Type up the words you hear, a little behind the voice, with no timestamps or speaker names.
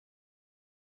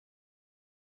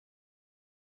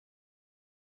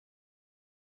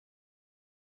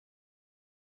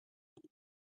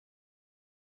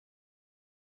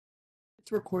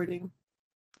It's recording.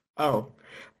 Oh,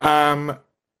 um,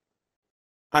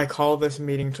 I call this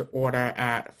meeting to order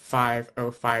at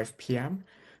 5:05 p.m.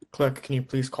 Clerk, can you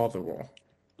please call the roll?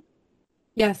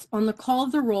 Yes, on the call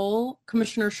of the roll,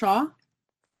 Commissioner Shaw,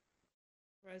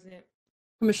 Present.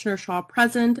 Commissioner Shaw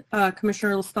present,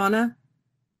 Commissioner Listana,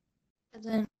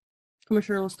 Present.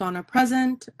 Commissioner Listana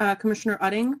present, Commissioner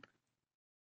Utting,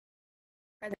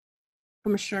 Present.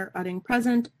 Commissioner Utting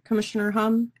present, Commissioner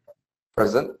Hum,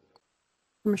 Present.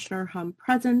 Commissioner Hum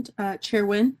present, Chair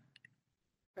Nguyen,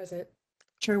 Present.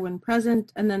 Chair Nguyen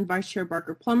present, and then Vice Chair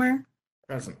Barker Plummer,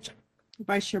 Present.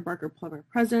 Vice Chair Barker Plummer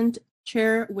present,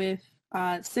 Chair with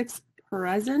 6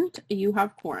 present. You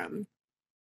have quorum.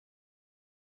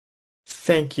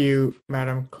 Thank you,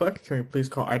 Madam Clerk. Can we please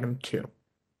call item 2?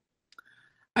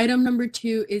 Item number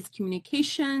 2 is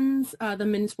communications. The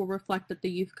minutes will reflect that the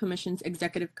Youth Commission's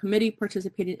Executive Committee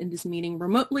participated in this meeting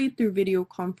remotely through video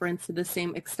conference to the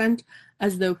same extent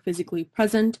as though physically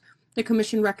present. The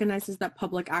Commission recognizes that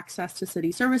public access to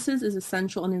city services is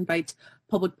essential and invites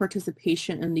public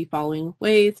participation in the following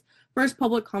ways. First,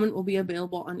 public comment will be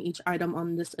available on each item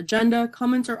on this agenda.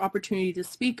 Comments or opportunity to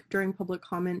speak during public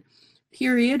comment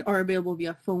period are available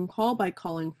via phone call by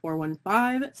calling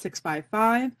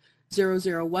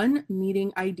 415-655-001,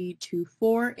 meeting ID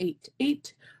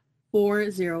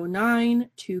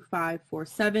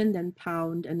 2488-409-2547, then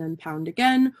pound and then pound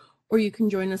again, or you can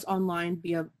join us online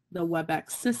via the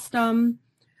WebEx system.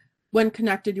 When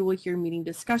connected, you will hear meeting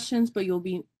discussions, but you'll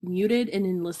be muted and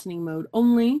in listening mode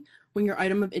only. When your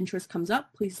item of interest comes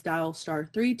up, please dial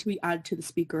 *3 to be added to the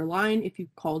speaker line if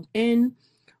you've called in.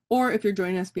 Or if you're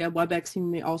joining us via WebEx, you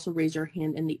may also raise your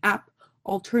hand in the app.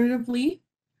 Alternatively,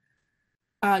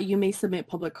 you may submit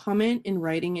public comment in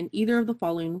writing in either of the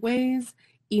following ways.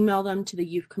 Email them to the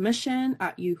Youth Commission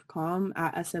at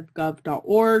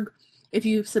youthcom@sfgov.org. If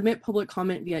you submit public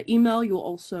comment via email, you will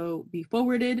also be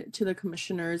forwarded to the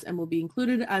commissioners and will be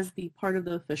included as the part of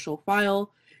the official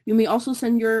file. You may also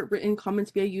send your written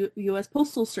comments via U.S.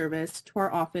 Postal Service to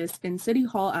our office in City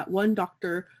Hall at 1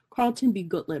 Dr. Carlton B.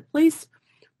 Goodlett Place,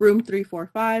 Room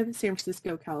 345, San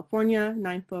Francisco, California,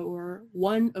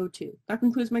 94102. That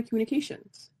concludes my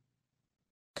communications.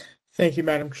 Thank you,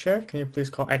 Madam Chair. Can you please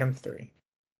call item 3?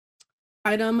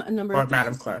 Item number Or 3.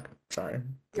 Madam Clerk, sorry.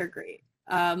 You're great.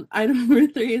 Item number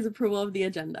 3 is approval of the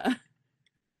agenda.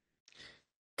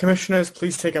 Commissioners,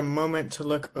 please take a moment to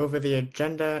look over the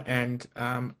agenda, and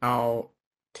I'll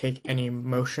take any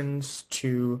motions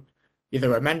to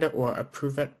either amend it or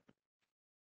approve it.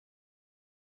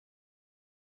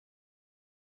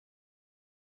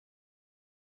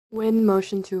 Nguyen,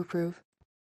 motion to approve.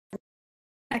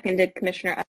 Seconded,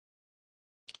 Commissioner.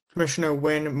 Commissioner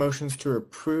Nguyen motions to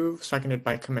approve, seconded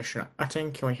by Commissioner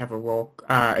Utting. Can we have a roll?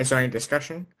 Is there any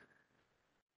discussion?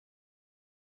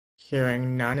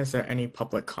 Hearing none, is there any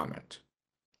public comment?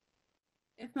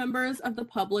 If members of the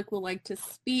public would like to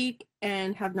speak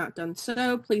and have not done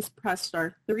so, please press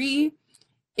 *3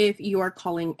 if you are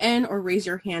calling in, or raise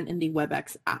your hand in the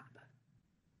WebEx app.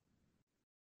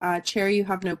 Chair, you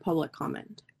have no public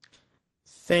comment.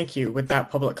 Thank you. With that,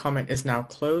 public comment is now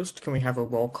closed. Can we have a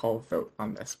roll call vote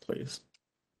on this, please?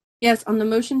 Yes, on the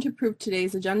motion to approve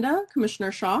today's agenda,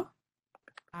 Commissioner Shaw?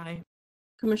 Aye.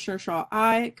 Commissioner Shaw,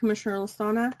 aye. Commissioner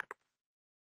Listana?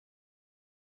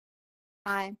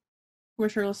 Aye.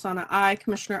 Commissioner Listana, aye.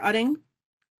 Commissioner Utting?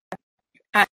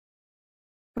 Aye.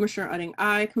 Commissioner Utting,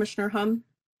 aye. Commissioner Hum?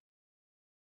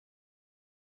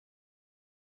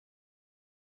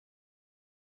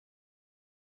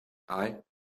 Aye.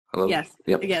 Hello? Yes.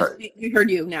 Yep. Yes, Sorry. we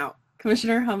heard you now.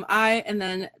 Commissioner Hum, aye. And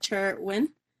then Chair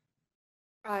Nguyen?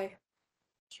 Aye.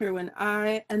 Chair Nguyen,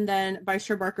 aye. And then Vice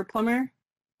Chair Barker Plummer?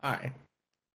 Aye.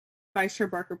 Vice Chair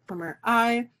Barker Plummer,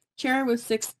 aye. Chair with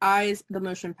 6 ayes, the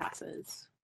motion passes.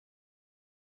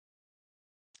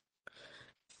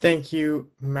 Thank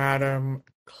you, Madam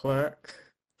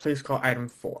Clerk. Please call item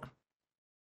 4.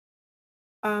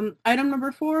 Item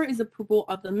number 4 is approval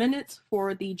of the minutes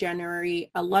for the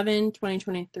January 11,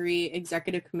 2023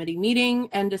 Executive Committee meeting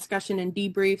and discussion and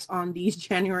debriefs on these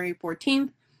January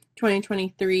 14th,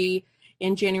 2023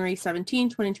 and January 17,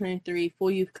 2023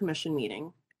 Full Youth Commission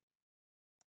meeting.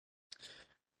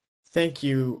 Thank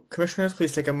you. Commissioners,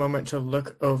 please take a moment to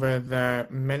look over the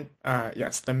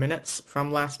minutes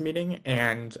from last meeting,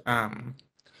 and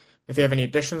if you have any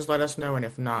additions, let us know, and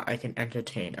if not, I can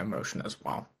entertain a motion as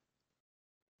well.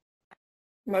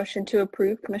 Motion to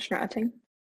approve, Commissioner Utting.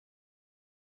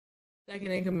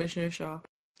 Seconded, Commissioner Shaw.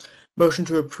 Motion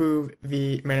to approve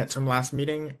the minutes from last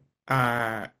meeting.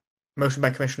 Motion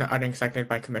by Commissioner Utting, seconded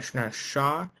by Commissioner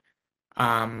Shaw.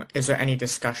 Is there any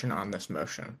discussion on this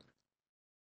motion?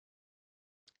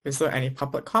 Is there any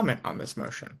public comment on this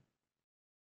motion?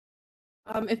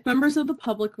 If members of the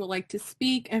public would like to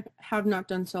speak and have not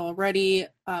done so already,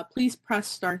 please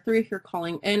press *3 if you're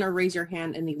calling in or raise your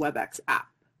hand in the WebEx app.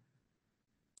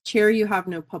 Chair, you have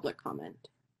no public comment.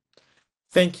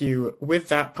 Thank you. With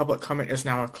that, public comment is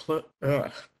now closed.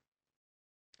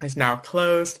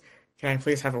 Can I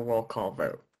please have a roll call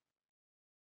vote?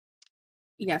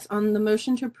 Yes, on the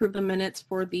motion to approve the minutes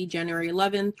for the January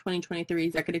 11th, 2023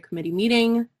 Executive Committee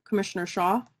meeting, Commissioner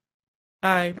Shaw?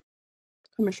 Aye.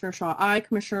 Commissioner Shaw, aye.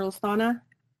 Commissioner Lastana?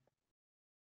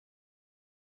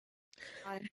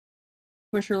 Aye.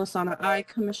 Commissioner Lastana, aye.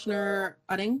 Commissioner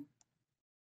Utting?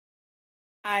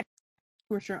 Aye.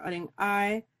 Commissioner Utting,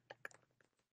 aye.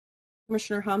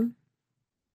 Commissioner Hum?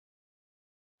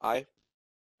 Aye.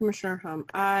 Commissioner Hum,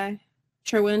 aye.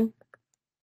 Chair Nguyen?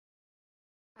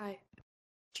 Aye.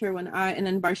 Chair Nguyen, aye. And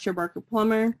then Vice Chair Barker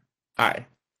Plummer? Aye.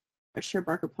 Vice Chair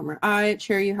Barker Plummer, aye.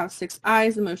 Chair, you have 6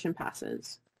 ayes. The motion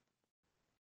passes.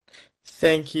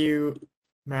 Thank you,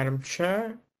 Madam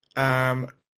Chair. Item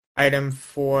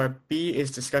 4B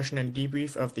is discussion and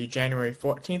debrief of the January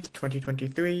 14th,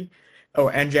 2023,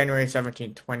 and January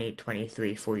 17th,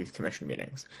 2023 Full Youth Commission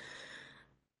meetings.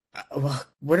 Well,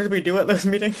 what did we do at those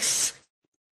meetings?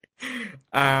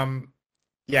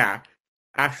 Yeah,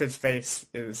 Ashford's face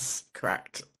is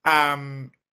correct.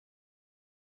 On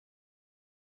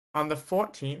the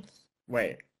 14th,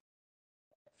 wait.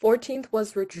 14th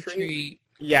was retreat.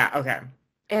 Yeah, okay.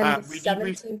 And the we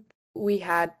debriefed- 17th, we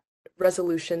had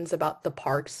resolutions about the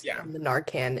parks Yeah. and the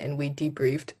Narcan, and we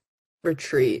debriefed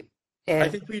retreat. And I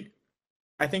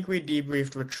think we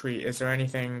debriefed retreat. Is there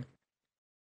anything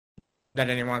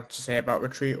that anyone wants to say about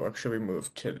retreat, or should we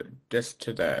move to just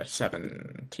to the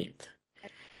 17th? I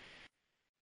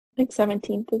think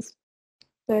 17th is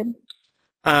good.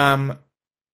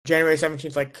 January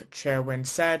 17th, like Chair Nguyen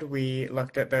said, we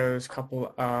looked at those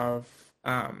couple of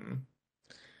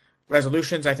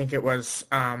resolutions. I think it was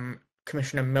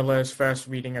Commissioner Miller's first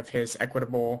reading of his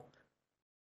equitable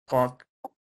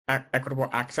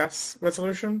access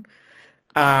resolution.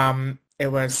 It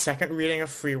was second reading of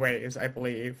freeways, I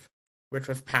believe, which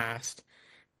was passed,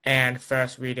 and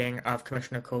first reading of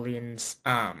Commissioner Colleen's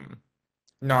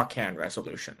Narcan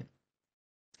resolution.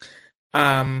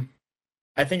 I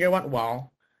think it went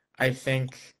well. I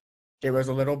think it was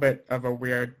a little bit of a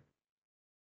weird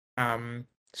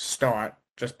start,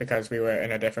 just because we were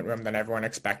in a different room than everyone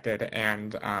expected,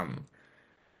 and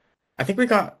I think we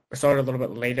got started a little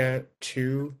bit later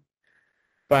too,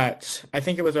 but I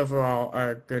think it was overall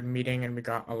a good meeting and we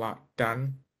got a lot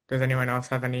done. Does anyone else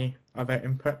have any other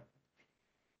input?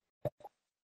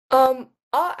 I'll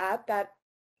add that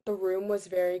the room was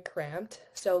very cramped,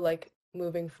 so like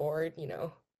moving forward,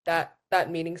 that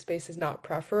meeting space is not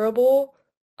preferable.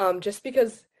 Just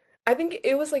because I think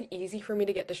it was like easy for me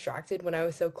to get distracted when I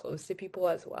was so close to people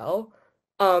as well.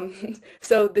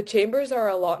 So the chambers are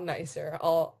a lot nicer.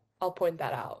 I'll point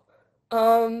that out.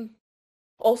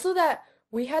 Also that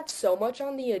we had so much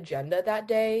on the agenda that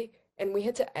day and we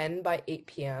had to end by 8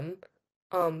 p.m.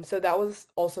 So that was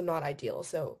also not ideal.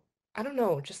 So I don't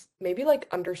know, just maybe like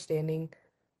understanding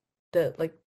the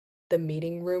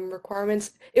meeting room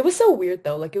requirements. It was so weird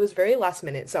though, like it was very last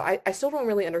minute. So I still don't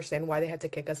really understand why they had to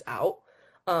kick us out.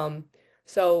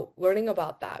 So learning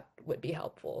about that would be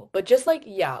helpful. But just like,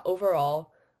 yeah,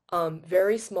 overall,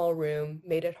 very small room,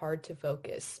 made it hard to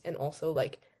focus, and also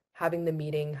like having the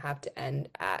meeting have to end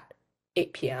at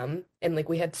 8 p.m. and like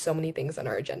we had so many things on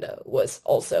our agenda was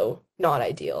also not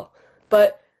ideal.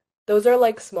 But those are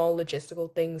like small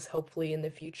logistical things. Hopefully in the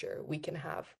future we can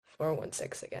have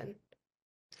 416 again.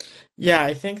 Yeah,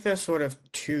 I think there's sort of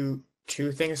two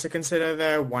things to consider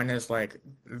there. One is like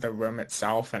the room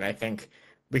itself, and I think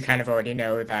we kind of already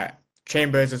know that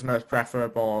chambers is most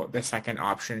preferable. The second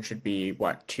option should be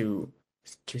what,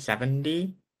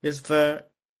 270 is the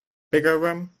bigger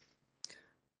room.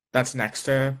 That's next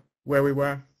to where we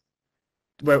were.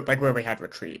 Where we had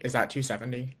retreat. Is that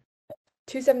 270?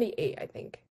 278, I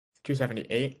think.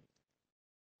 278?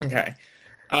 Okay.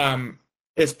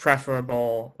 Is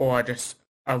preferable, or just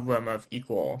a room of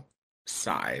equal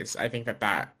size. I think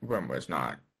that room was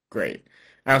not great.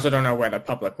 I also don't know where the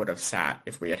public would have sat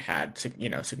if we had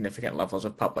significant levels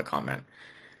of public comment.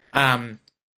 But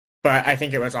I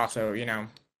think it was also,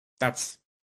 that's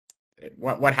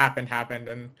what happened,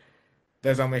 and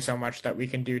there's only so much that we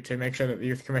can do to make sure that the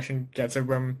Youth Commission gets a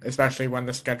room, especially when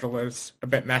the schedule is a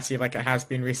bit messy like it has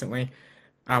been recently,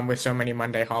 with so many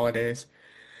Monday holidays.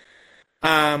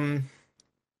 And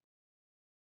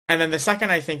then the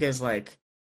second, I think, is like,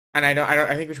 and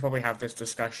I think we should probably have this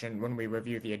discussion when we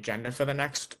review the agenda for the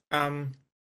next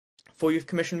Full Youth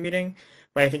Commission meeting.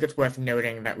 but I think it's worth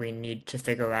noting that we need to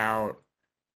figure out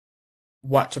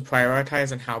what to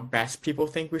prioritize and how best people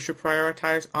think we should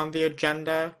prioritize on the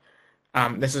agenda.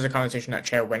 This is a conversation that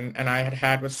Chair Wynn and I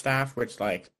had with staff, which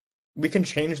like we can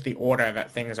change the order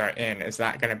that things are in. Is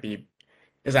that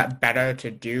better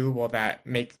to do?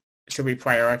 Should we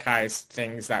prioritize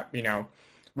things that,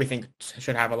 we think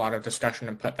should have a lot of discussion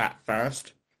and put that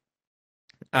first?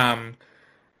 So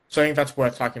I think that's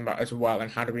worth talking about as well.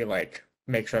 And how do we like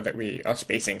make sure that we are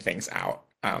spacing things out,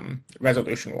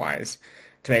 resolution wise,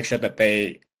 to make sure that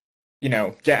they,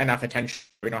 get enough attention.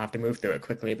 We don't have to move through it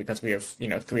quickly because we have,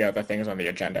 3 other things on the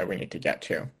agenda we need to get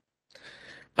to.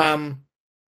 I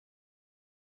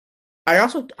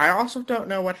also don't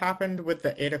know what happened with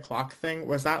the 8 o'clock thing.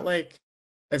 Is that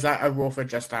a rule for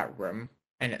just that room?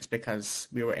 And it's because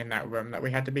we were in that room that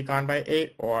we had to be gone by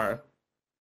 8, or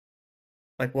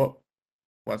like what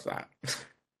was that?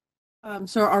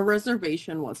 So our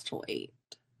reservation was till 8.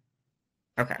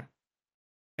 Okay.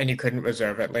 And you couldn't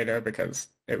reserve it later because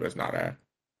it was not a...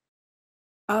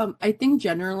 I think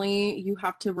generally you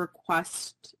have to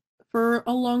request for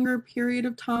a longer period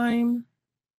of time.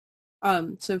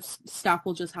 So staff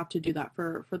will just have to do that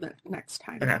for the next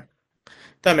time. Okay.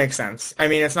 That makes sense. I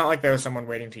mean, it's not like there was someone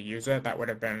waiting to use it. That would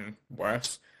have been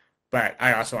worse. But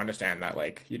I also understand that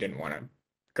like you didn't want to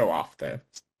go off the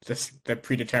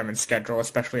predetermined schedule,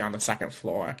 especially on the second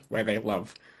floor where they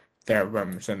love their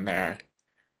rooms and their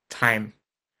time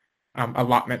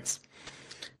allotments.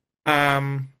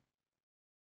 Anyone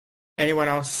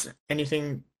else? Any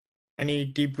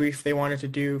debrief they wanted to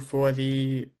do for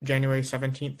the January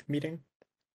 17th meeting?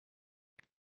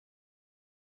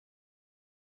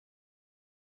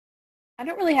 I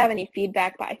don't really have any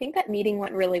feedback, but I think that meeting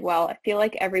went really well. I feel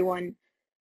like everyone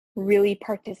really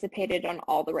participated on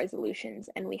all the resolutions,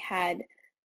 and we had,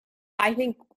 I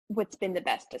think, what's been the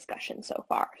best discussion so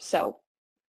far. So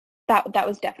that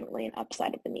was definitely an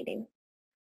upside of the meeting.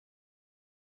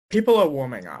 People are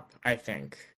warming up, I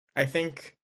think. I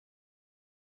think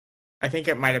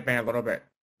it might have been a little bit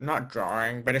not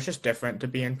jarring, but it's just different to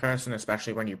be in person,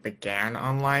 especially when you began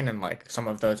online and like some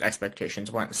of those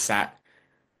expectations weren't set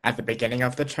at the beginning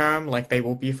of the term like they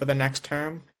will be for the next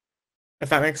term, if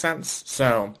that makes sense.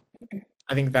 So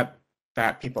I think that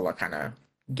people are kind of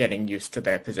getting used to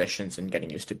their positions and getting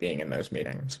used to being in those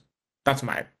meetings. That's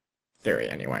my theory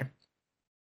anyway.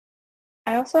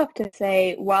 I also have to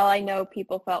say, while I know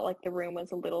people felt like the room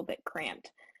was a little bit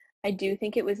cramped, I do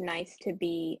think it was nice to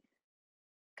be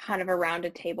kind of around a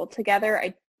table together.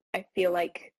 I feel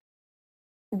like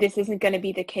this isn't going to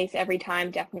be the case every time.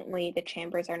 Definitely the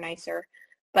chambers are nicer,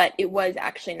 but it was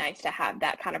actually nice to have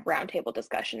that kind of roundtable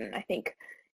discussion. And I think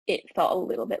it felt a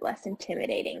little bit less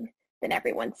intimidating than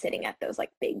everyone sitting at those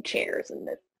like big chairs and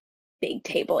the big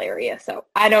table area. So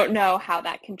I don't know how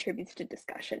that contributes to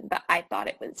discussion, but I thought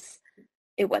it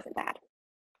wasn't bad.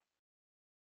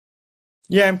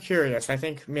 Yeah, I'm curious. I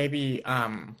think maybe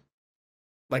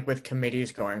like with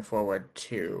committees going forward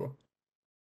too,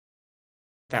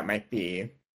 that might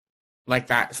be like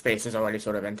that space is already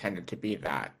sort of intended to be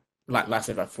that less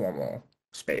of a formal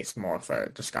space, more for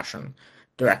discussion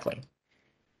directly.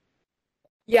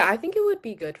 Yeah, I think it would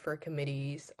be good for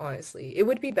committees, honestly. It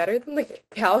would be better than the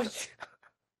couch.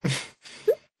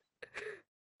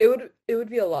 It would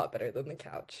be a lot better than the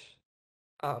couch.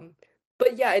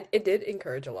 But yeah, it did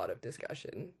encourage a lot of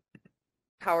discussion.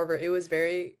 However, it was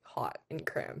very hot and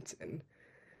cramped, and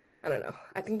I don't know.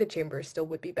 I think the chamber still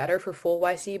would be better for full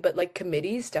YC, but like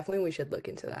committees, definitely we should look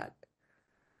into that.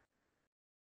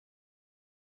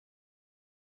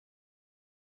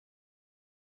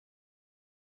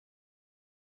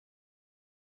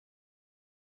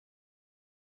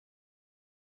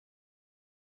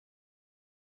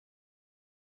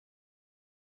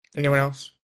 Anyone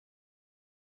else?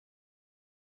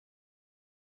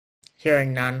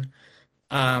 Hearing none.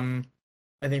 I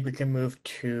think we can move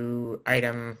to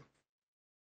item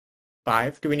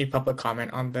 5. Do we need public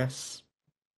comment on this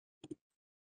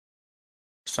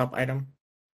sub-item?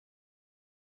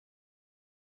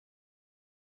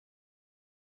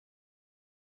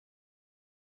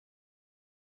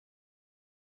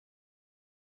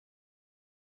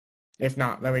 If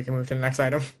not, then we can move to the next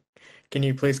item. Can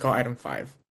you please call item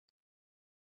 5?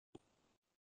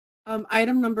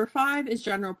 Item number 5 is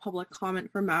general public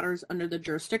comment for matters under the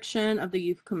jurisdiction of the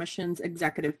Youth Commission's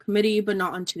Executive Committee, but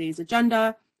not on today's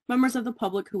agenda. Members of the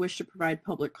public who wish to provide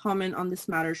public comment on this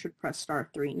matter should press star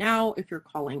 3 now if you're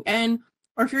calling in,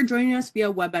 or if you're joining us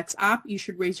via WebEx app, you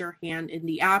should raise your hand in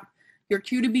the app. Your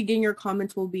cue to begin your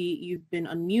comments will be you've been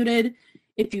unmuted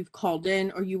if you've called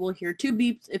in, or you will hear 2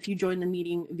 beeps if you join the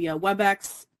meeting via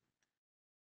WebEx.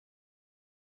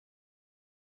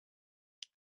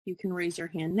 You can raise your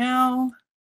hand now.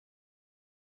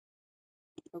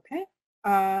 Okay.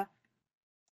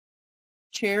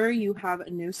 Chair, you have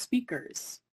no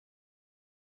speakers.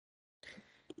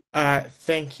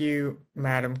 Thank you,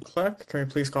 Madam Clerk. Can we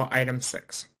please call item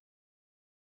 6?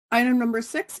 Item number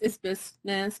 6 is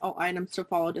business. All items to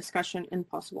follow discussion and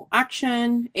possible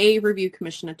action. A, review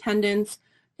commission attendance.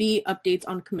 B, updates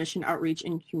on commission outreach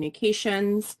and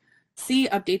communications. C,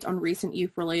 updates on recent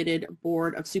youth-related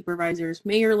Board of Supervisors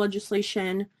mayor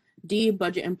legislation. D,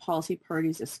 budget and policy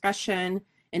priorities discussion.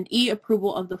 And E,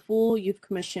 approval of the full Youth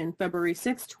Commission February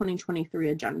 6, 2023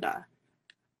 agenda.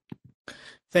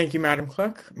 Thank you, Madam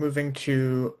Clerk. Moving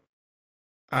to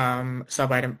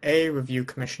sub-item A, review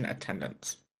commission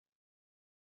attendance.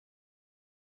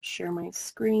 Share my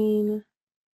screen.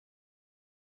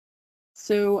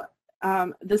 So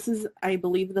this is, I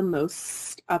believe, the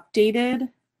most updated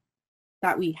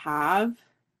that we have.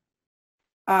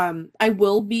 I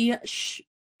will be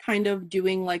kind of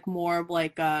doing like more of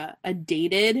like a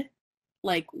dated,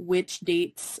 like which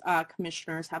dates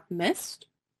commissioners have missed.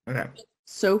 Okay.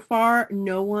 So far,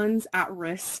 no one's at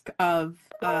risk of,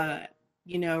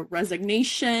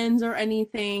 resignations or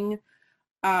anything.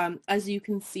 As you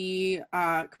can see,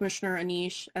 Commissioner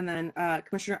Anish and then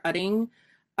Commissioner Utting,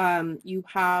 you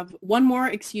have one more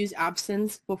excused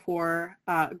absence before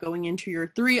going into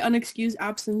your 3 unexcused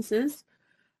absences.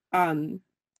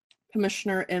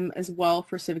 Commissioner M as well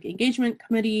for Civic Engagement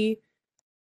Committee.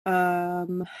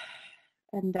 And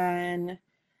then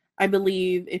I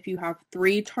believe if you have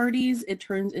 3 tardies, it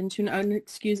turns into an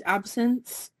unexcused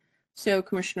absence. So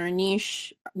Commissioner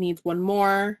Anish needs 1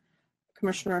 more.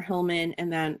 Commissioner Hillman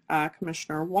and then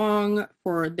Commissioner Wong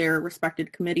for their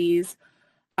respected committees.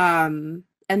 And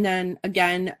then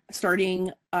again,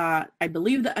 starting, I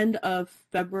believe the end of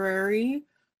February,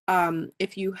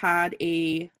 if you had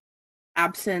a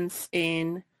absence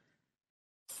in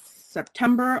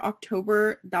September,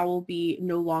 October, that will be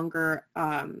no longer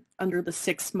under the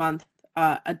 6-month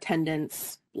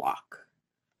attendance block.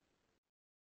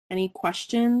 Any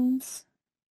questions?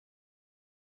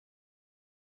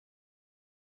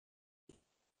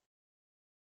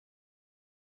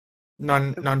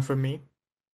 None from me.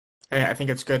 I think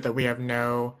it's good that we have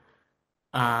no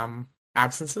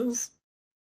absences.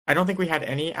 I don't think we had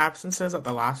any absences at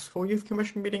the last full Youth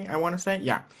Commission meeting, I want to say.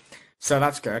 Yeah, so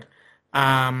that's good.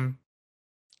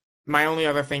 My only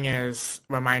other thing is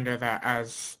reminder that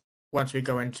once we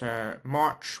go into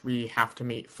March, we have to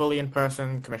meet fully in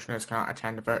person. Commissioners cannot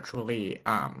attend virtually,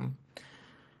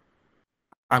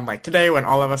 unlike today when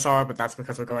all of us are, but that's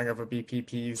because we're going over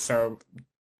BPPs, so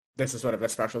this is sort of a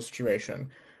special situation.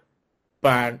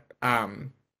 But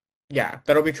yeah,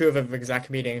 that'll be true of exec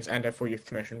meetings and of full Youth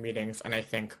Commission meetings, and I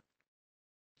think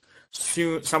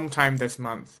sometime this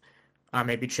month,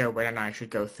 maybe Chair Witt and I should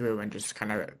go through and just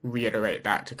kind of reiterate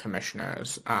that to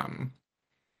commissioners,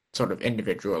 sort of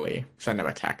individually, send them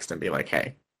a text and be like,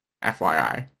 hey,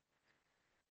 FYI.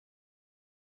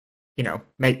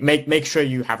 Make sure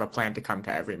you have a plan to come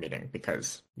to every meeting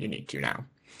because you need to now,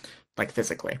 like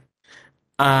physically.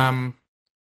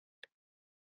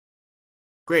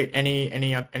 Great.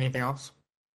 Anything else?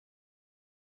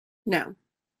 No,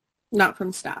 not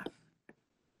from staff.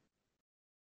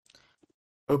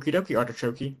 Okie dokie,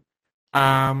 artichoke.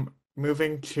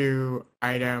 Moving to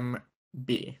item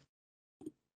B.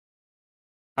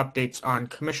 Updates on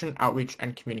commission outreach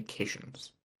and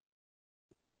communications.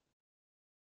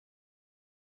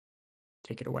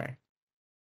 Take it away.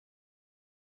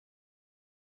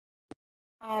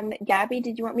 Gabby,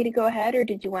 did you want me to go ahead or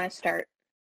did you want to start?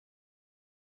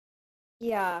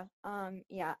 Yeah,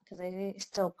 because I did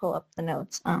still pull up the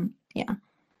notes. Yeah.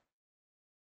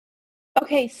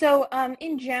 Okay, so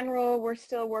in general, we're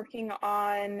still working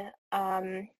on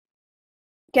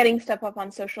getting stuff up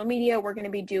on social media. We're going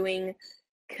to be doing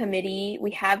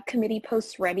we have committee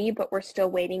posts ready, but we're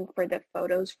still waiting for the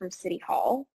photos from City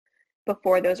Hall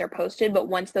before those are posted. But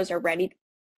once those are ready,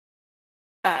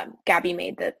 Gabby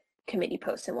made the committee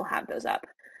posts and we'll have those up.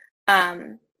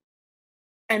 And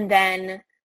then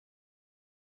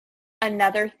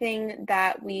another thing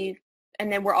that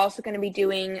we're also going to be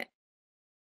doing,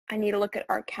 I need to look at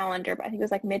our calendar, but I think it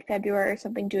was like mid-February or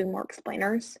something, doing more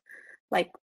explainers, like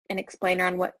an explainer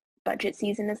on what budget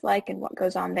season is like and what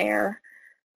goes on there.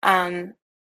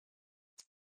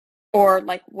 Or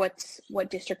like what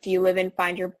district do you live in,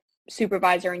 find your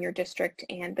supervisor in your district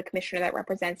and the commissioner that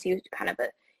represents you, kind of an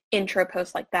intro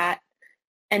post like that.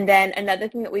 And then another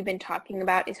thing that we've been talking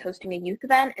about is hosting a youth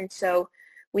event. And so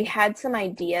we had some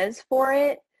ideas for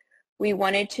it. We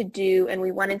wanted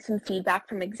some feedback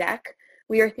from exec.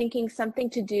 We are thinking something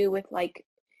to do with like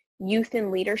youth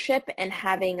in leadership and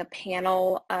having a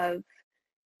panel of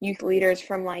youth leaders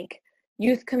from like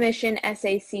Youth Commission,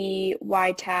 SAC,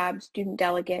 YTAB, student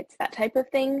delegates, that type of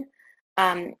thing,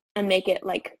 and make it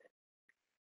like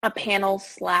a panel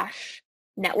slash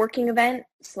networking event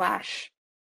slash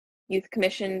Youth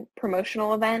Commission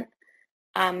promotional event,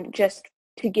 just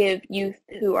to give youth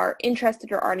who are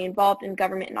interested or already involved in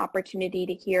government an opportunity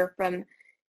to hear from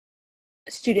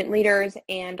student leaders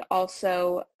and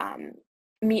also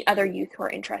meet other youth who are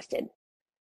interested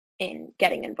in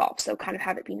getting involved. So kind of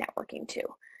have it be networking too.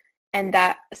 And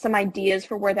that some ideas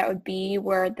for where that would be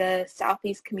were the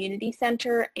Southeast Community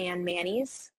Center and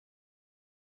Manny's.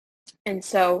 And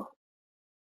so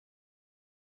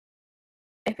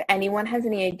if anyone has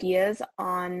any ideas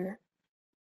on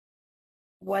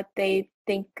what they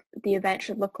think the event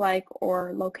should look like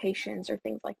or locations or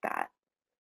things like that,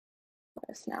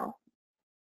 let us know.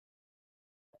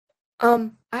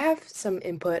 I have some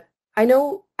input. I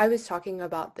know I was talking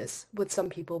about this with some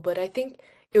people, but I think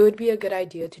it would be a good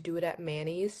idea to do it at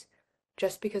Manny's,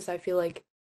 just because I feel like,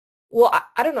 well,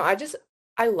 I don't know,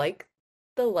 I like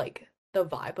the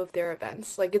vibe of their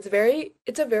events. Like it's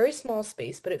a very small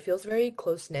space, but it feels very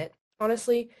close-knit,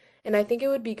 honestly, and I think it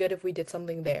would be good if we did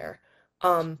something there.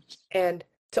 And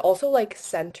to also like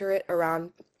center it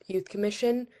around Youth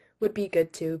Commission would be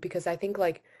good too, because I think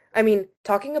like, I mean,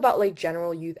 talking about like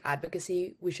general youth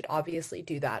advocacy, we should obviously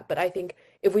do that. But I think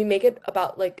if we make it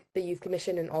about like the Youth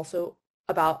Commission and also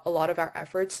about a lot of our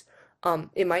efforts,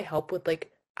 it might help with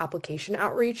like application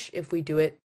outreach if we do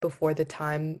it before the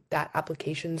time that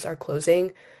applications are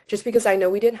closing. Just because I know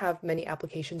we didn't have many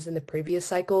applications in the previous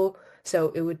cycle,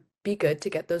 so it would be good to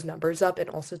get those numbers up and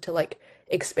also to like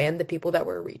expand the people that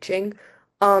we're reaching.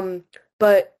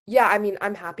 But yeah, I mean,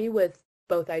 I'm happy with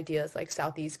both ideas, like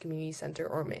Southeast Community Center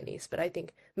or Manny's, but I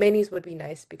think Manny's would be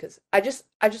nice because I just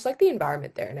like the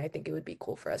environment there, and I think it would be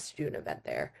cool for us to do an event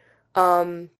there.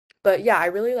 But yeah, I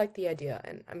really like the idea,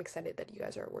 and I'm excited that you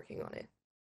guys are working on it.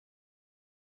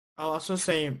 I'll also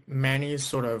say Manny's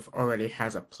sort of already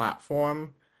has a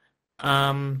platform,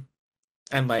 and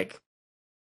like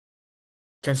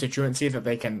constituency that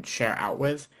they can share out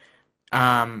with,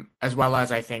 as well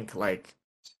as I think like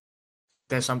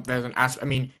there's an aspect. I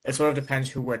mean, it sort of depends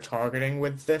who we're targeting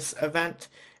with this event.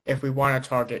 If we want to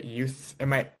target youth,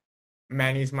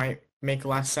 Manny's might make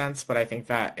less sense, but I think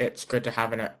that it's good to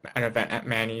have an event at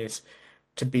Manny's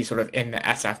to be sort of in the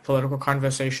SF political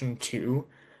conversation too,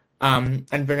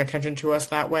 and bring attention to us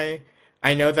that way.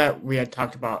 I know that we had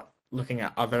talked about looking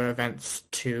at other events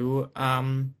too,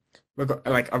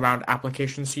 like around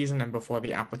application season and before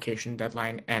the application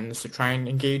deadline ends to try and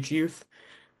engage youth.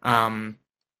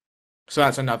 So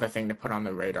that's another thing to put on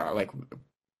the radar. Like,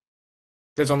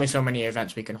 there's only so many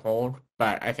events we can hold,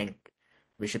 but I think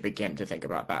we should begin to think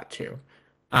about that too.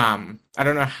 I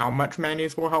don't know how much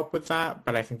Manny's will help with that,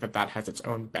 but I think that has its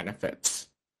own benefits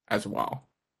as well,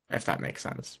 if that makes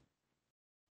sense.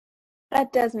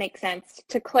 That does make sense.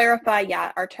 To clarify,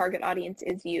 yeah, our target audience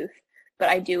is youth, but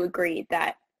I do agree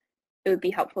that it would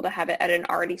be helpful to have it at an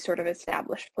already sort of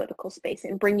established political space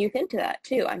and bring youth into that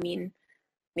too. I mean,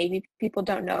 maybe people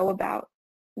don't know about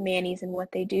Manny's and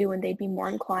what they do, and they'd be more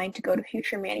inclined to go to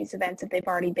future Manny's events if they've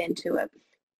already been to a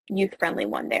youth-friendly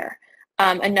one there.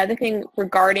 Another thing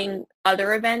regarding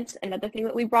other events, another thing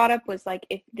that we brought up was like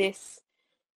if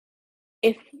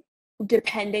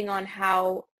depending on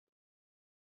how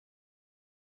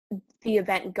the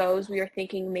event goes, we are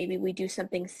thinking maybe we do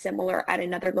something similar at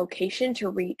another location to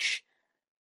reach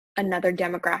another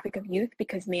demographic of youth,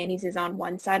 because Manny's is on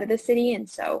one side of the city, and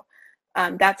so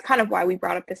that's kind of why we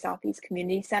brought up the Southeast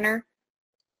Community Center.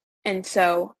 And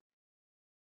so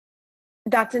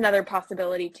that's another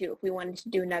possibility too. If we wanted to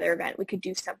do another event, we could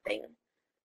do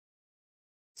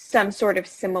some sort of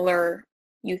similar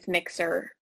youth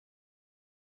mixer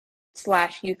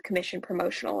 / youth commission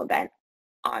promotional event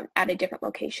at a different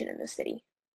location in the city.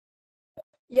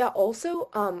 Yeah, also,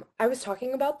 I was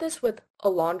talking about this with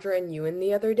Alondra and Ewan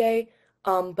the other day,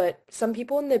 but some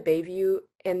people in the Bayview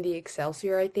and the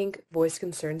Excelsior, I think, voiced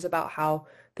concerns about how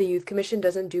the Youth Commission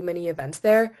doesn't do many events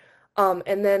there.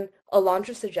 And then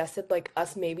Alondra suggested like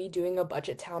us maybe doing a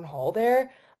budget town hall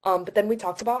there. But then we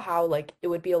talked about how like it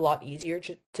would be a lot easier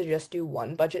to just do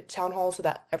one budget town hall so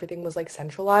that everything was like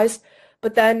centralized.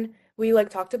 But then we like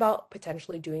talked about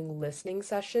potentially doing listening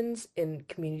sessions in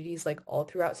communities like all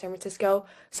throughout San Francisco.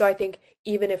 So I think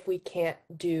even if we can't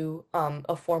do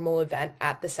a formal event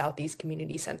at the Southeast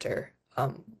Community Center,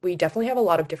 we definitely have a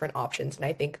lot of different options, and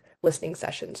I think listening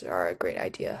sessions are a great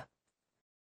idea.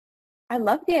 I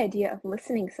love the idea of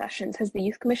listening sessions. Has the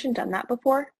Youth Commission done that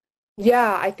before?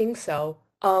 Yeah, I think so.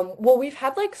 Well, we've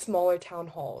had like smaller town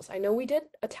halls. I know we did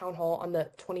a town hall on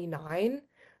the 29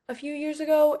 a few years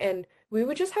ago, and we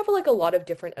would just have like a lot of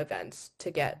different events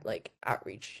to get like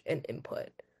outreach and input.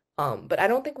 But I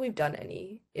don't think we've done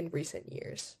any in recent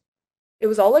years. It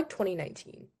was all like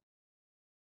 2019.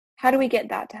 How do we get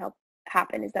that to help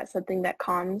happen? Is that something that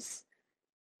comms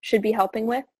should be helping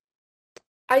with?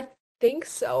 I think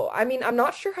so. I mean, I'm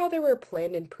not sure how they were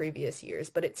planned in previous years,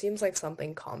 but it seems like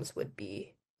something comms would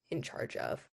be in charge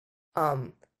of.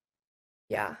 Um,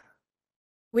 yeah.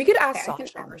 We could ask Okay, I can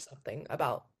Sasha or something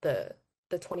about the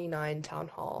 29 town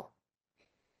hall.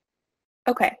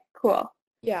 Okay, cool.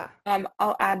 Yeah.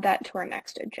 I'll add that to our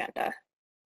next agenda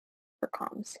for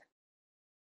comms.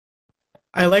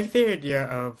 I like the idea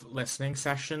of listening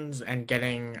sessions and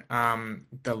getting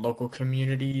the local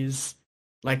communities,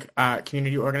 like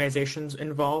community organizations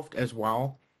involved as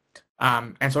well.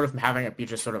 And sort of having it be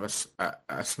just sort of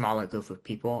a smaller group of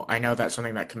people. I know that's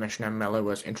something that Commissioner Miller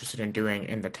was interested in doing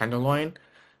in the Tenderloin.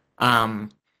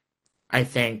 Um, I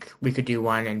think we could do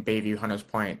one in Bayview, Hunters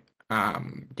Point,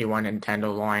 do one in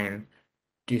Tenderloin,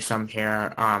 do some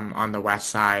here on the west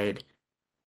side.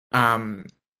 Um,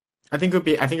 I think it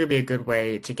would be a good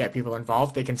way to get people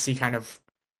involved. They can see kind of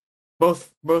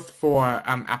both for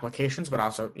applications, but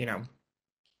also, you know,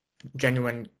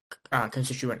 genuine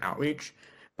constituent outreach.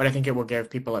 But I think it will give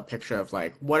people a picture of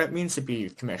like what it means to be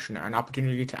youth commissioner, an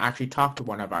opportunity to actually talk to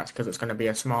one of us because it's going to be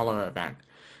a smaller event,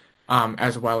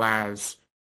 as well as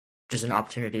just an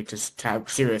opportunity to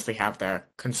seriously have their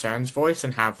concerns voiced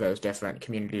and have those different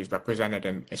communities represented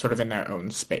in sort of in their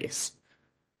own space.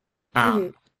 Um, Hmm.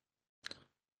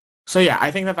 so yeah,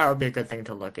 I think that that would be a good thing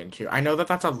to look into. I know that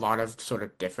that's a lot of sort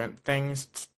of different things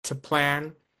to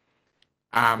plan.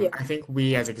 Yeah. I think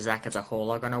we as exec as a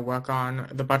whole are going to work on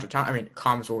the budget time. I mean,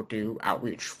 comms will do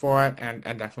outreach for it and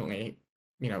definitely,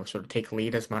 you know, sort of take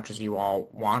lead as much as you all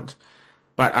want.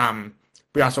 But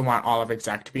we also want all of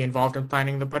exec to be involved in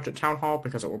planning the budget town hall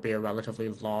because it will be a relatively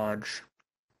large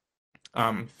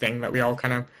thing that we all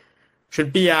kind of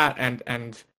should be at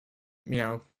and you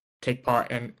know take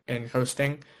part in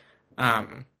hosting.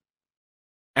 Um,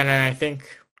 and then I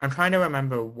think I'm trying to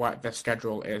remember what the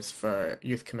schedule is for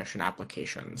youth commission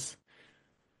applications.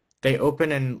 They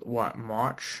open in what,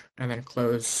 March and then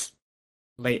close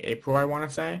late April, I want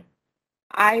to say.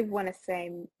 I want to say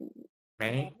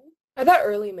May. I thought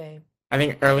early May. I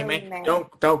think early early May. May.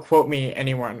 Don't quote me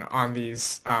anyone on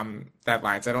these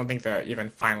deadlines. I don't think they're even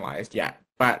finalized yet.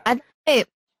 But I thought they,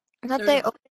 I thought They're they not.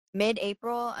 opened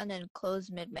mid-April and then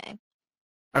closed mid-May.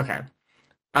 okay.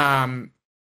 Um,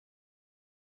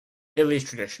 at least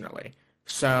traditionally.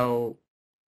 So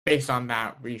based on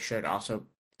that, we should also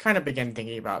kind of begin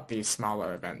thinking about these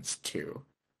smaller events too.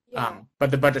 Yeah.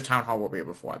 But the budget town hall will be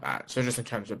before that. So just in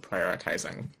terms of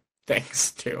prioritizing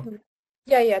things too. Mhm.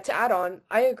 Yeah, yeah, to add on,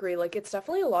 I agree. Like it's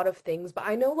definitely a lot of things, but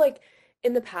I know like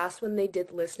in the past when they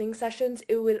did listening sessions,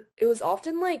 it was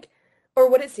often like or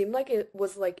what it seemed like it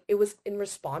was in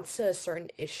response to a certain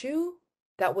issue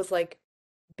that was like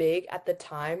big at the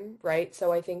time, right?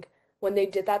 So I think when they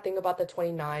did that thing about the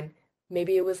 29,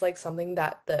 maybe it was like something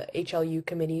that the HLU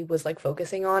committee was like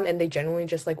focusing on and they genuinely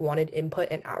just like wanted input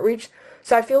and outreach.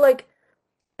 So I feel like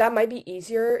that might be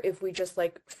easier if we just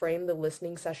like frame the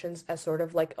listening sessions as sort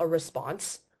of like a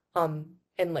response,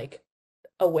 and like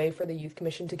a way for the youth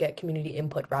commission to get community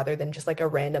input rather than just like a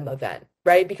random event,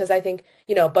 right? Because I think,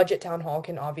 budget town hall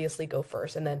can obviously go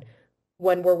first, and then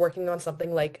when we're working on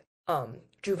something like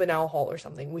juvenile hall or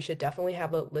something, we should definitely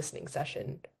have a listening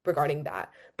session regarding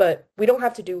that. But we don't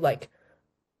have to do like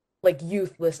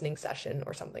youth listening session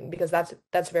or something because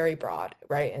that's very broad,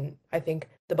 right? And I think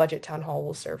the budget town hall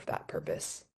will serve that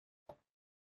purpose.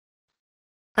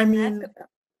 I Can I ask mean, a-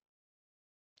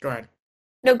 go ahead.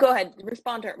 No, go ahead.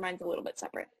 Respond to it. Mine's a little bit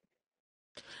separate.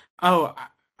 Oh,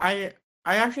 I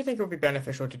actually think it would be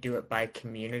beneficial to do it by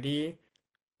community.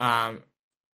 Um,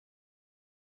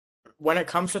 when it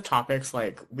comes to topics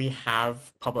like we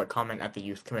have public comment at the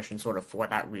youth commission sort of for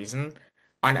that reason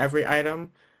on every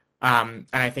item.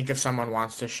 And I think if someone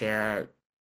wants to share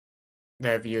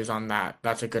their views on that,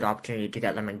 that's a good opportunity to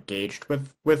get them engaged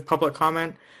with public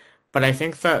comment. But I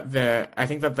think that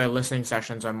the listening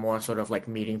sessions are more sort of like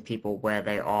meeting people where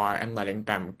they are and letting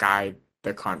them guide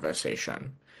the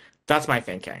conversation. That's my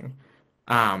thinking.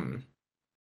 Um,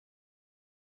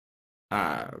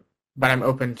 uh, but I'm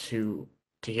open to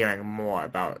hearing more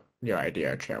about your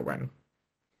idea, Chair Wen.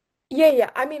 Yeah, yeah.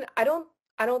 I mean, I don't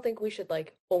think we should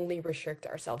like only restrict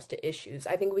ourselves to issues.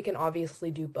 I think we can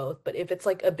obviously do both, but if it's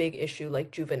like a big issue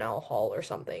like juvenile hall or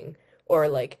something, or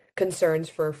like concerns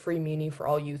for free muni for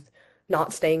all youth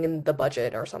not staying in the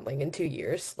budget or something in 2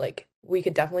 years, like we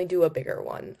could definitely do a bigger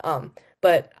one.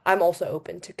 But I'm also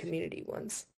open to community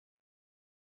ones.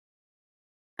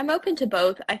 I'm open to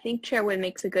both. I think Chairwood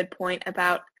makes a good point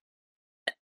about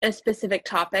a specific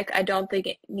topic. I don't think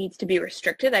it needs to be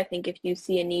restricted. I think if you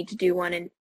see a need to do one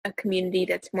in a community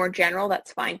that's more general,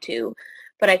 that's fine too.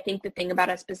 But I think the thing about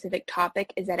a specific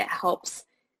topic is that it helps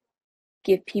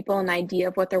give people an idea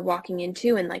of what they're walking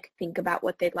into and like think about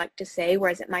what they'd like to say,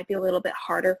 whereas it might be a little bit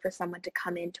harder for someone to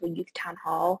come into a youth town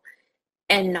hall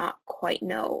and not quite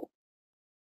know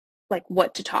like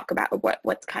what to talk about or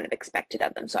what's kind of expected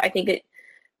of them. So I think it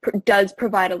does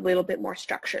provide a little bit more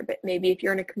structure, but maybe if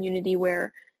you're in a community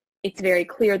where it's very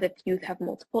clear that youth have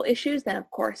multiple issues, then of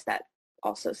course that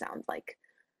also sounds like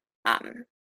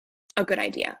a good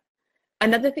idea.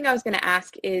 Another thing I was going to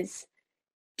ask is,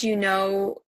 do you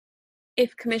know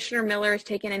if Commissioner Miller has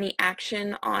taken any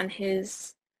action on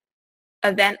his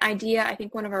event idea? I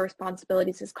think one of our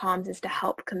responsibilities as comms is to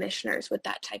help commissioners with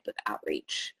that type of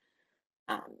outreach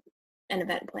and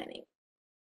event planning.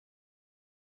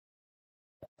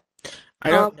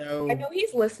 I don't I know. know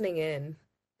he's listening in,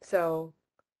 so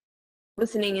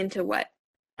Listening into what?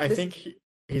 I This- think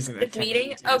he's in This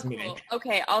meeting? attendance Oh, this meeting. cool.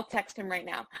 Okay, I'll text him right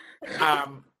now.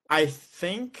 I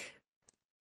think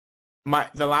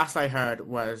the last I heard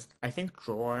was I think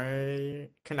Joy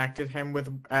connected him with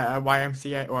a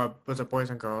YMCA, or was it Boys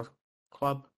and Girls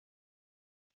Club?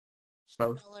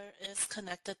 Both. Miller is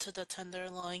connected to the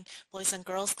Tenderloin Boys and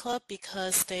Girls Club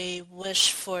because they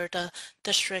wish for the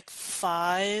District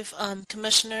 5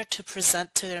 commissioner to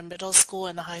present to their middle school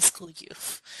and high school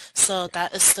youth. So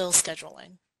that is still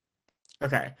scheduling.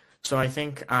 Okay, so I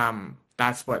think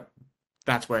that's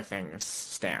where things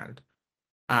stand.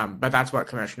 But that's what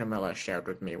Commissioner Miller shared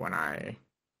with me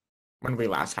when we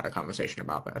last had a conversation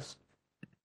about this.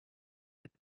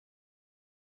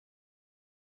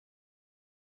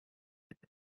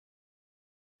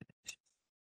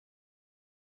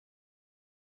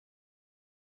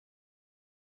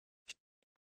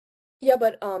 Yeah,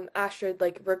 but Astrid,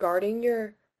 like regarding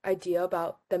your idea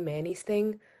about the Manny's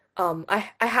thing, I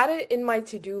had it in my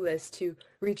to-do list to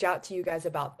reach out to you guys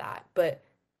about that, but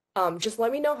just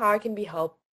let me know how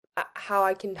how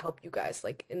I can help you guys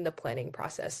like in the planning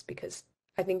process because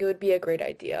I think it would be a great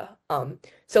idea.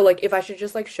 So like if I should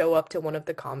just like show up to one of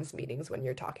the comms meetings when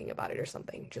you're talking about it or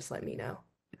something, just let me know.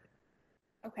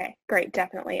 Okay, great,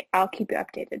 definitely. I'll keep you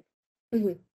updated.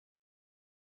 hmm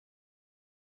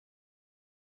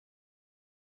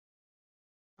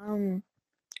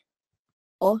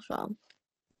Also,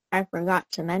 I forgot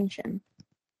to mention,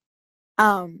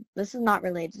 this is not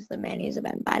related to the Manny's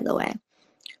event, by the way.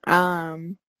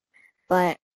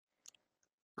 But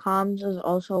comms is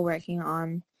also working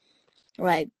on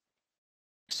like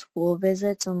school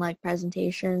visits and like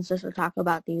presentations just to talk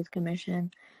about the youth commission.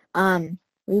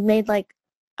 We've made like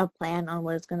a plan on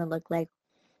what it's gonna look like,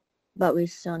 but we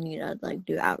still need to like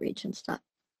do outreach and stuff.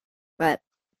 But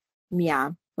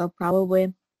yeah, we'll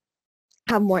probably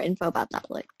have more info about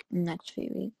that like in the next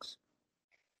few weeks.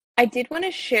 I did want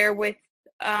to share with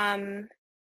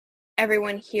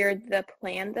everyone here the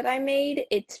plan that I made.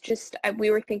 It's just we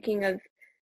were thinking of,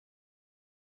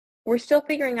 we're still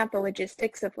figuring out the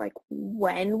logistics of like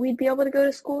when we'd be able to go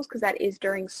to schools because that is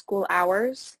during school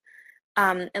hours,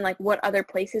 and like what other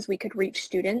places we could reach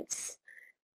students.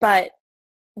 But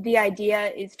the idea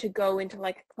is to go into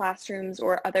like classrooms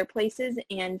or other places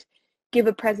and give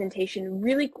a presentation,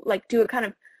 really like do a kind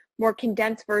of more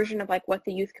condensed version of like what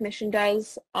the Youth Commission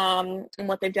does and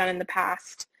what they've done in the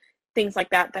past, things like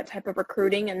that type of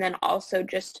recruiting, and then also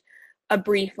just a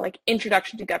brief like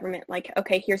introduction to government, like,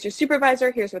 okay, here's your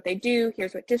supervisor, here's what they do,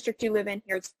 here's what district you live in,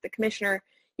 here's the commissioner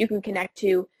you can connect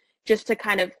to, just to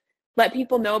kind of let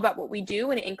people know about what we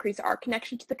do and increase our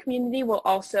connection to the community, while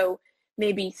also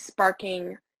maybe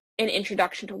sparking an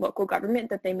introduction to local government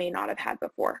that they may not have had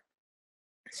before.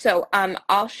 So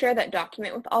I'll share that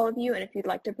document with all of you, and if you'd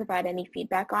like to provide any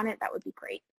feedback on it, that would be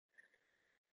great.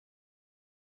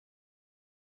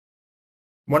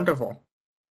 Wonderful.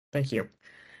 Thank you.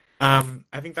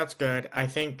 I think that's good. I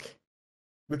think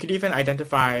we could even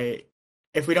identify,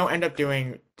 if we don't end up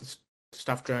doing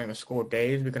stuff during the school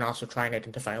days, we can also try and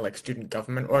identify like student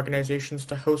government organizations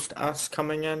to host us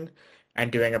coming in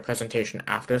and doing a presentation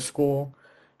after school.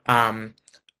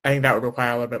 I think that would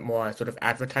require a little bit more sort of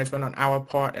advertisement on our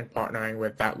part and partnering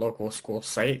with that local school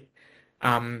site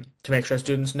to make sure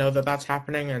students know that that's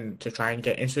happening and to try and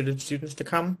get interested students to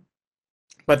come.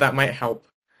 But that might help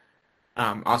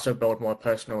also build more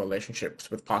personal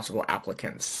relationships with possible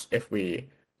applicants if we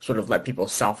sort of let people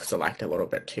self-select a little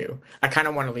bit too. I kind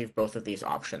of want to leave both of these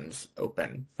options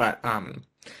open, but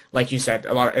like you said,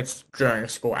 it's during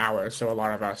school hours, so a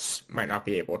lot of us might not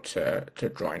be able to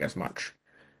join as much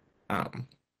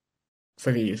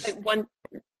for these.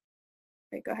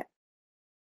 Wait, go ahead.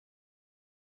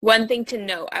 One thing to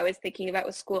note I was thinking about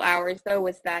with school hours though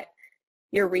was that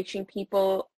you're reaching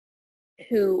people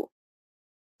who,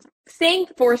 saying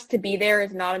forced to be there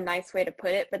is not a nice way to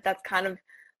put it, but that's kind of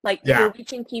like you're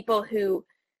reaching people who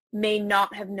may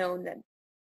not have known that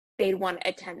they'd want to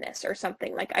attend this or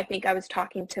something. Like I think I was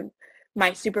talking to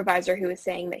my supervisor who was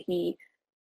saying that he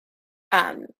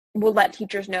will let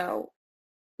teachers know,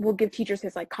 will give teachers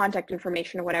his like contact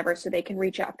information or whatever so they can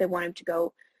reach out if they want him to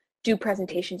go do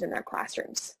presentations in their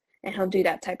classrooms, and he'll do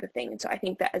that type of thing. And so I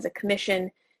think that as a commission,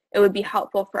 it would be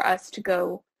helpful for us to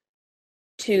go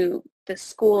to the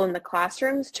school and the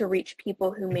classrooms to reach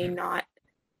people who may not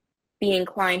be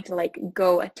inclined to like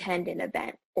go attend an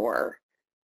event or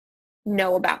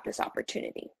know about this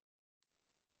opportunity.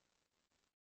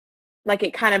 Like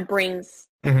it kind of brings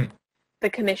the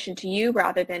commission to you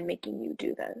rather than making you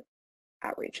do the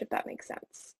outreach, if that makes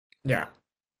sense. Yeah,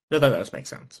 that does make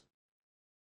sense.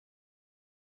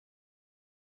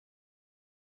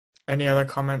 Any other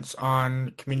comments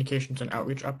on communications and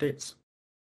outreach updates?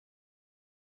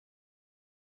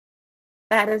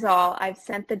 That is all. I've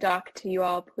sent the doc to you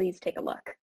all. Please take a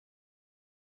look.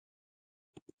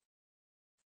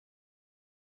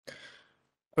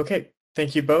 Okay,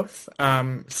 thank you both.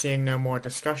 Seeing no more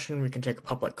discussion, we can take a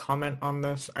public comment on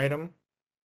this item.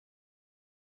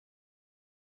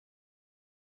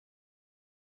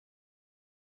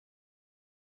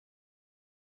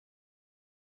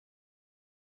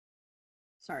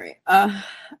 Sorry.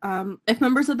 If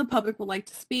members of the public would like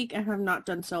to speak and have not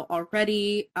done so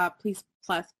already, please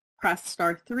press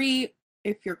star 3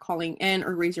 if you're calling in,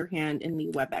 or raise your hand in the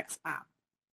WebEx app.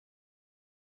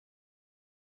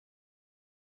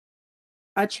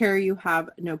 Chair, you have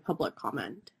no public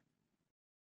comment.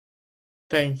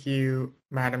 Thank you,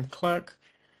 Madam Clerk.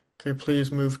 Could you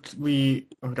please move I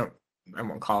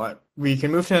won't call it. We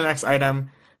can move to the next item,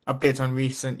 updates on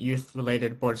recent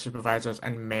youth-related board of supervisors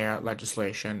and mayor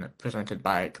legislation presented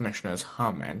by Commissioners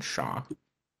Hum and Shaw.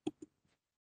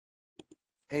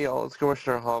 Hey y'all, it's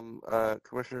Commissioner Hum.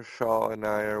 Commissioner Shaw and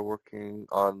I are working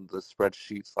on the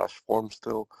spreadsheet/form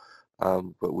still,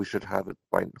 but we should have it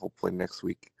by hopefully next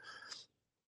week.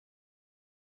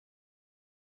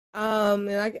 And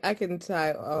I can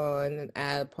tie on and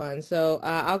add upon. So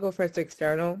I'll go first to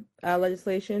external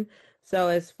legislation. So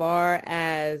as far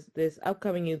as this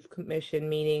upcoming youth commission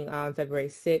meeting on February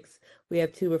 6th, we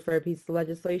have 2 referred pieces of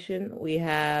legislation. We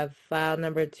have file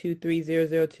number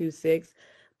 230026,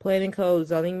 Planning Code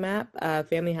Zoning Map,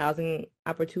 Family Housing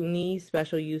Opportunities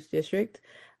Special Use District,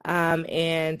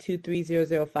 and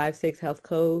 230056, Health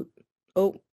Code.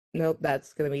 Oh, nope,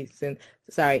 that's going to be soon.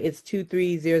 Sorry, it's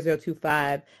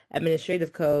 230025,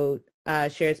 Administrative Code,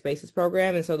 Shared Spaces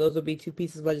Program. And so those will be 2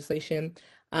 pieces of legislation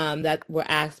that were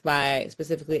asked by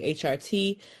specifically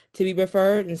HRT to be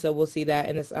referred. And so we'll see that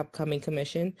in this upcoming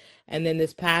commission. And then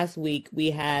this past week,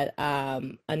 we had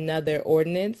another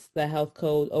ordinance, the Health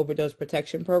Code Overdose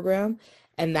Protection Program.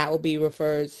 And that will be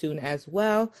referred soon as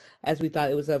well, as we thought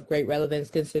it was of great relevance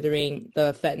considering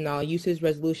the fentanyl usage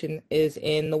resolution is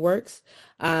in the works.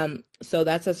 So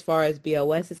that's as far as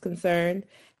BOS is concerned.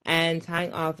 And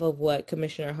tying off of what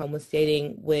Commissioner Hum was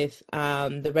stating with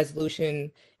the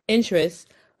resolution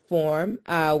interest form,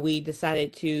 we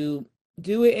decided to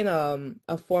do it in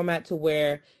a format to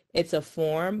where it's a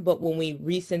form, but when we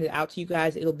resend it out to you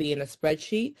guys, it'll be in a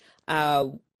spreadsheet.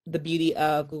 The beauty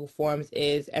of Google Forms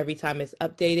is every time it's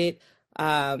updated,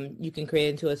 you can create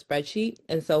it into a spreadsheet.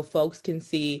 And so folks can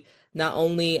see not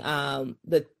only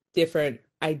the different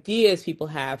ideas people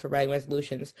have for writing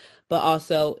resolutions, but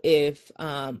also if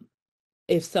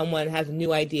someone has a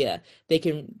new idea, they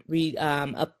can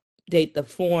update the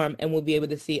form and we'll be able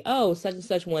to see, oh, such and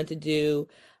such want to do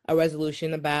a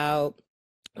resolution about,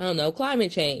 I don't know,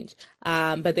 climate change.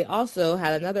 But they also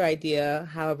had another idea,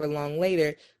 however long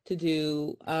later, to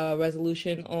do a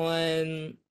resolution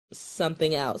on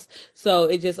something else. So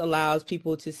it just allows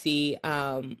people to see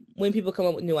when people come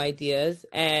up with new ideas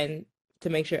and to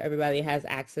make sure everybody has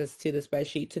access to the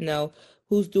spreadsheet to know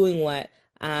who's doing what.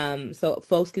 So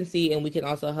folks can see, and we can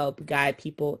also help guide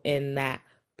people in that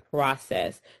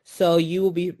process. So you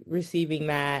will be receiving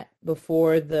that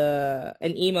before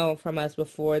an email from us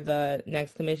before the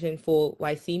next commission full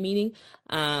YC meeting.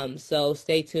 So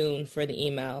stay tuned for the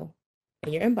email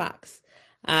in your inbox.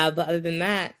 But other than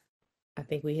that, I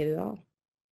think we hit it all.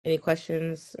 Any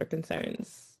questions or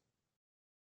concerns?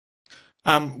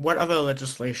 What other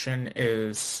legislation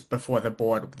is before the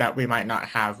board that we might not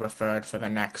have referred for the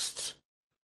next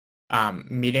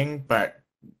meeting, but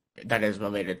that is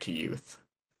related to youth?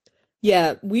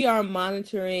 Yeah, we are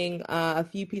monitoring a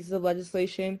few pieces of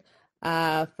legislation.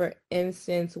 For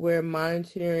instance, we're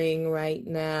monitoring right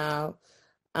now.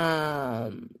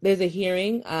 There's a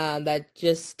hearing that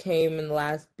just came in the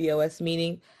last BOS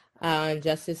meeting on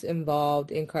justice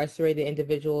involved incarcerated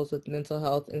individuals with mental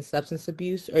health and substance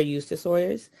abuse or use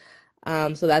disorders.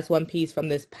 So that's one piece from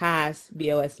this past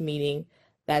BOS meeting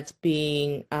that's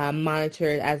being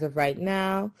monitored as of right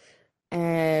now.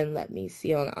 And let me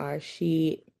see on our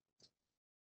sheet.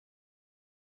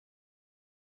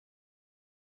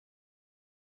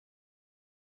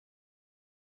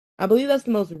 I believe that's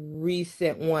the most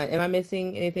recent one. Am I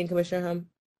missing anything, Commissioner Hum?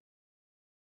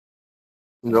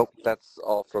 Nope, that's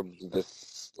all from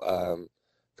from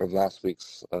last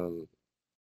week's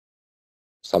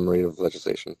summary of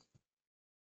legislation.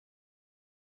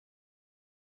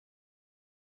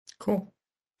 Cool.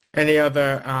 Any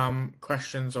other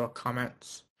questions or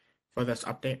comments for this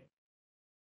update?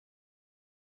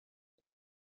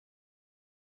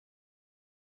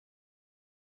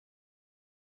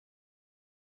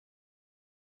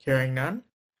 Hearing none.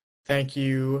 Thank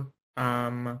you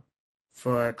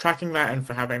for tracking that and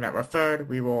for having that referred.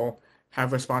 We will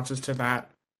have responses to that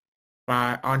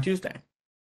on Tuesday.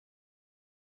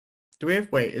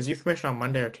 Wait, is Youth Commission on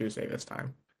Monday or Tuesday this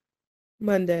time?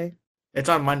 Monday. It's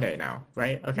on Monday now,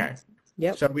 right? Okay.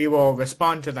 Yep. So we will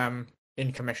respond to them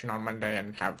in commission on Monday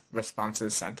and have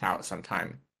responses sent out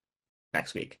sometime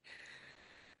next week.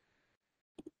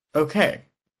 Okay.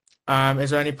 Is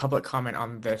there any public comment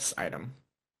on this item?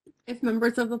 If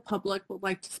members of the public would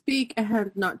like to speak and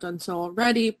have not done so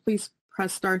already, please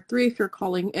press *3 if you're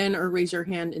calling in or raise your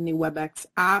hand in the WebEx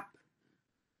app.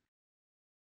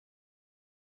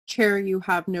 Chair, you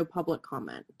have no public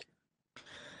comment.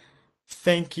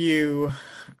 Thank you.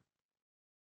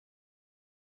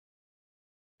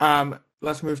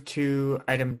 Let's move to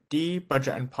item D,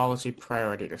 budget and policy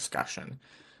priority discussion.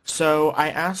 So I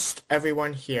asked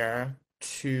everyone here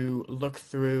to look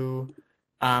through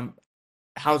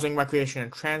housing, recreation,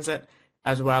 and transit,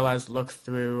 as well as look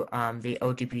through the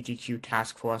LGBTQ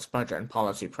task force budget and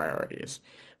policy priorities.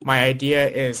 My idea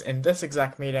is in this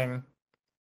exact meeting,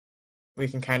 we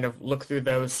can kind of look through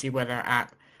those, see where they're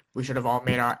at. We should have all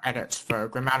made our edits for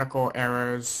grammatical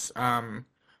errors, and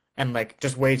like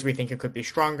just ways we think it could be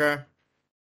stronger,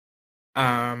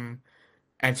 and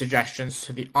suggestions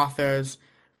to the authors,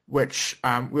 which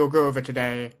we'll go over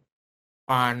today.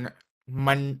 On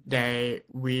Monday,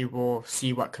 we will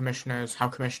see how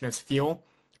commissioners feel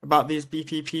about these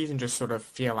BPPs and just sort of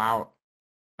feel out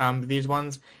these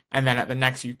ones. And then at the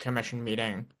next youth commission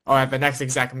meeting, or at the next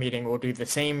exec meeting, we'll do the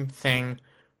same thing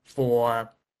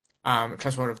for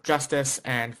Transportive Justice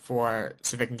and for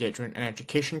Civic Engagement and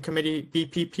Education Committee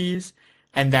BPPs.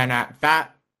 And then at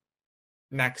that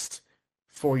next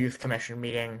full youth commission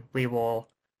meeting, we will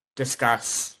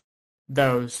discuss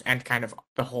those and kind of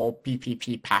the whole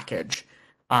BPP package,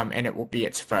 and it will be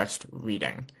its first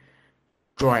reading.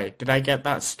 Joy, did I get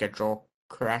that schedule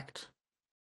correct?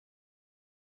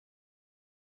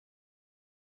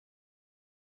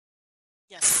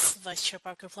 Yes, Vice Chair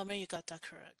Parker Plummer, you got that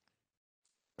correct.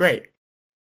 Great.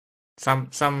 Some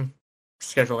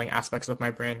scheduling aspects of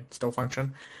my brain still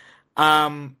function.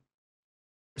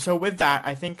 So with that,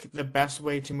 I think the best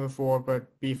way to move forward would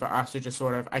be for us to just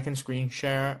sort of, I can screen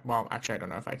share. Well, actually, I don't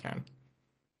know if I can.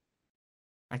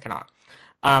 I cannot.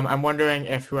 I'm wondering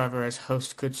if whoever is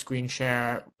host could screen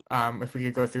share, if we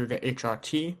could go through the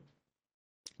HRT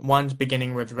ones,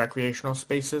 beginning with recreational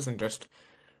spaces and just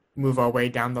move our way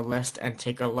down the list and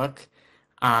take a look.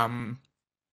 And,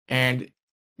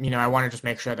 I want to just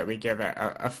make sure that we give it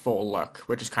a full look,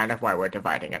 which is kind of why we're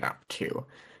dividing it up too.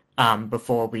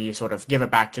 Before we sort of give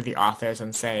it back to the authors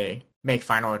and say, make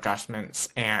final adjustments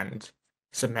and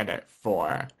submit it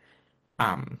for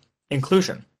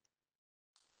inclusion.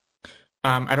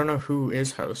 I don't know who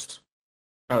is host.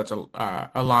 Oh, it's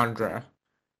Alondra.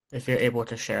 If you're able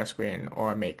to share screen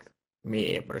or make me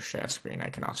able to share screen, I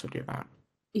can also do that.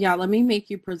 Yeah, let me make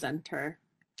you presenter.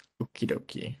 Okie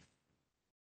dokie.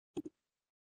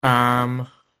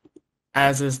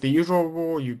 As is the usual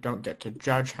rule, you don't get to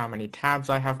judge how many tabs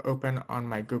I have open on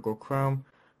my Google Chrome.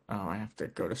 Oh, I have to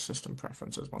go to system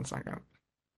preferences 1 second.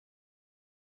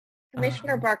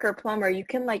 Commissioner Barker Plummer, you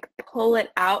can like pull it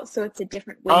out so it's a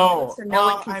different window so no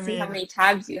one can see how many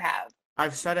tabs you have.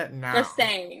 I've said it now. Just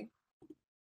saying.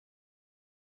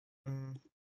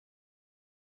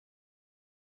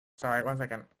 Sorry, 1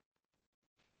 second.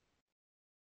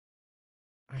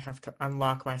 I have to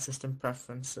unlock my system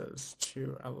preferences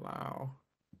to allow.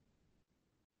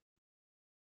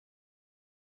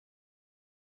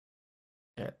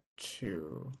 It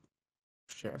to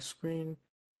share screen.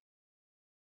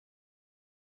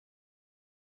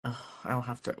 I'll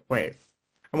have to wait.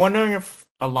 I'm wondering if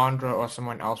Alondra or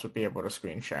someone else would be able to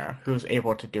screen share who's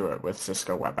able to do it with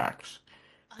Cisco WebEx.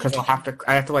 Because I have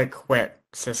to like quit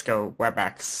Cisco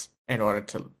WebEx in order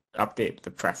to update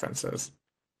the preferences.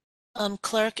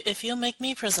 Clerk, if you make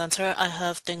me presenter, I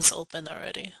have things open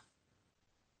already.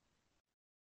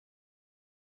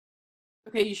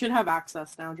 Okay, you should have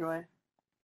access now, Joy.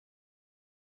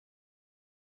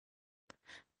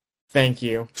 Thank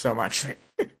you so much.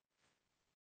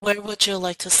 Where would you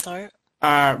like to start?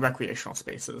 Recreational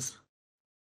spaces.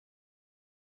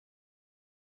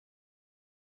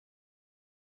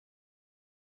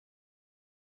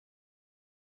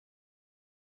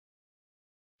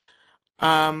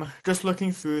 Just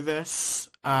looking through this,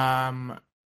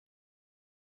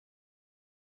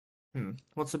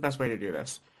 what's the best way to do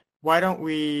this? Why don't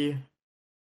we...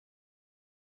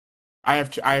 I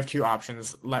have two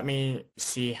options. Let me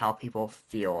see how people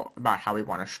feel about how we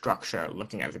want to structure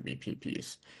looking at the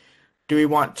BPPs. Do we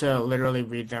want to literally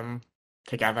read them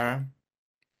together,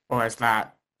 or is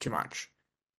that too much?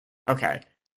 Okay.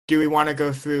 Do we want to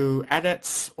go through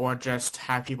edits, or just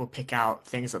have people pick out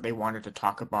things that they wanted to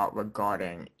talk about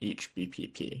regarding each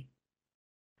BPP?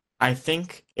 I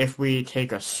think if we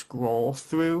take a scroll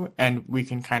through and we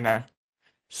can kind of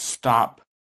stop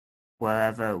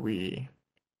wherever we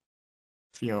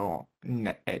feel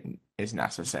it is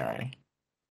necessary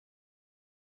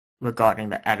regarding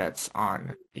the edits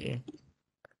on the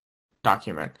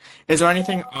document. Is there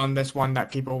anything on this one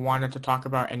that people wanted to talk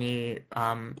about? Any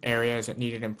areas that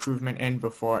needed improvement in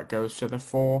before it goes to the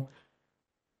full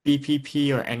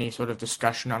BPP, or any sort of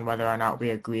discussion on whether or not we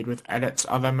agreed with edits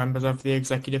other members of the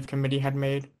executive committee had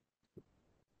made?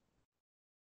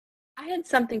 I had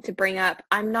something to bring up.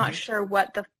 I'm not sure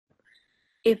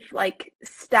if like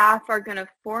staff are going to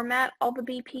format all the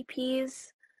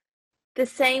BPPs the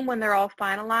same when they're all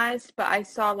finalized, but I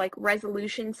saw like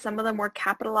resolutions, some of them were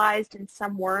capitalized and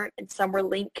some weren't, and some were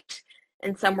linked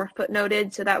and some were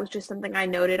footnoted. So that was just something I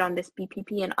noted on this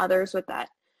BPP, and others with that.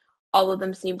 All of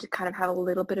them seem to kind of have a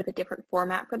little bit of a different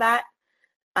format for that.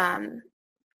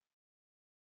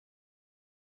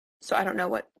 So I don't know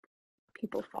what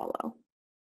people follow.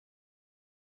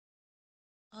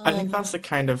 I think that's the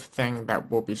kind of thing that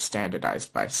will be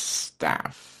standardized by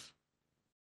staff.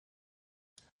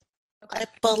 I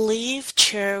believe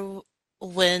Chair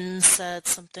Wynn said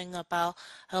something about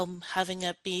having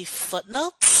it be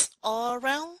footnotes all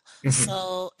around.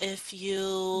 So if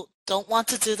you don't want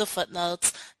to do the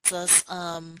footnotes, just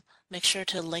make sure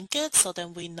to link it so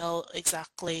then we know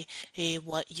exactly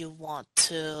what you want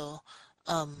to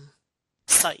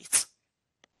cite.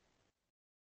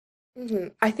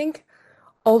 I think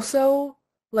also,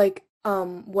 like,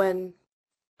 when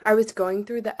I was going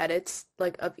through the edits,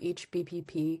 like, of each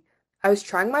BPP, I was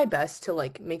trying my best to,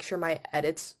 like, make sure my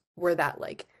edits were that,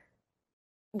 like,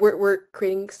 we're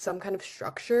creating some kind of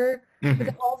structure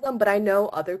within all of them, but I know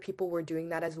other people were doing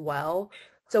that as well.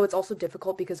 So it's also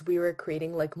difficult because we were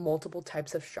creating, like, multiple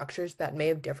types of structures that may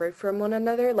have differed from one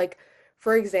another. Like,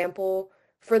 for example,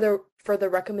 for the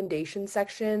recommendation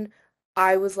section,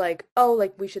 I was like, oh,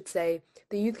 like, we should say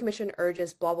the Youth Commission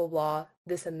urges blah, blah, blah,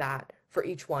 this and that for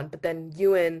each one. But then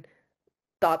Ewan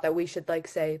thought that we should, like,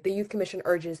 say the Youth Commission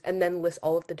urges and then list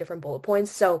all of the different bullet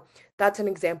points. So that's an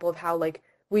example of how, like,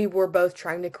 we were both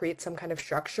trying to create some kind of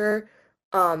structure,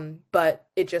 but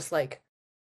it just, like,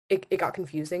 it got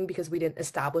confusing because we didn't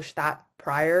establish that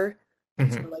prior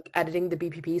to, like, editing the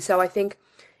BPP. So I think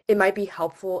it might be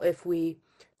helpful if we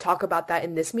talk about that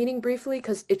in this meeting briefly,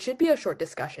 because it should be a short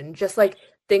discussion, just like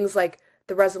things like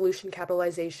the resolution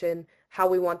capitalization, how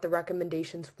we want the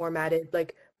recommendations formatted,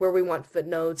 like where we want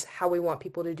footnotes, how we want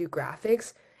people to do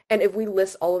graphics. And if we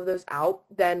list all of those out,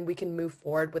 then we can move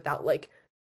forward without, like,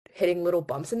 hitting little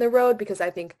bumps in the road, because I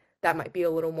think that might be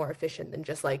a little more efficient than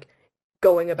just, like,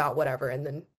 going about whatever and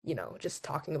then, just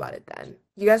talking about it then.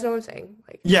 You guys know what I'm saying?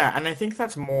 Like, yeah, and I think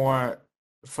that's more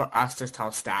for us to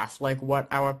tell staff, like, what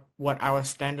our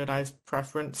standardized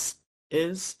preference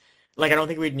is. Like, I don't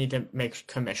think we'd need to make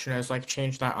commissioners, like,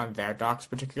 change that on their docs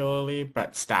particularly,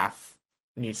 but staff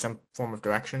need some form of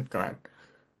direction. Go ahead.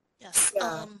 Yes.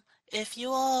 Yeah. If you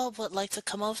all would like to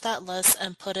come up with that list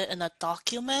and put it in a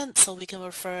document so we can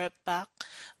refer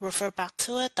back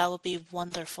to it, that would be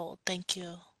wonderful. Thank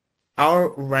you. I'll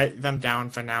write them down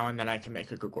for now, and then I can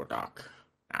make a Google Doc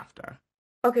after.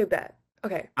 Okay, bet.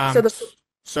 Okay.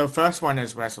 So first one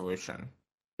is resolution.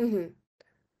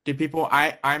 Do people,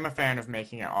 I'm a fan of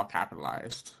making it all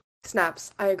capitalized.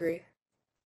 Snaps. I agree.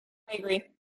 I agree.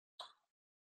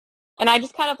 And I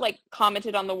just kind of like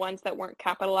commented on the ones that weren't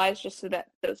capitalized just so that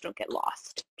those don't get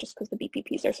lost, just because the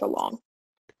BPPs are so long.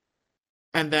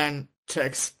 And then to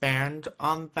expand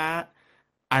on that,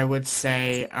 I would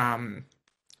say,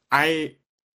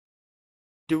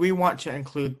 do we want to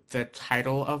include the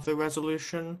title of the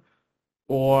resolution,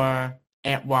 or,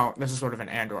 well, this is sort of an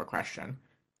and/or question.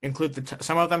 Include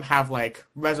some of them have like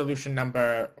resolution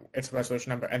number, its resolution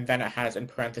number, and then it has in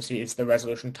parentheses the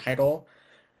resolution title.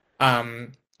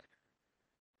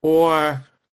 Or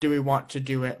do we want to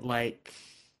do it like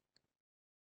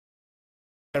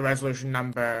the resolution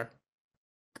number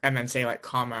and then say like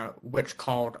comma, which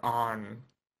called on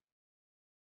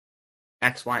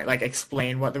X, Y, like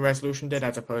explain what the resolution did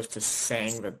as opposed to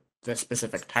saying the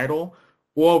specific title,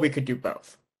 or we could do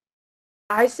both.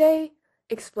 I say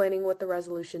explaining what the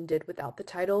resolution did without the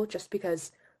title, just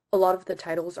because a lot of the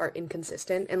titles are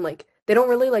inconsistent and like they don't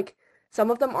really like some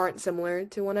of them aren't similar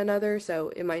to one another,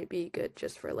 so it might be good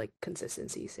just for like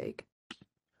consistency's sake.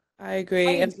 I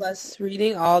agree. And plus,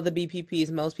 reading all the BPPs,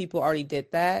 most people already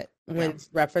did that when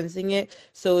referencing it,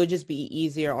 so it would just be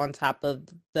easier on top of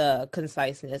the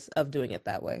conciseness of doing it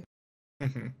that way.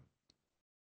 Mm-hmm.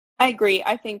 I agree.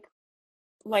 I think,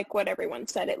 like what everyone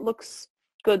said, it looks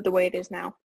good the way it is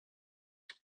now.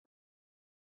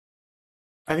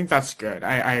 I think that's good.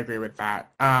 I agree with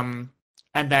that.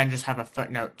 And then just have a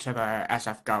footnote to the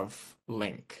SF.gov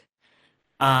link.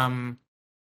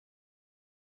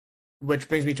 Which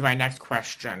brings me to my next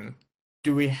question.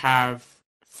 Do we have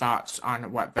thoughts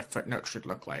on what the footnote should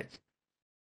look like?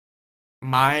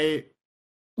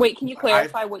 Wait, can you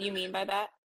clarify what you mean by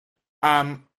that?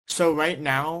 So right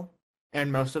now,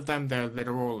 and most of them, they're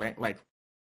literal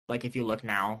like if you look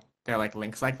now, they're like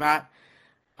links like that.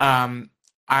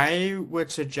 I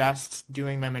would suggest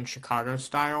doing them in Chicago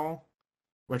style,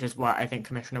 which is what I think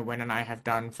Commissioner Wynn and I have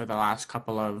done for the last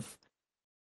couple of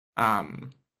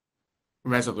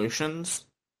resolutions.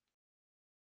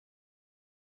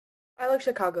 I like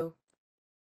Chicago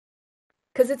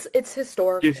because it's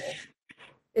historical.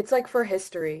 It's like for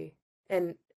history,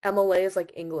 and MLA is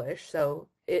like English, so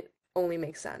it only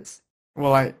makes sense.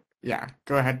 Well,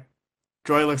 go ahead.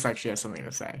 Joy looks like she has something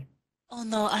to say. Oh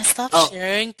no, I stopped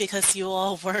sharing because you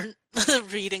all weren't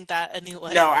reading that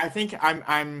anyway. No, I think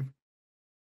I'm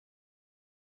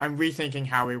rethinking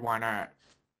how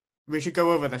we should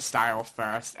go over the style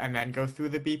first and then go through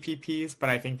the BPPs, but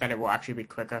I think that it will actually be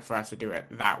quicker for us to do it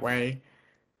that way.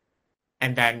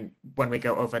 And then when we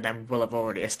go over them, we'll have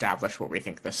already established what we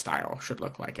think the style should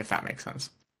look like, if that makes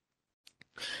sense.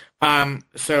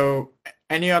 So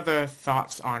any other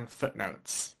thoughts on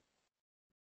footnotes?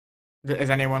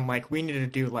 Is anyone like, we need to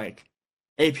do like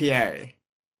APA?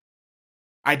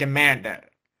 I demand it.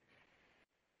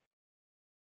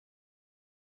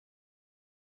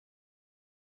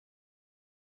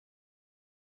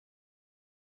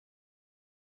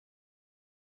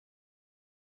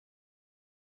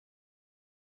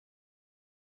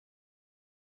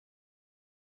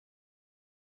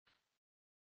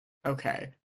 Okay.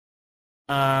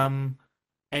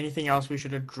 Anything else we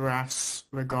should address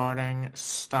regarding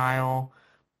style?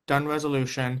 Done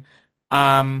resolution.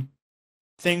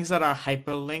 Things that are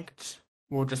hyperlinked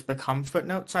will just become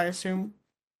footnotes, I assume,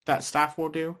 that staff will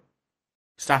do.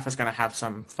 Staff is gonna have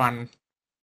some fun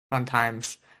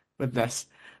times with this.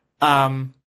 I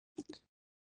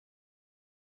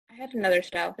had another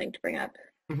style thing to bring up.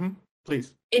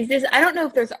 Please. I don't know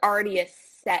if there's already a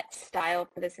set style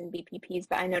for this in BPPs,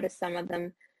 but I noticed some of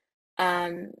them,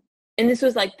 and this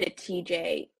was like the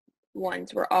TJ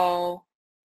ones were all,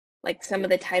 like some of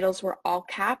the titles were all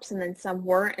caps and then some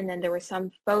weren't, and then there were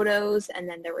some photos and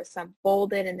then there were some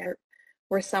bolded and there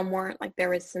were some weren't. Like there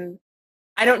was some,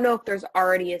 I don't know if there's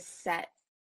already a set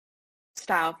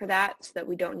style for that so that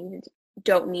we don't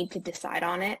need to decide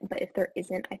on it, but if there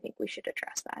isn't, I think we should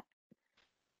address that.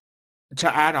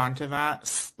 To add on to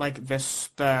that, like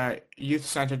the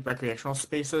youth-centered recreational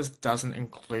spaces doesn't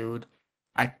include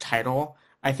a title.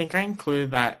 I think I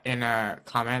included that in a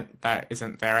comment that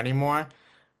isn't there anymore.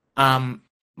 I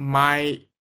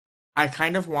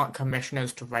kind of want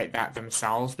commissioners to write that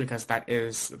themselves because that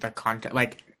is the content.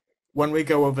 Like when we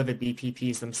go over the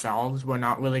BPPs themselves, we're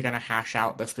not really going to hash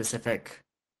out the specific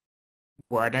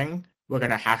wording. We're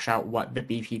going to hash out what the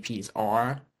BPPs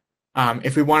are.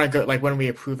 If we want to go, like when we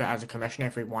approve it as a commissioner,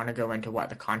 if we want to go into what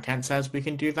the content says, we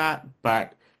can do that.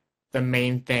 But the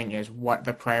main thing is what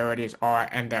the priorities are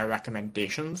and their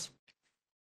recommendations.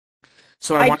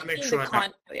 So I want to make sure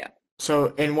that.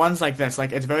 So in ones like this,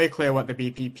 like it's very clear what the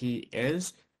BPP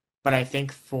is, but I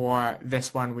think for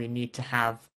this one we need to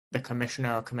have the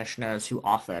commissioner or commissioners who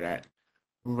authored it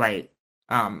write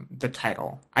the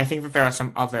title. I think that there are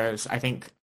some others. I think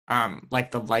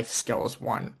like the life skills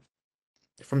one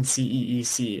from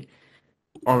CEEC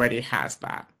already has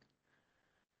that.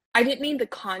 I didn't mean the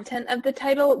content of the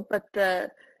title, but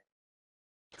the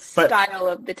style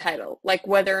of the title, like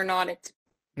whether or not it's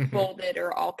bolded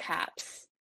or all caps.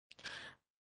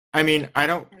 I mean, I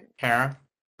don't care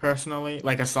personally,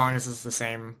 like as long as it's the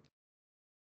same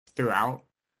throughout.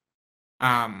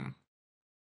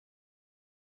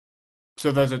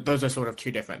 So those are sort of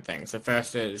two different things. The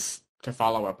first is to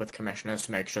follow up with commissioners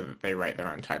to make sure that they write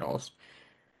their own titles.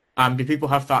 Do people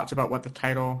have thoughts about what the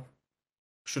title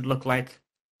should look like?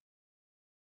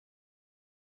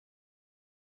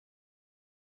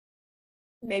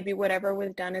 Maybe whatever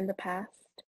was done in the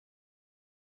past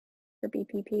for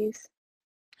BPPs.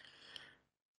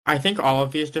 I think all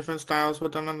of these different styles were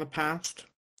done in the past.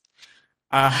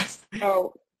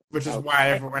 Which is why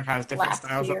everyone has different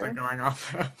styles that they're going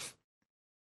off of.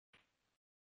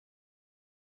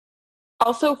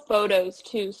 Also photos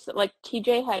too. So, like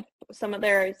TJ had some of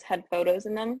theirs had photos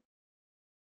in them.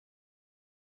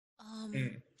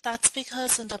 That's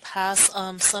because in the past,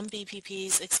 some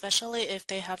BPPs, especially if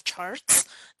they have charts,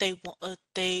 they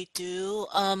do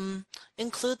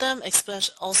include them,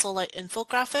 especially also like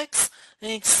infographics,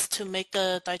 things to make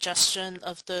the digestion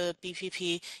of the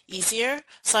BPP easier.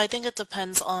 So I think it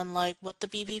depends on like what the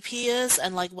BPP is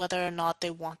and like whether or not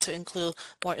they want to include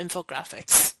more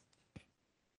infographics.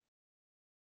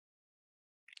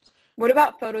 What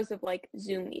about photos of like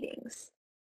Zoom meetings?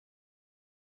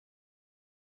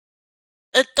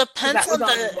 It depends on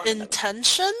the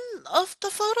intention of the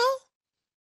photo.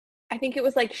 I think it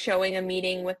was like showing a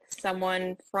meeting with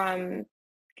someone from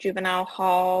juvenile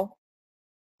hall.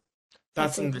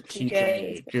 That's in the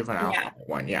TJ juvenile hall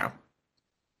one, yeah.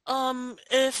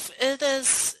 If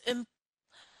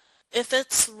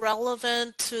it's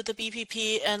relevant to the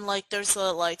BPP and like there's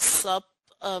a like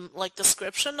like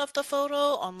description of the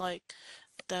photo on like,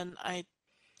 then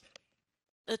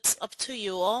it's up to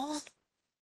you all.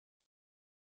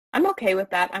 I'm okay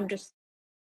with that. I'm just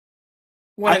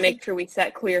want to make sure we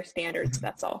set clear standards.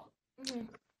 That's all.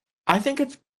 I think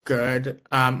it's good.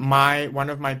 One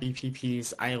of my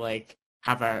BPPs, I like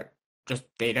have just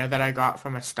data that I got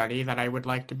from a study that I would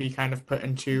like to be kind of put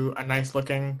into a nice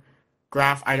looking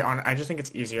graph. I just think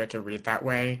it's easier to read that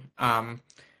way.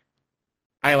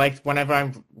 Whenever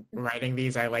I'm writing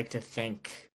these, I like to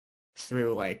think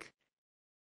through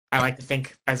I like to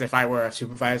think as if I were a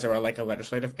supervisor or like a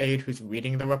legislative aide who's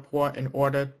reading the report in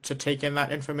order to take in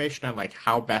that information and like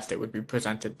how best it would be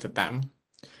presented to them.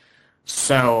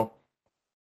 So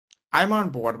I'm on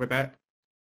board with it.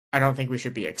 I don't think we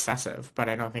should be excessive, but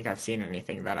I don't think I've seen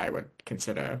anything that I would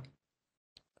consider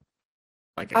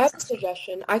like excessive. I have a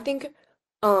suggestion. I think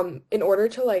in order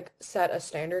to like set a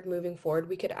standard moving forward,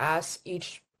 we could ask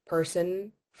each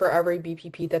person for every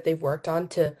BPP that they've worked on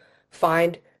to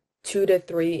find 2 to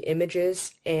 3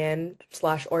 images and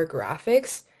 /or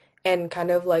graphics and kind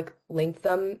of like link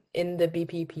them in the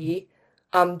BPP.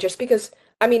 Just because,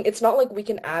 I mean, it's not like we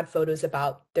can add photos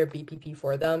about their BPP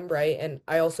for them, right? And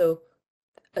I also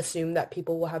assume that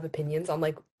people will have opinions on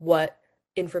like what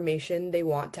information they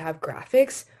want to have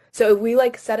graphics. So if we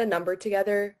like set a number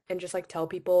together and just like tell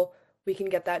people, we can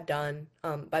get that done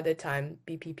by the time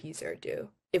BPPs are due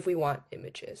if we want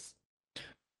images.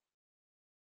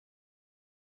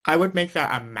 I would make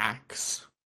that a max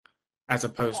as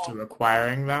opposed to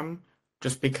requiring them,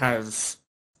 just because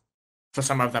for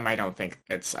some of them I don't think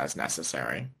it's as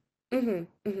necessary.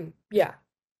 Yeah.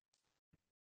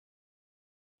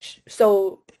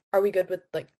 So are we good with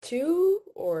like 2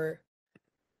 or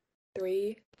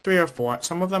 3? 3 or 4.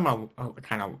 Some of them are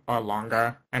kind of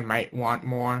longer and might want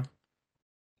more.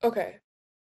 Okay.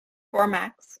 4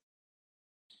 max.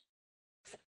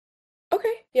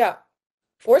 Okay, yeah.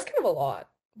 4 is kind of a lot.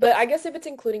 But I guess if it's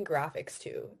including graphics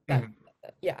too,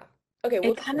 yeah. Okay,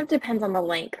 it kind of depends on the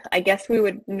length. I guess we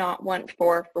would not want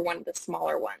 4 for one of the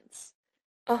smaller ones.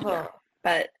 Yeah,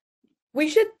 but we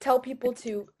should tell people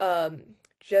to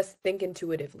just think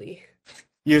intuitively.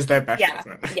 Use their best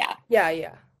judgment.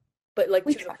 Yeah. But like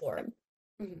 2 to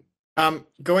 4.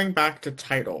 Going back to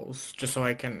titles, just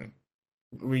so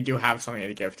we do have something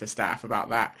to give to staff about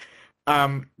that.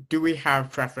 Do we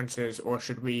have preferences, or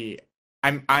should we?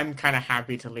 I'm kind of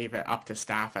happy to leave it up to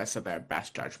staff as to their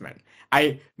best judgment.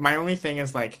 My only thing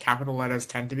is like capital letters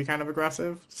tend to be kind of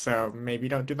aggressive, so maybe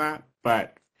don't do that.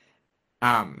 But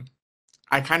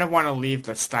I kind of want to leave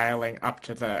the styling up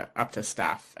to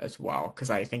staff as well,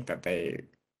 because I think that they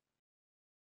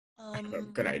have a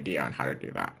good idea on how to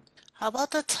do that. How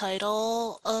about the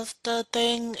title of the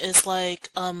thing is like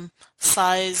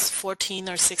size 14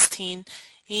 or 16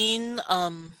 in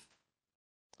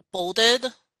bolded,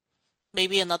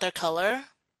 maybe another color,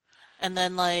 and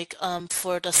then like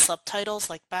for the subtitles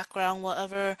like background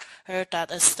whatever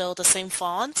that is still the same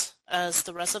font as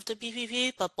the rest of the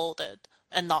BPP but bolded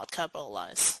and not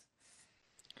capitalized.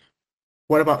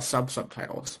 What about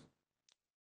subtitles,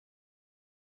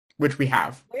 which we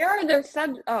have? Where are their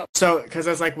subs? Oh, So, because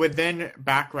there's like within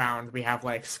background, we have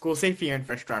like school safety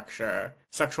infrastructure,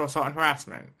 sexual assault and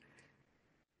harassment.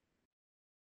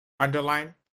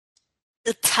 Underline?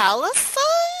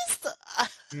 Italicized?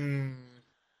 Hmm.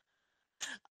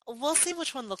 We'll see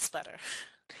which one looks better.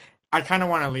 I kind of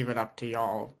want to leave it up to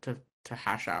y'all to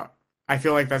hash out. I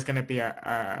feel like there's going to be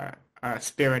a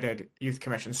spirited youth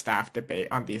commission staff debate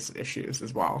on these issues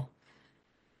as well.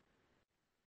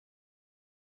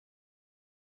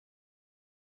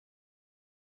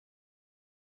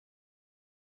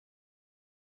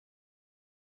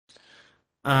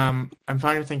 I'm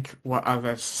trying to think what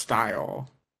other style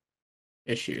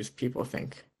issues people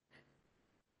think.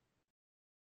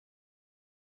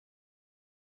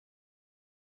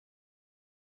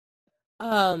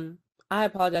 I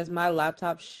apologize. My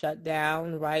laptop shut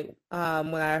down right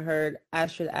when I heard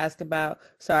Astrid ask about,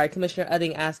 sorry, Commissioner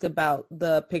Udding ask about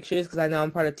the pictures because I know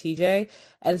I'm part of TJ,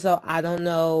 and so I don't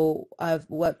know of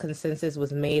what consensus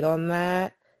was made on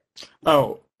that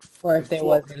Oh, or if there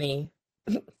was any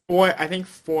I think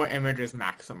 4 images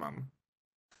maximum.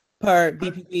 per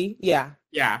BPP. Yeah.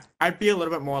 Yeah, I'd be a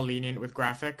little bit more lenient with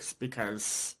graphics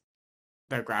because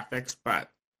they're graphics,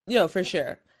 but For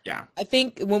sure. yeah. I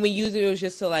think when we use it, it was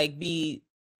just to like be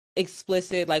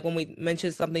explicit, like when we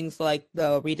mention something so like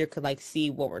the reader could like see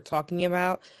what we're talking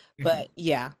about. But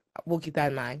yeah, we'll keep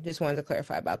that in mind. Just wanted to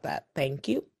clarify about that. Thank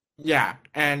you. Yeah,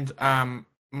 and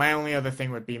my only other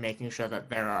thing would be making sure that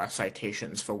there are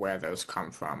citations for where those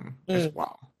come from as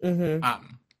well. Mm-hmm.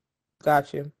 Um,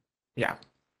 Got you. yeah.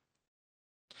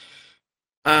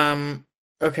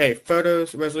 Okay,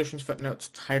 photos, resolutions, footnotes,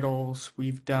 titles,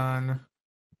 we've done.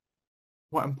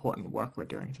 What important work we're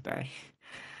doing today.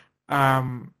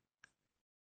 Oh,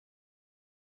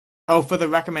 for the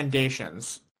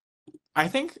recommendations. I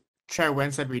think Chair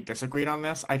Wynn said we disagreed on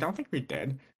this. I don't think we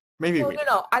did. Maybe we did.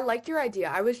 No. I liked your idea.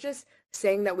 I was just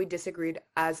saying that we disagreed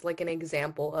as like an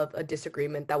example of a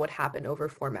disagreement that would happen over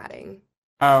formatting.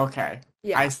 Oh, okay.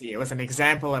 Yeah. I see. It was an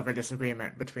example of a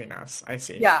disagreement between us. I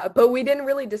see. Yeah, but we didn't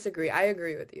really disagree. I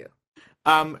agree with you.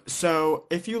 So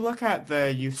if you look at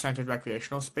the youth-centered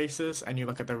recreational spaces and you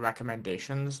look at the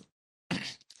recommendations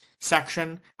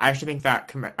section, I actually think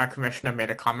that a commissioner made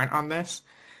a comment on this.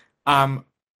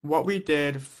 What we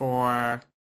did for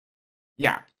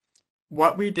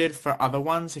other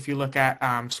ones, if you look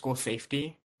at school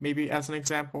safety, maybe as an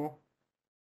example.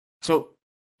 So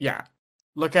yeah,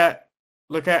 look at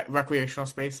recreational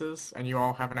spaces and you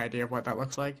all have an idea of what that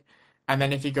looks like. And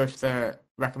then if you go to the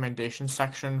recommendations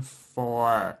section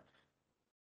for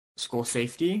school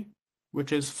safety,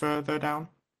 which is further down,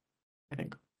 I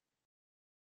think.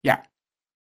 Yeah.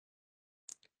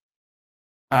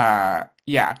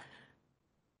 Yeah.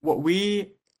 What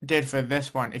we did for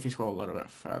this one, if you scroll a little bit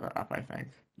further up, I think.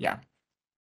 Yeah.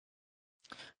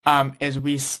 Is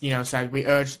we, said we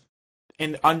urged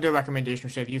under recommendation,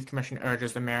 say the Youth Commission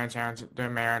urges the mayor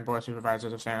and board of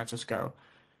supervisors of San Francisco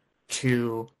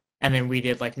to, and then we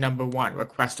did like number 1,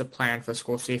 request a plan for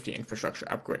school safety infrastructure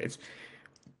upgrades.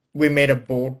 We made a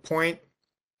bold point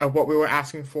of what we were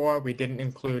asking for. We didn't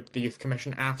include the Youth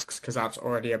Commission asks because that's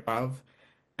already above.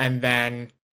 And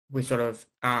then we sort of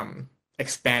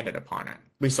expanded upon it.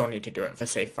 We still need to do it for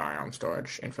safe firearm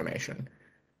storage information.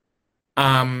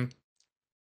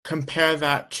 Compare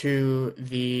that to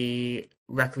the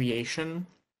recreation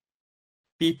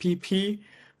BPP,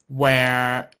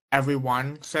 where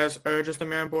everyone says urges the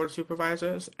mayor and board of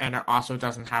supervisors, and it also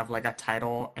doesn't have like a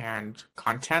title and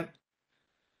content.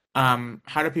 What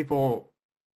are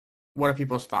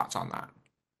people's thoughts on that?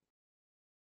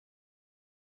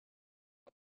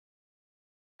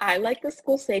 I like the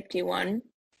school safety one,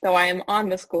 though I am on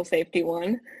the school safety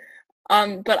one.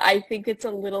 But I think it's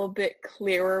a little bit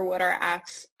clearer what our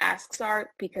asks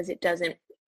are because it doesn't,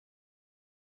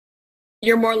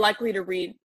 you're more likely to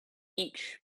read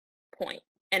each point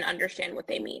and understand what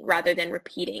they mean rather than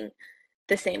repeating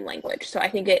the same language. So I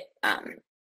think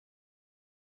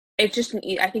it's just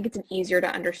I think it's an easier to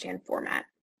understand format.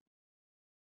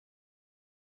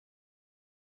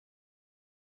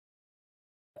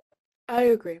 I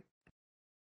agree.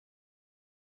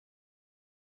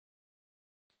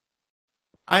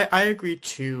 I agree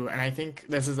too, and I think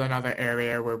this is another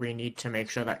area where we need to make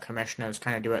sure that commissioners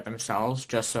kind of do it themselves,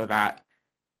 just so that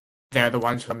they're the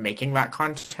ones who are making that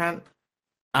content.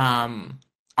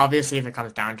 Obviously, if it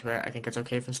comes down to it, I think it's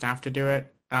okay for staff to do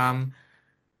it.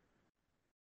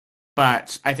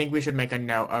 But I think we should make a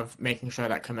note of making sure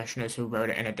that commissioners who wrote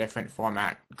it in a different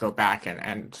format go back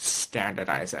and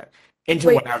standardize it into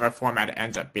Wait, whatever format it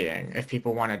ends up being, if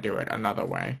people want to do it another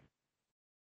way.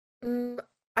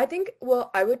 I think,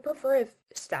 well, I would prefer if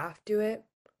staff do it.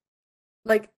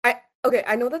 Like, okay,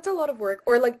 I know that's a lot of work,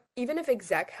 or like even if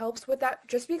exec helps with that,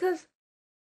 just because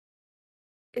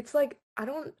it's like I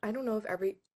don't know if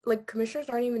like commissioners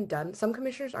aren't even done. Some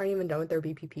commissioners aren't even done with their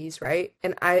BPPs, right?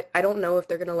 And I don't know if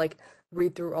they're gonna like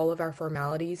read through all of our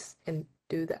formalities and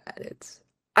do the edits.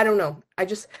 I don't know.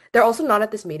 They're also not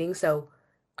at this meeting, so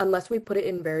unless we put it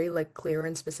in very like clear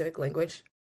and specific language,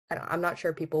 I'm not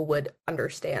sure people would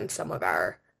understand some of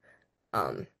our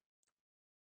um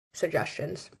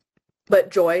suggestions. But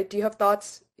Joy, do you have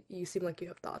thoughts? You seem like you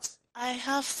have thoughts. I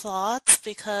have thoughts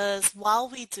because while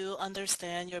we do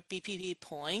understand your BPP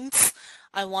points,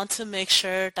 I want to make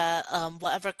sure that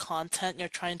whatever content you're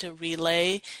trying to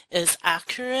relay is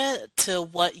accurate to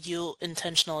what you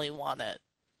intentionally wanted.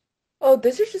 Oh,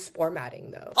 this is just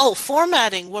formatting though. Oh,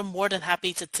 formatting, we're more than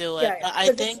happy to do it. Yeah, But I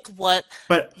 'cause think what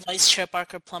But Vice Chair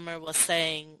Barker Plummer was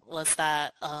saying was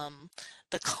that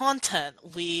the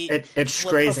content we it would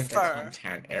strays into prefer.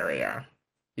 content area.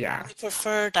 Yeah. We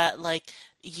prefer that like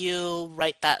you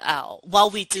write that out while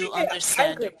we do Yeah, I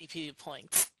understand your agree. BPP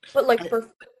points. But like for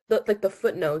the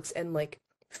footnotes and like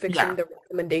fixing Yeah. the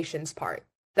recommendations part,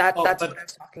 Oh, that's but what I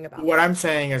was talking about. what I'm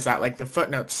saying is that like the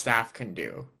footnotes staff can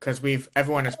do, because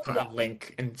everyone has put a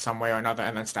link in some way or another,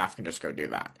 and then staff can just go do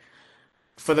that.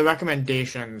 For the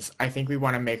recommendations, I think we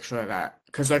want to make sure that,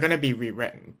 because they're going to be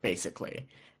rewritten, basically.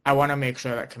 I want to make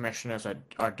sure that commissioners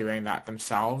are doing that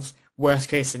themselves. Worst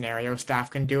case scenario,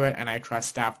 staff can do it, and I trust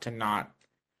staff to not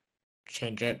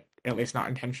change it, at least not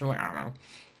intentionally. I don't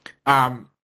know.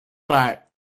 But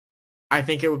I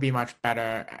think it would be much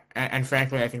better, and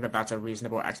frankly, I think that that's a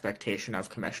reasonable expectation of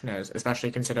commissioners,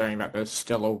 especially considering that there's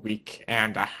still a week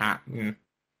and a half.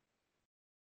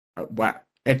 What?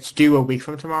 It's due a week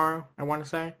from tomorrow, I want to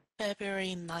say.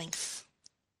 February 9th.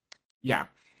 Yeah.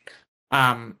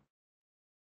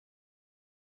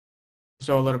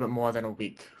 So a little bit more than a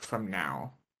week from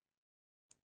now.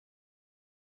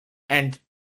 And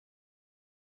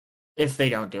if they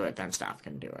don't do it, then staff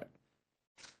can do it.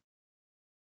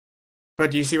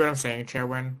 But do you see what I'm saying,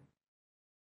 Chairwin?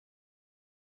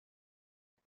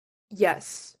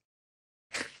 Yes.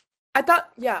 I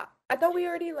thought we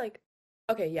already like,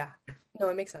 okay, yeah. No,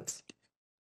 it makes sense.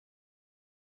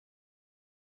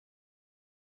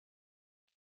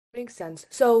 Makes sense.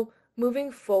 So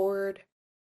moving forward,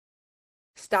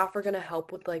 staff are gonna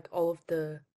help with like all of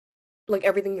the, like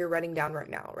everything you're writing down right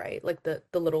now, right? Like the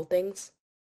little things,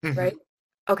 Mhm. right?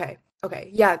 Okay,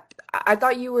 okay. Yeah, I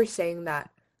thought you were saying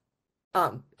that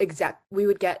we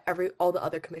would get all the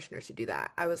other commissioners to do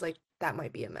that. I was like, that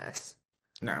might be a mess.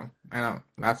 No, I don't.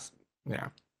 That's, yeah.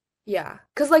 Yeah,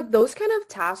 because like those kind of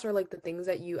tasks are like the things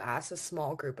that you ask a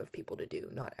small group of people to do,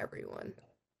 not everyone.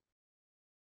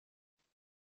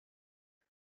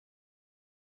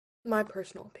 My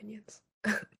personal opinions.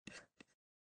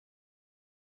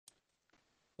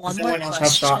 One Does more anyone else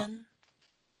have thought? question.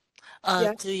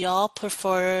 Yeah. Do y'all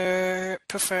prefer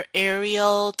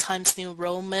Arial, Times New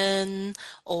Roman,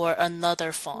 or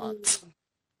another font?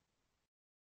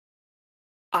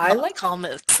 I Not like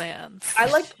Comic Sans. I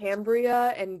like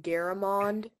Cambria and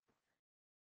Garamond.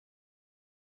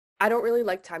 I don't really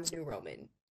like Times New Roman.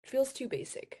 It feels too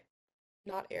basic.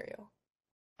 Not Arial.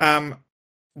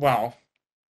 Well,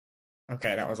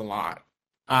 okay, that was a lot.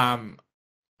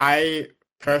 I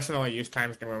personally use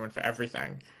Times New Roman for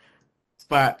everything,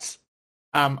 but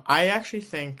I actually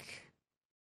think,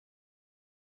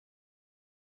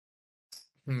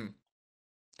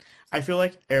 I feel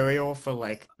like Arial for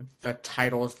like the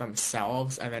titles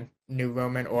themselves, and then New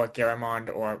Roman or Garamond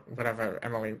or whatever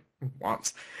Emily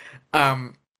wants,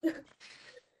 um,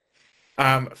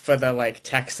 for the like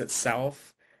text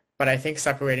itself. But I think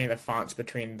separating the fonts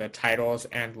between the titles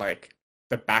and like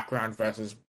the background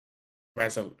versus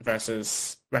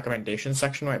recommendation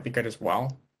section might be good as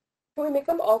well. Can we make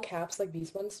them all caps like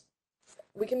these ones?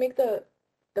 We can make the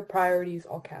priorities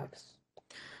all caps.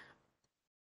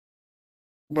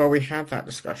 Well, we had that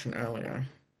discussion earlier.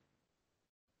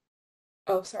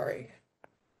 Oh, sorry.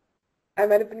 I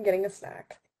might have been getting a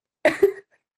snack.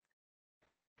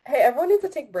 Hey, everyone needs to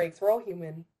take breaks. We're all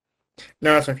human.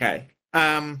 No, it's okay.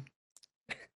 I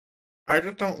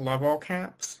just don't love all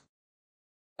caps.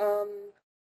 Um,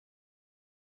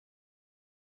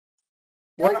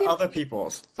 what like are it- other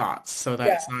people's thoughts so that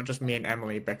it's not just me and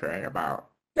Emily bickering about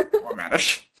formatting?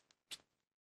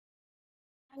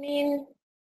 I mean,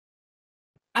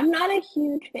 I'm not a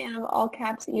huge fan of all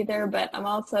caps either, but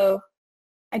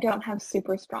I don't have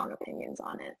super strong opinions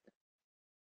on it.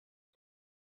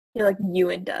 I feel like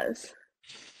Ewan does.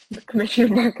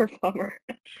 Commissioner Marker Plummer.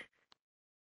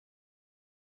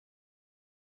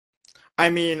 I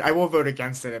mean, I will vote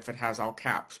against it if it has all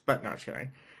caps, but no, just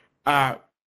kidding.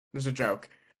 There's a joke.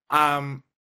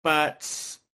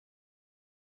 But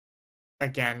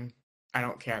again, I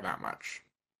don't care that much.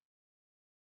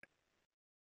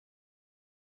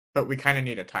 But we kind of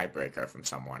need a tiebreaker from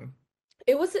someone.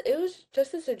 It was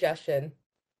just a suggestion.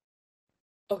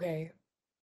 Okay.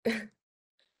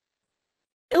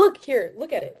 Look here,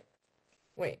 look at it.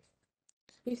 Wait.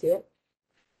 Can you see it?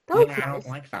 That looks Yeah, I nice.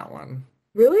 don't like that one.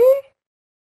 Really?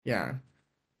 Yeah.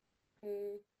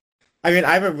 Mm, I mean,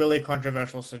 I have a really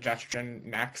controversial suggestion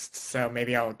next, so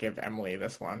maybe I'll give Emily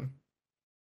this one.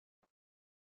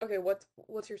 Okay, what's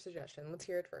your suggestion? Let's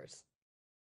hear it first.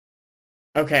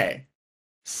 Okay.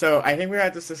 So I think we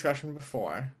had this discussion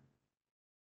before,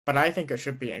 but I think it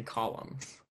should be in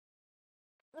columns.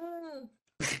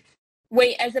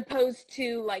 Wait, as opposed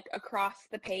to like across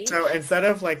the page? So instead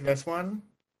of like this one,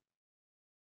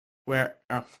 where,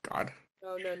 oh God.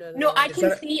 No, I Is can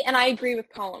that- see and I agree with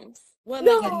columns. What,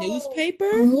 No! like a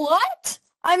newspaper? What?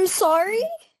 I'm sorry?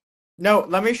 No,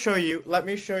 let me show you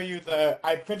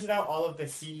I printed out all of the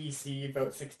CEC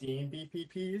Vote 16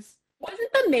 BPPs.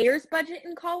 Wasn't the mayor's budget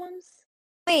in columns?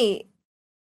 Wait,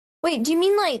 do you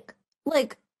mean like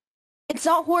it's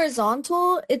not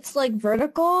horizontal, it's like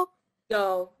vertical?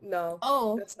 No.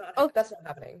 Oh, That's not okay. that's not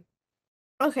happening.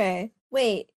 Okay.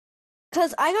 Wait.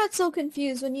 Because I got so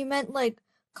confused when you meant like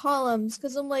columns,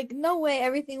 because I'm like, no way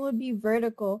everything would be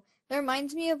vertical. That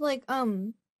reminds me of like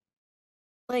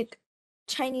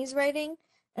Chinese writing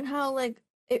and how like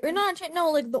or not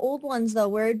no, like the old ones though,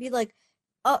 where it'd be like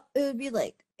it would be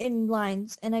like in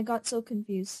lines, and I got so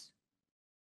confused.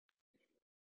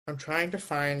 I'm trying to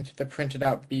find the printed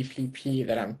out BPP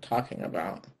that I'm talking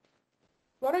about.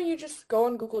 Why don't you just go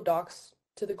on Google Docs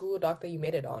to the Google Doc that you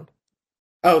made it on?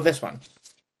 Oh, this one.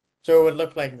 So it would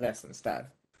look like this instead.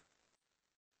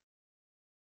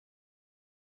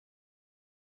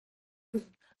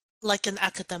 Like an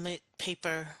academic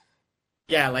paper.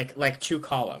 Yeah, like 2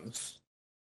 columns.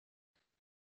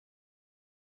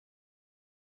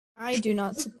 I do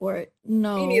not support.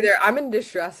 No. Me neither. I'm in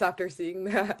distress after seeing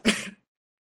that.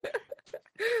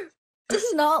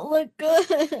 Does not look good.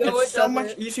 No, It's it so much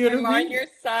doesn't. easier to I'm on read. your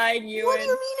side, Ewan. What do you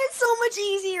mean it's so much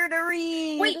easier to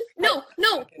read? Wait, no,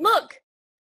 look.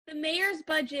 The mayor's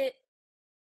budget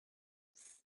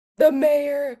The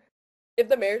mayor. If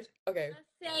the mayor's okay.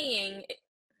 saying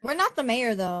We're not the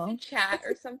mayor though. in chat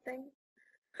or something.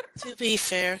 To be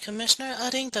fair, Commissioner, I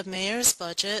think the mayor's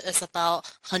budget is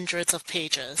about hundreds of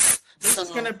pages. This So is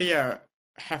going to be a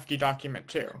hefty document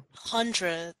too.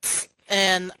 hundreds.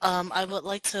 And I would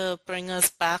like to bring us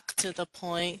back to the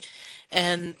point,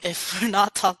 and if we're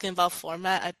not talking about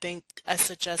format, I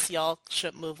suggest y'all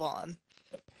should move on.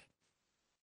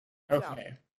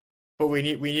 Okay. But we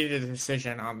need a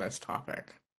decision on this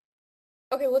topic.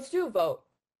 Okay, let's do a vote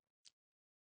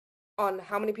on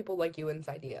how many people like Ewan's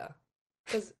idea.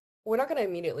 Because we're not gonna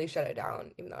immediately shut it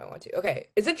down, even though I want to. Okay,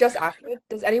 is it just Ashford?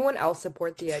 Does anyone else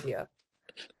support the idea?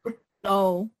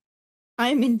 No.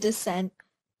 I'm in dissent.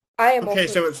 I am Okay,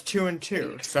 also. so it's 2 and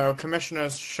 2. So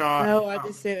Commissioners Shaw. No, I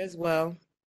dissent as well.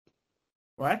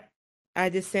 What? I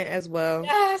dissent as well.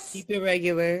 Yes. Keep it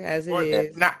regular as it Or-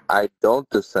 is. Nah, I don't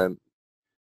dissent.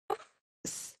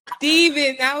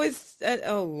 Steven, now it's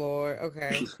oh Lord.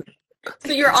 Okay.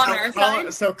 So you're on so our col-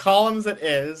 side? So columns it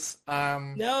is.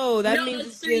 No, that No, means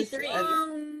it's it's just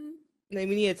 3-3. we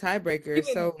need a tiebreaker.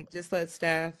 So just let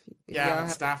staff. Yeah, y'all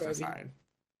have staff to vote. decide.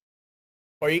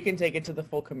 Or you can take it to the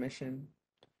full commission.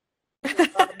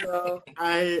 No.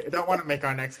 I don't want to make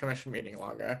our next commission meeting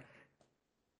longer.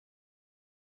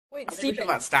 Wait, I think we should Stephen,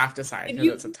 let staff decide if because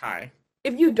you- it's a tie.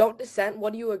 if you don't dissent,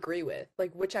 what do you agree with?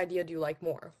 Like, which idea do you like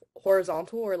more?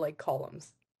 Horizontal or like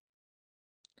columns?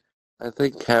 I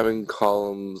think having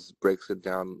columns breaks it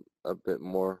down a bit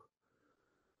more.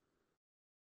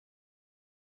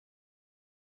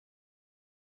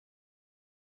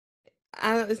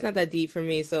 It's not that deep for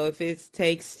me. So if it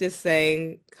takes just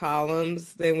saying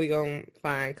columns, then we gonna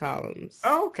find columns.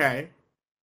 Oh, okay.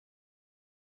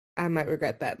 I might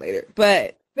regret that later,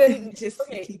 but Then just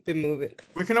okay. keep it moving.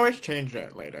 We can always change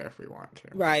it later if we want to.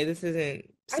 Right. This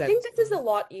isn't. I set think in this is a stone.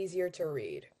 lot easier to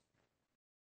read.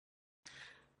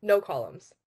 No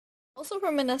columns. Also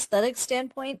from an aesthetic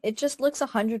standpoint, it just looks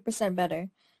 100% better.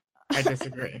 I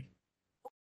disagree.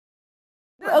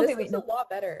 No, Okay, this wait, is no. a lot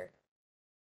better.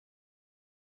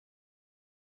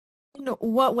 In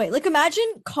what way? Like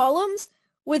imagine columns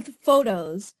with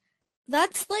photos.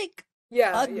 That's like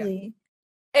Yeah, yeah. ugly.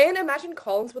 And imagine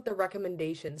columns with the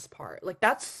recommendations part. Like,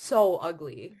 that's so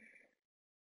ugly.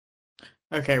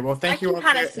 Okay, well, I thank you can all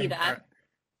kind for of your see that. input.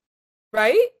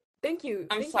 Right? Thank you.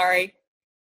 I'm Thank you. sorry.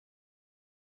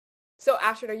 So,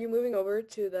 Ashton, are you moving over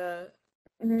to the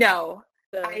No,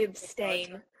 the I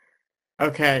abstain.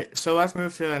 Okay, so let's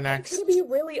move to the It's next. gonna be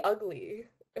really ugly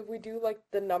if we do like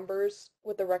the numbers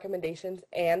with the recommendations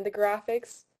and the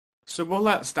graphics. So we'll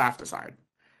let staff decide.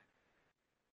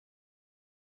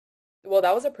 Well,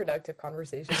 that was a productive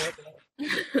conversation, wasn't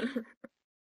it?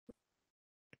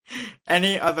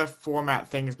 Any other format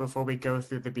things before we go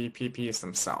through the BPPs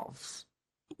themselves?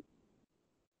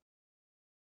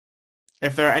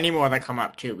 If there are any more that come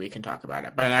up too, we can talk about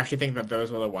it. But I actually think that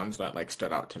those were the ones that like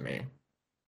stood out to me.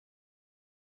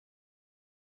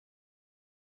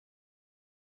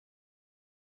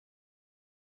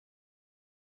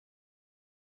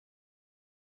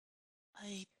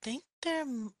 I think there,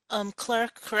 Claire,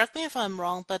 correct me if I'm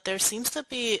wrong, but there seems to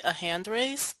be a hand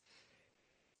raise.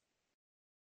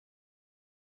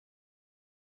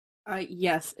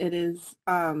 Yes, it is.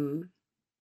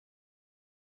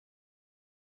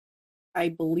 I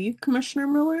believe Commissioner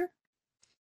Miller.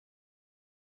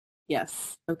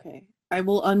 Yes. Okay. I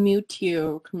will unmute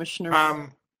you, Commissioner.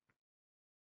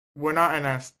 We're not in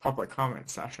a public comment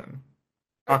session.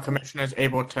 Our commissioner is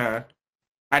able to.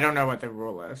 I don't know what the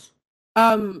rule is.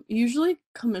 Usually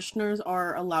commissioners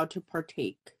are allowed to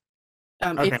partake.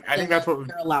 Okay, if I think that's what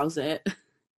chair allows it.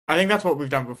 I think that's what we've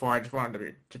done before. I just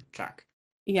wanted to check.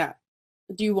 Yeah.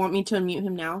 Do you want me to unmute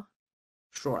him now?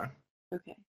 Sure.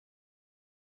 Okay.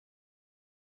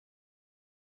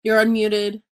 You're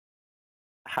unmuted.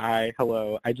 Hi,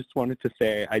 hello. I just wanted to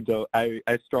say I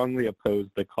strongly oppose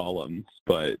the columns,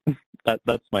 but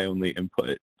that's my only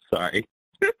input. Sorry.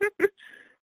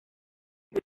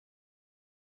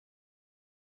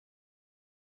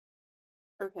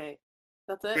 Okay.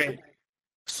 That's it? Great. Okay.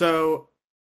 So,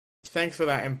 thanks for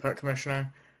that input,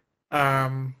 Commissioner.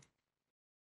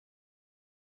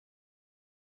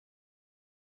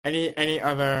 Any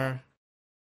other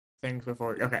things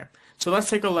before? Okay. So let's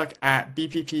take a look at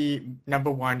BPP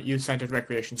number 1, youth-centered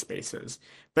recreation spaces.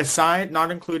 Beside not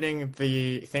including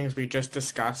the things we just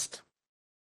discussed,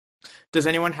 does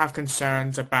anyone have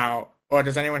concerns about, or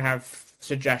does anyone have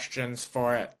suggestions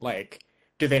for it? Like,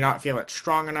 do they not feel it's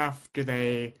strong enough? Do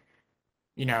they,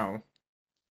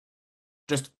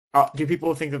 just do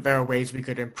people think that there are ways we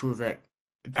could improve it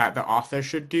that the author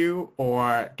should do,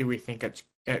 or do we think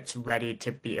it's ready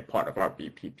to be a part of our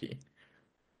BPP?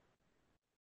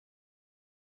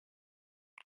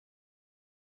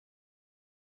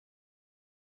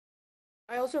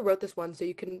 I also wrote this one so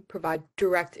you can provide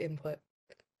direct input.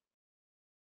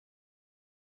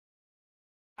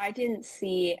 I didn't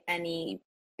see any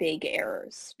big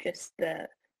errors, just the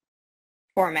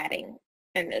formatting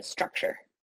and the structure.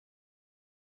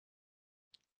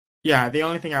 Yeah, the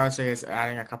only thing I would say is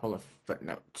adding a couple of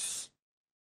footnotes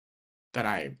that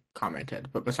I commented,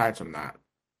 but besides from that.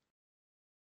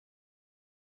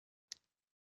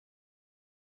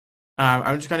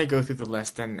 I'm just going to go through the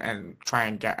list and try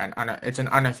and get it's an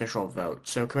unofficial vote.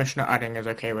 So Commissioner Udding is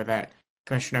okay with it.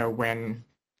 Commissioner Wynn,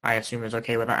 I assume, is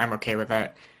okay with it. I'm okay with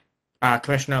it.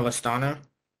 Commissioner Listana?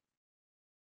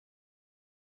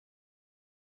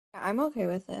 I'm okay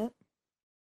with it.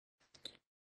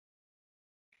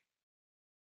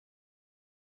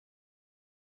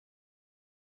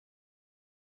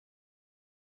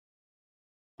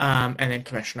 And then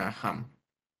Commissioner Hum.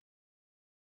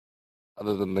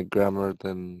 Other than the grammar,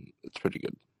 then it's pretty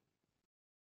good.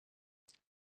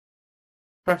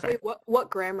 Perfect. Wait, what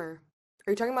grammar?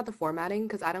 Are you talking about the formatting?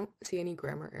 Because I don't see any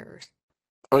grammar errors.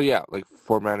 Oh yeah, like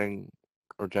formatting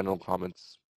or general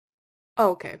comments. Oh,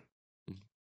 okay.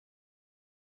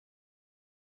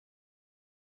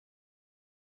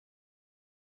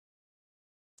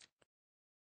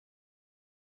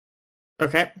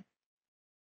 Okay.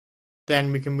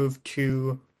 Then we can move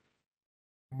to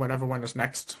whatever one is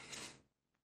next.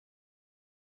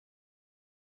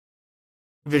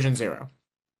 Vision Zero.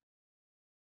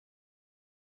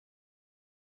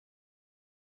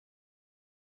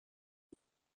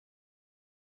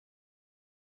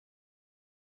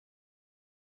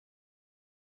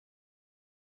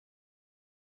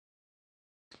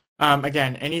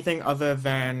 Again, anything other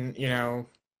than,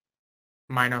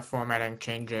 minor formatting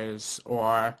changes,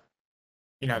 or,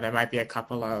 there might be a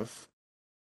couple of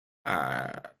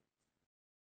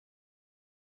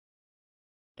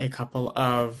a couple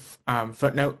of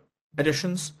footnote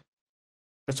additions.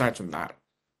 Besides from that,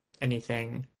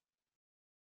 anything?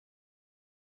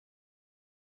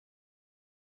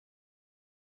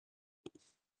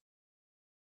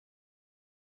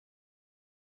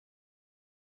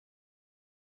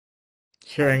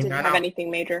 Hearing Didn't none, have anything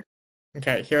major.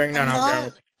 okay, hearing none, I'll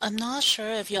go. I'm not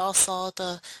sure if y'all saw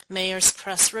the mayor's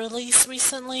press release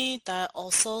recently that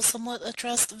also somewhat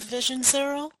addressed Vision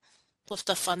Zero with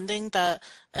the funding that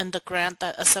and the grant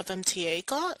that SFMTA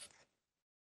got.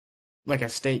 Like a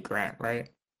state grant, right?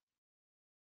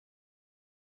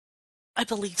 I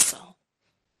believe so.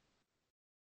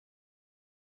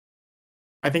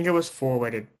 I think it was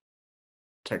forwarded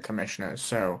to commissioners,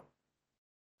 so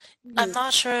I'm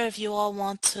not sure if you all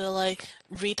want to like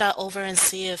read that over and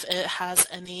see if it has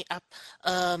any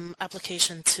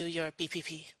application to your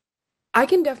BPP. I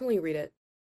can definitely read it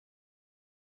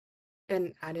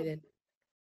and add it in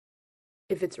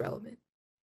if it's relevant.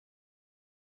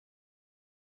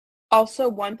 Also,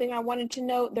 one thing I wanted to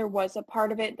note, there was a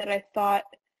part of it that I thought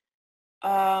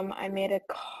I made a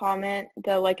comment,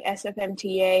 the like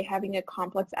SFMTA having a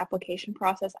complex application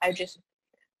process. I just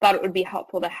thought it would be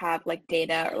helpful to have like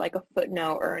data or like a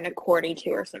footnote or an according to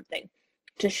or something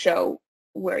to show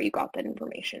where you got that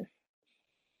information.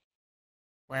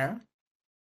 where?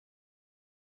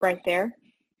 Right there.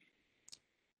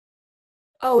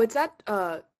 Oh, it's at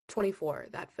 24,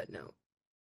 that footnote.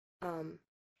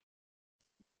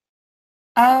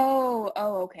 Oh,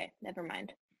 okay. Never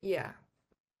mind. Yeah.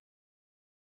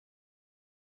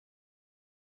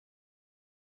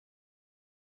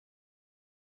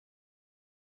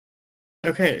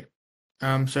 Okay,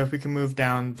 so if we can move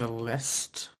down the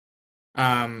list,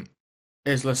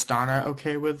 is Listana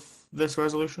okay with this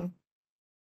resolution?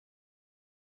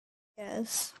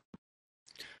 Yes.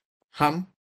 Hum?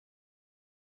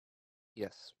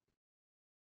 Yes.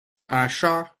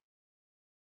 Shaw?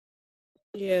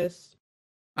 Yes.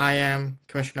 I am.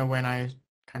 Commissioner Wynn, I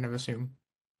kind of assume.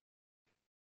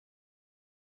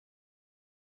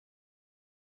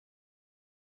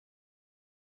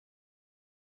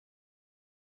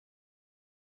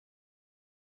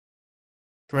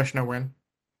 Commissioner Wynn?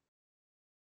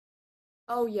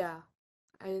 Oh, yeah.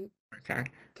 I Okay.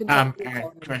 can And definitely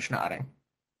call him. Commissioner Otting.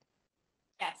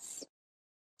 Yes.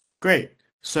 Great.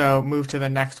 So move to the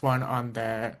next one on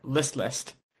the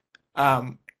list.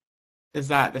 Is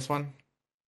that this one?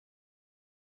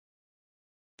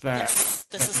 Yes,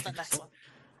 this is the next one.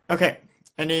 Okay.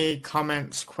 Any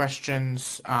comments,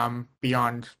 questions,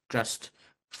 beyond just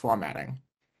formatting?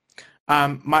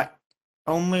 My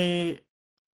only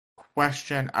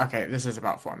question, okay, this is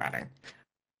about formatting,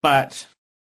 but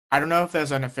I don't know if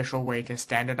there's an official way to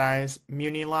standardize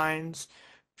Muni lines.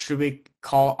 Should we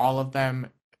call all of them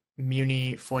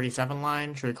Muni 47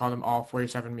 line? Should we call them all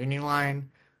 47 Muni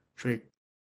line? Should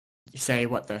we say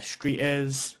what the street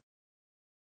is?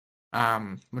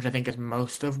 Which I think is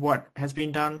most of what has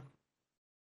been done.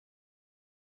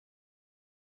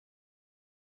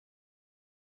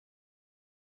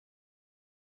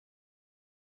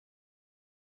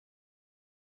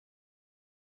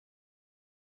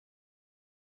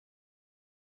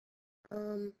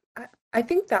 I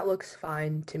think that looks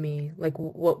fine to me, like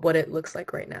what it looks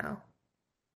like right now.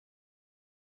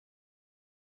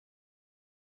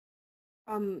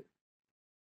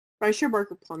 Vice Chair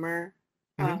Barker Plummer,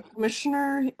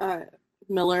 Commissioner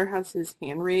Miller has his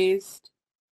hand raised.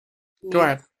 Go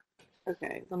ahead.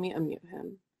 Okay, let me unmute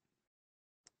him.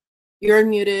 You're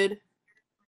unmuted.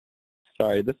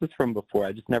 Sorry, this is from before.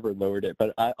 I just never lowered it,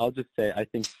 but I'll just say I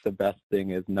think the best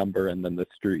thing is number and then the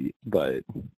street. But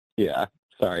yeah,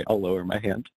 sorry, I'll lower my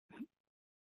hand.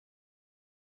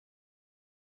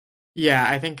 Yeah,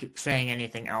 I think saying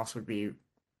anything else would be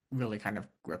really kind of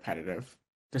repetitive.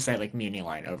 To say like Muni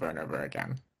line over and over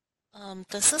again.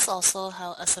 This is also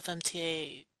how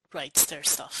SFMTA writes their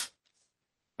stuff.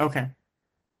 Okay.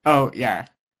 Oh, yeah.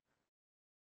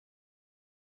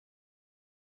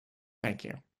 Thank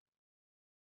you.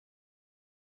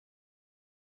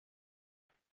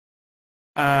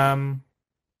 I have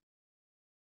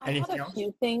Anything a else?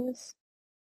 few things.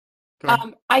 Go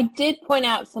ahead. I did point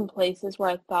out some places where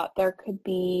I thought there could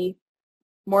be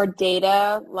more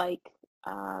data, like,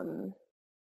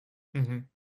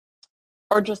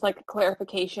 or just like a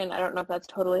clarification. I don't know if that's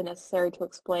totally necessary to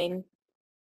explain.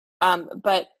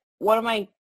 But one of my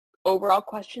overall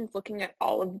questions looking at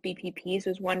all of the BPPs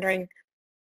was wondering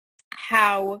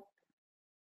how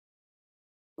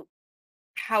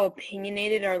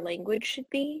opinionated our language should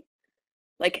be.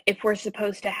 Like if we're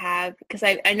supposed to have, because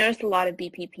I noticed a lot of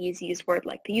BPPs use word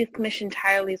like the Youth Commission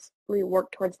tirelessly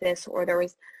worked towards this, or there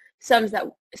was some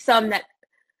that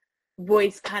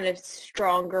voice kind of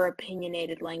stronger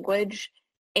opinionated language.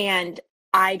 And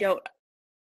I'm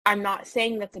not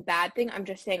saying that's a bad thing. I'm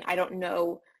just saying I don't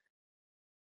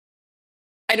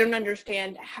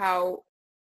understand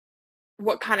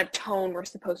what kind of tone we're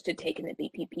supposed to take in the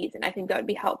BPPs. And I think that would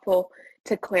be helpful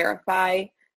to clarify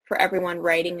for everyone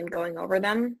writing and going over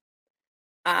them.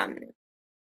 Yeah.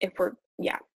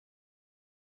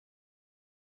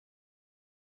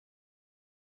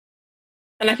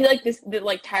 And I feel like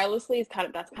like tirelessly is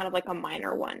that's kind of like a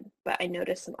minor one, but I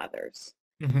noticed some others.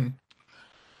 Mm-hmm.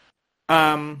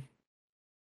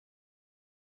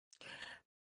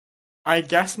 I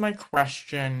guess my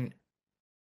question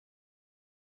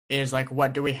is like,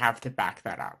 what do we have to back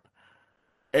that up?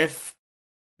 If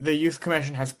the Youth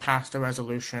Commission has passed a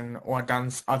resolution or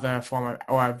done other form of,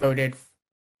 or voted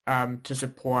to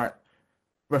support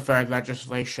referred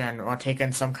legislation or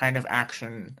taken some kind of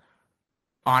action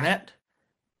on it,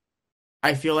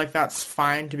 I feel like that's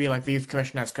fine to be like the Youth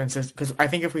Commission has consistent, because I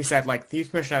think if we said like the Youth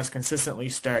Commission has consistently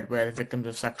stood with victims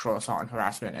of sexual assault and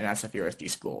harassment in SFUSD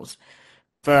schools.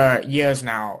 For years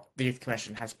now, the Youth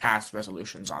Commission has passed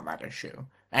resolutions on that issue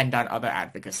and done other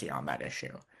advocacy on that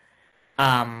issue.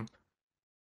 And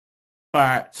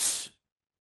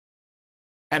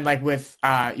like with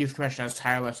Youth Commission has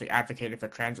tirelessly advocated for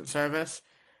transit service.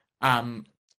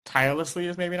 Tirelessly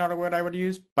is maybe not a word I would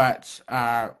use, but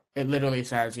it literally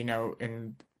says,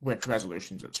 in which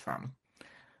resolutions it's from.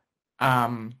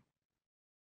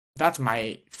 That's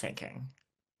my thinking.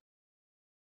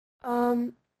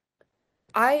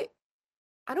 I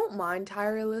don't mind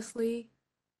tirelessly.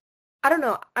 I don't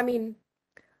know. I mean,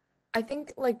 I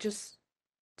think like just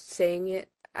saying it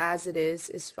as it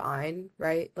is fine,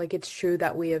 right? Like it's true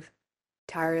that we have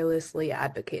tirelessly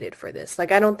advocated for this.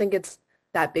 Like I don't think it's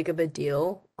that big of a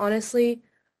deal, honestly.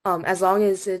 As long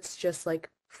as it's just like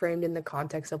framed in the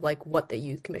context of like what the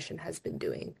Youth Commission has been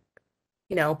doing.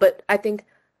 But I think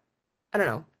I don't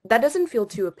know. That doesn't feel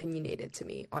too opinionated to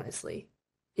me, honestly.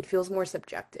 It feels more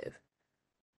subjective.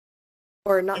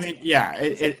 Or not. I mean, yeah,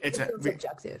 it's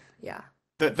subjective. Yeah.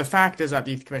 The fact is that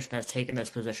the Youth Commission has taken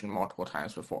this position multiple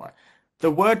times before.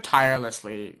 The word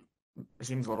tirelessly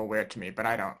seems a little weird to me, but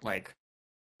I don't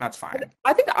that's fine.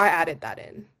 I think I added that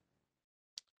in.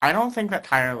 I don't think that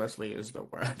tirelessly is the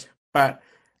word, but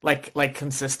like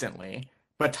consistently.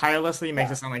 But tirelessly makes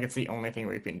it sound like it's the only thing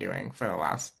we've been doing for the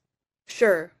last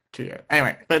 2 years.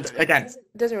 Anyway, but again, it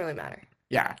doesn't really matter.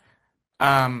 Yeah.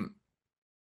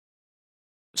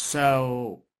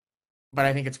 So, but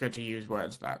I think it's good to use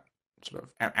words that sort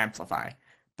of amplify.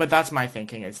 But that's my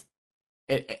thinking is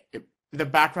the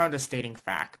background is stating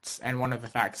facts, and one of the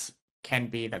facts can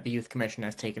be that the Youth Commission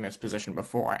has taken this position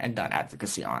before and done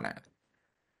advocacy on it.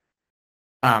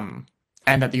 And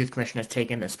that the Youth Commission has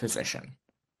taken this position.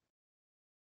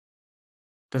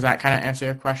 Does that kind of answer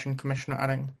your question, Commissioner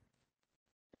Utting?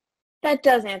 That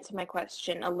does answer my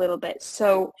question a little bit.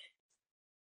 So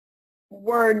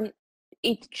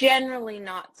it's generally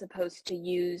not supposed to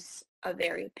use a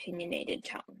very opinionated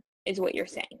tone, is what you're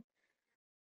saying.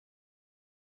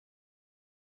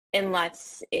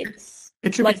 Unless it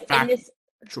should be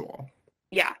factual.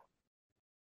 Yeah.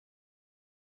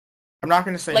 I'm not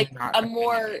going to say like not a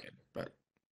more, but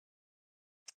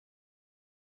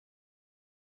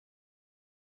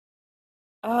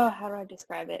how do I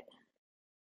describe it?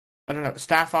 I don't know.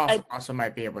 Staff also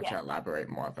might be able to elaborate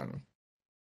more than.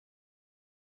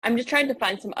 I'm just trying to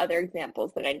find some other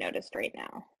examples that I noticed right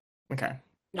now. Okay.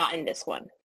 Not in this one.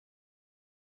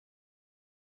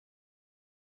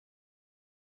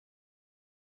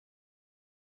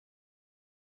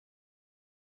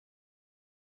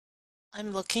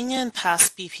 I'm looking in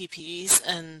past BPPs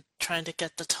and trying to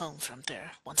get the tone from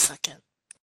there. 1 second.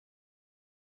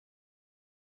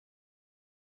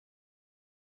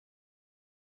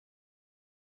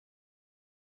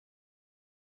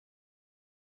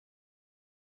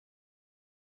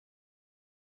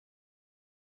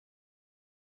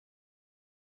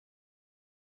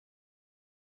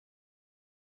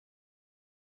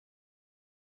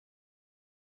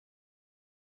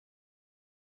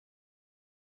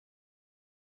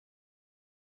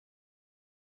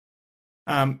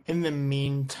 In the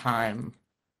meantime,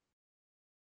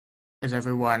 is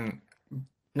everyone,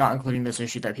 not including this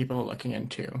issue that people are looking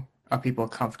into, are people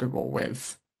comfortable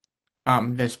with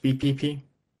this BPP?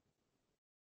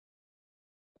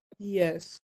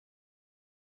 Yes.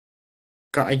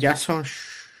 Got a yes from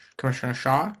Commissioner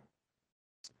Shaw?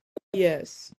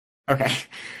 Yes. Okay.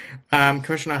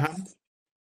 Commissioner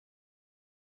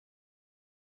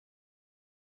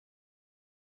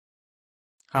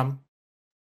Hum?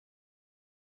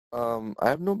 I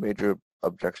have no major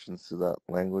objections to that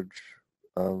language.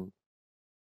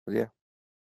 Yeah.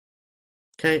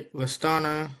 Okay,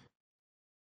 Listana,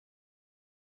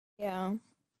 Yeah.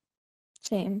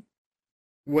 Same.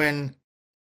 Win,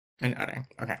 and Udding.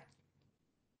 Okay.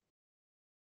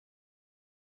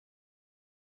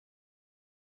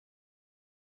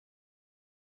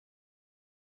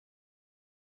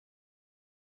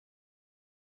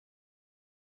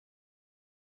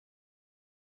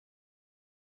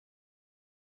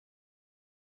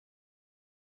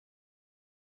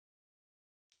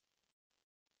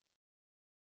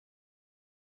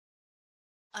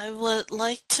 I would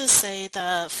like to say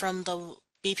that from the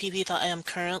BPP that I am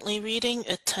currently reading,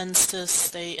 it tends to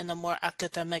stay in a more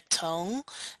academic tone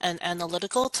and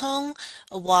analytical tone,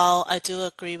 while I do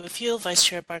agree with you, Vice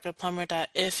Chair Barker-Plummer, that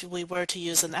if we were to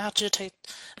use an adjective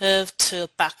to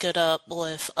back it up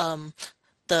with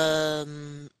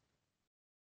the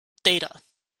data.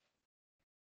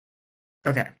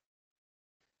 Okay.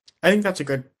 I think that's a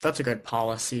good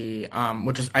policy,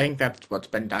 which is I think that's what's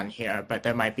been done here, but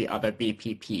there might be other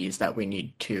BPPs that we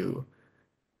need to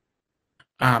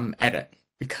edit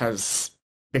because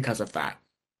of that.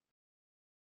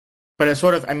 But it's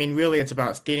sort of, I mean, really it's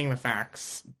about stating the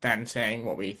facts, then saying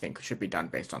what we think should be done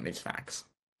based on these facts.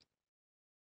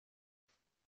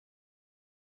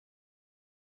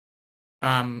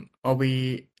 Are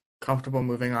we comfortable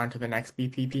moving on to the next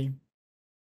BPP?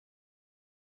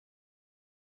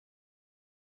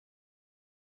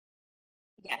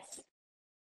 Yes.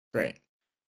 Great.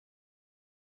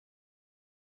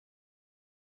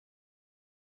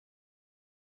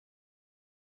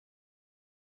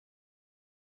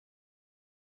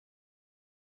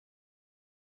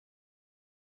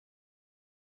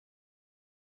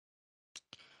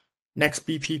 Next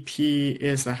BPP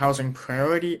is the housing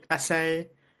priority essay.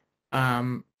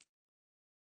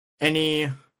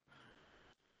 Any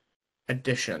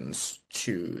additions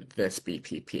to this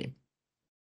BPP?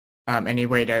 Any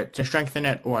way to strengthen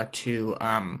it or to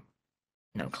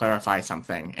clarify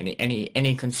something?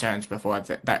 Any concerns before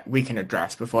that we can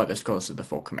address before this goes to the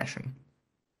full commission?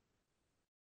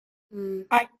 Oh,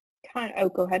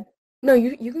 go ahead. No,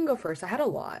 you can go first. I had a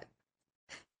lot.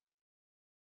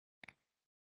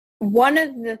 One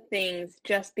of the things,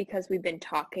 just because we've been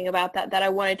talking about that I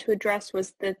wanted to address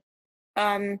was the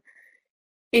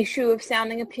issue of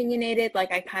sounding opinionated.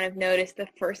 Like, I kind of noticed the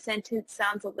first sentence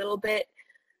sounds a little bit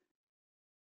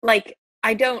like,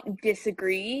 I don't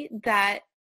disagree that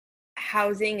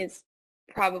housing is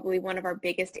probably one of our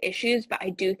biggest issues, but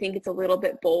I do think it's a little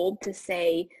bit bold to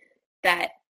say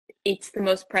that it's the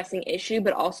most pressing issue,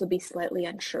 but also be slightly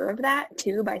unsure of that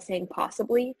too by saying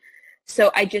possibly.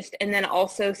 So and then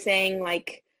also saying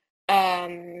like,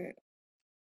 Feinstein's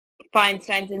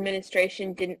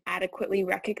administration didn't adequately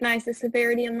recognize the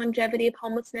severity and longevity of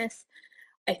homelessness.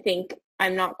 I think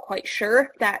I'm not quite sure if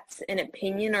that's an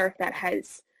opinion or if that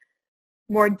has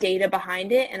more data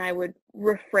behind it, and I would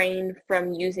refrain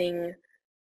from using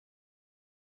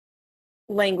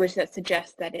language that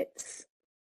suggests that it's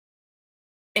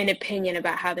an opinion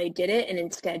about how they did it, and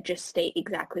instead just state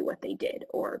exactly what they did,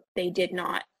 or they did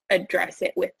not address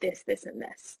it with this, and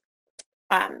this.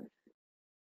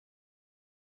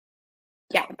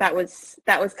 Yeah, that was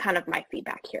kind of my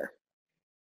feedback here.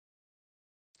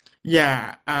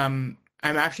 Yeah, I'm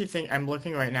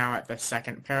looking right now at the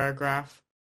second paragraph,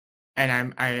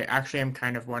 and I actually am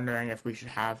kind of wondering if we should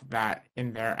have that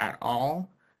in there at all.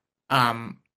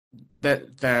 In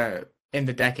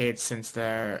the decades since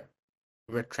the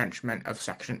retrenchment of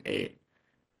Section 8,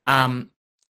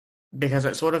 because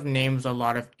it sort of names a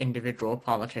lot of individual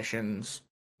politicians,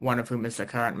 one of whom is the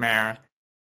current mayor,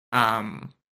 and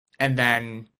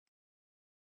then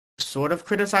sort of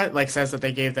says that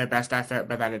they gave their best effort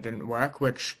but that it didn't work,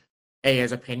 which A,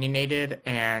 is opinionated,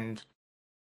 and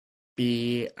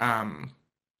B, I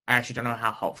actually don't know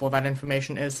how helpful that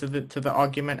information is to the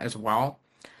argument as well.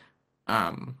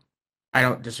 I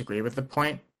don't disagree with the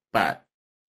point, but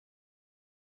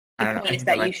I don't know. The point is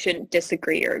that you shouldn't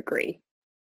disagree or agree.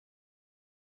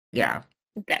 Yeah.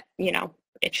 That,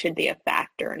 it should be a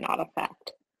fact or not a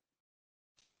fact.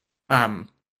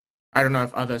 I don't know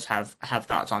if others have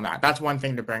thoughts on that. That's one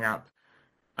thing to bring up.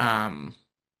 I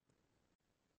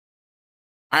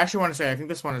actually want to say I think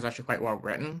this one is actually quite well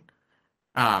written.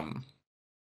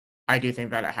 I do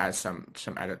think that it has some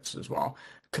edits as well.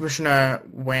 Commissioner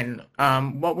Nguyen,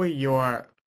 what were your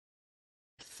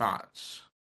thoughts?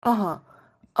 I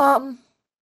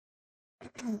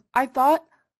thought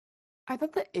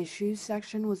the issues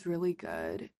section was really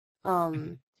good.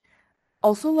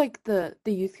 Also, like the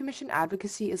youth commission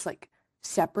advocacy is like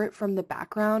separate from the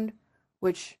background,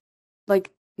 which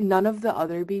like none of the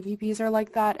other BPPs are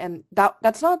like that, and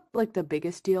that's not like the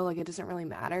biggest deal. Like it doesn't really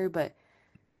matter, but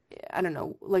I don't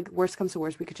know. Like worst comes to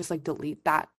worst, we could just like delete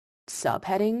that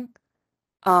subheading,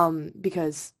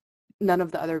 because none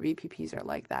of the other BPPs are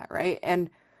like that, right? And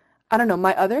I don't know.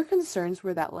 My other concerns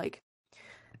were that like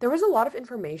there was a lot of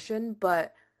information,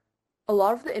 but a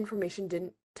lot of the information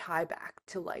didn't tie back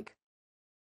to like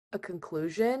a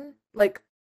conclusion. Like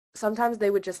sometimes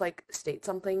they would just like state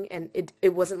something and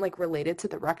it wasn't like related to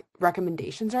the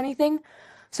recommendations or anything.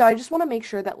 So I just want to make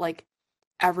sure that like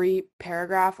every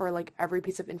paragraph or like every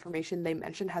piece of information they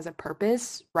mention has a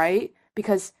purpose, right?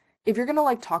 Because if you're gonna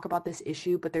like talk about this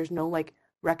issue, but there's no like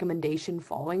recommendation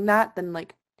following that, then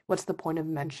like what's the point of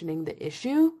mentioning the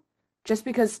issue? Just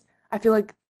because I feel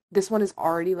like this one is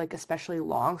already like especially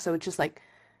long, so it's just like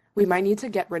we might need to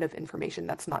get rid of information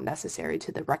that's not necessary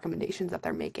to the recommendations that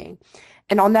they're making.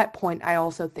 And on that point, I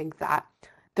also think that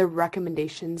the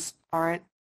recommendations aren't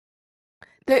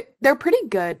they're pretty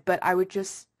good, but I would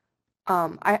just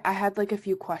I had like a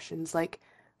few questions like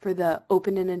for the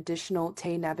open and additional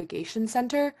Tay Navigation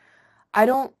Center. I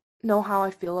don't know how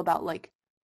I feel about like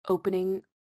opening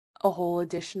a whole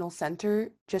additional center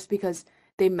just because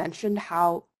they mentioned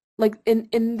how like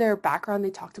in their background they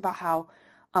talked about how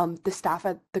the staff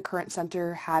at the current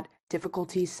center had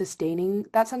difficulties sustaining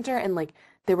that center and like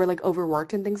they were like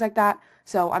overworked and things like that.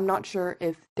 So I'm not sure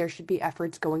if there should be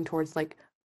efforts going towards like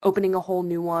opening a whole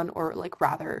new one or like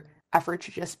rather effort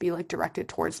should just be like directed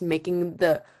towards making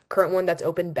the current one that's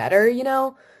open better, you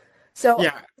know? So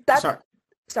Yeah, that's sorry.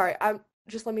 sorry, I'm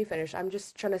just let me finish. I'm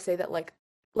just trying to say that like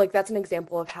that's an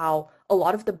example of how a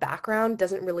lot of the background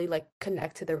doesn't really like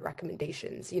connect to the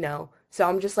recommendations, you know? So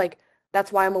I'm just like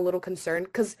that's why I'm a little concerned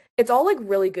because it's all like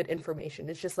really good information.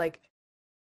 It's just like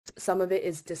some of it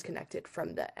is disconnected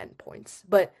from the endpoints,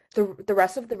 but the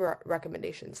rest of the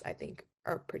recommendations I think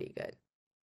are pretty good.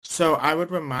 So I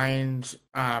would remind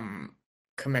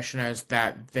commissioners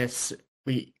that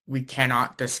we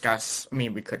cannot discuss, I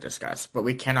mean we could discuss, but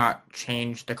we cannot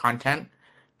change the content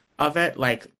of it.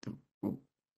 Like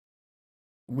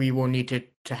we will need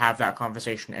to have that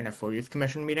conversation in a full youth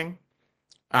commission meeting,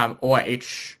 or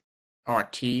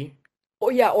HRT.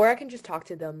 Or yeah, or I can just talk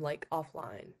to them like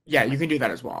offline. Yeah, you can do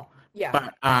that as well. Yeah.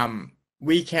 But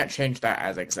we can't change that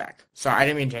as exec. So I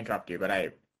didn't mean to interrupt you, but I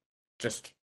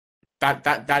just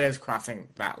that is crossing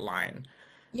that line.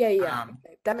 Yeah,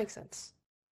 okay, that makes sense.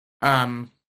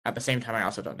 At the same time, I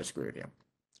also don't disagree with you.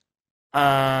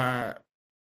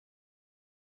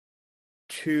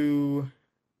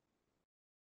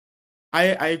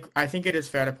 I think it is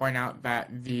fair to point out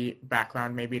that the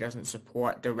background maybe doesn't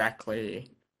support directly,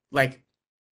 like,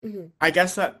 I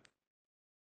guess that,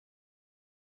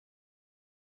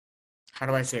 how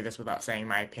do I say this without saying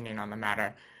my opinion on the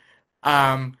matter?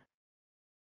 Well,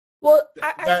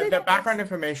 I say The that background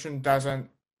information doesn't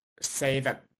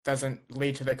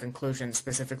lead to the conclusion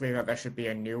specifically that there should be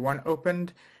a new one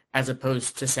opened, as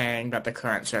opposed to saying that the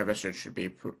current services should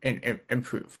be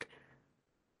improved.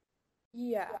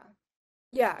 Yeah.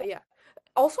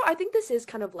 Also, I think this is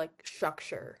kind of like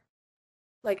structure.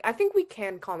 Like, I think we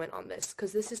can comment on this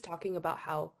because this is talking about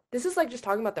how this is like just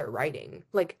talking about their writing.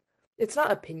 Like, it's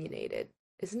not opinionated,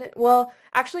 isn't it? Well,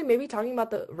 actually, maybe talking about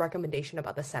the recommendation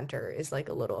about the center is like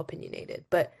a little opinionated,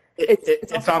 but it's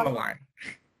It's also on the talking- line.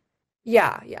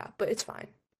 Yeah, but it's fine.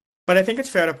 But I think it's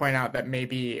fair to point out that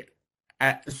maybe,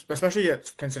 especially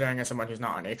considering as someone who's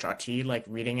not on HRT, like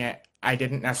reading it, I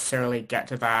didn't necessarily get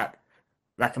to that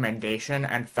recommendation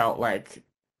and felt like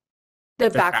The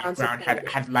the background background supported it.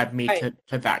 had led me Right.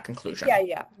 to that conclusion.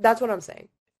 Yeah, that's what I'm saying.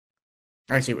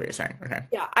 I see what you're saying. Okay.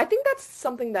 Yeah, I think that's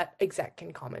something that exec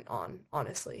can comment on,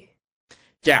 honestly.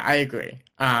 Yeah, I agree.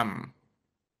 I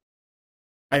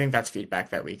think that's feedback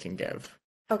that we can give.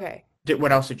 Okay.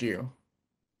 What else did you?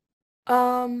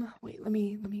 Wait, let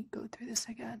me go through this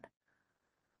again.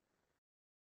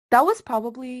 That was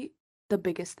probably the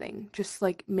biggest thing, just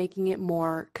like making it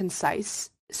more concise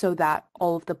so that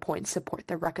all of the points support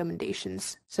the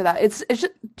recommendations, so that it's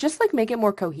just like make it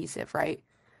more cohesive, right?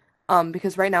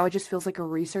 Because right now it just feels like a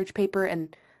research paper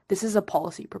and this is a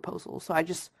policy proposal, so I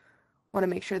just want to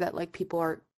make sure that like people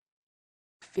are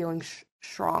feeling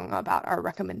strong about our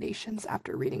recommendations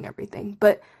after reading everything.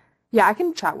 But yeah, I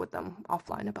can chat with them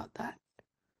offline about that.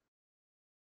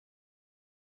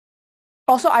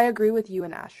 Also, I agree with you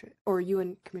and Astrid, or you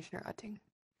and Commissioner Utting,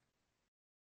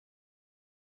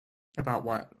 About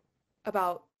what?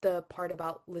 about the part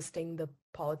about listing the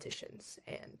politicians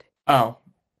and Oh,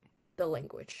 the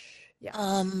language. Yeah.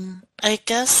 I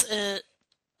guess it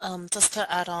just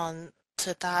to add on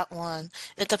to that one.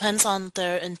 It depends on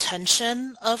their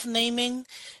intention of naming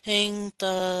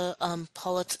the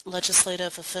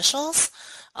legislative officials.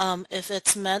 If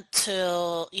it's meant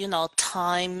to,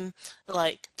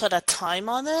 put a time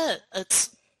on it,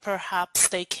 it's perhaps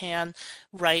they can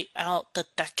write out the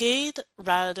decade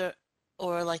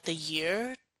or like the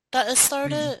year that it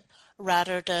started,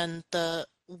 rather than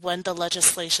when the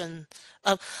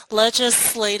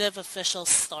legislative officials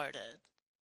started.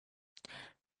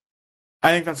 I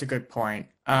think that's a good point.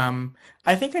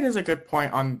 I think it is a good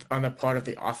point on the part of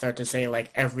the author to say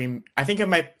like I think it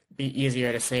might be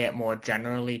easier to say it more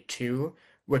generally too,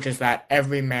 which is that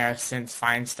every mayor since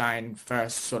Feinstein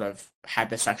first sort of had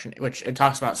this section, which it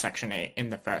talks about Section 8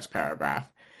 in the first paragraph.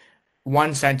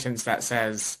 One sentence that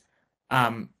says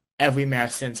every mayor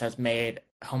since has made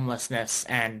homelessness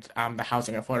and the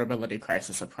housing affordability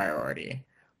crisis a priority,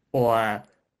 or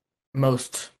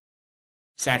most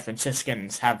San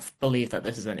Franciscans have believed that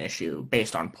this is an issue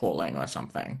based on polling or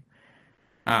something.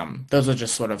 Those are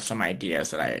just sort of some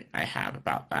ideas that I have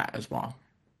about that as well.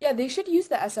 Yeah, they should use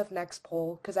the SF Next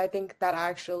poll, because I think that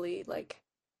actually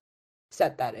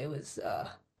said that it was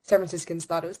San Franciscans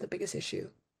thought it was the biggest issue.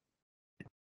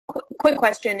 Quick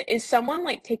question. Is someone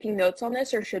taking notes on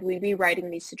this, or should we be writing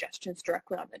these suggestions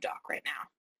directly on the doc right now?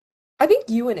 I think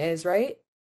Ewan is, right?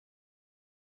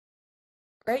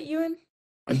 Right, Ewan?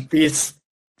 These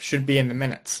should be in the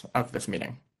minutes of this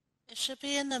meeting. It should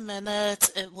be in the minutes.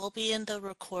 It will be in the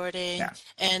recording. Yeah.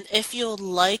 And if you'd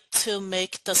like to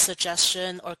make the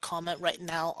suggestion or comment right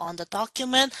now on the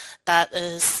document, that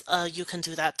is, you can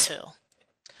do that too.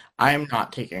 I am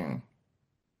not taking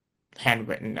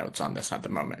handwritten notes on this at the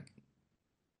moment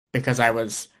because I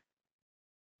was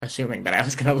assuming that I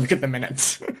was going to look at the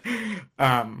minutes.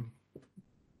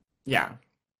 Yeah.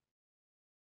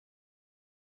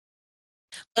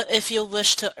 But if you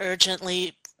wish to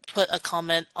urgently put a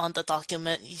comment on the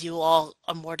document, you all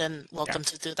are more than welcome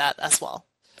to do that as well.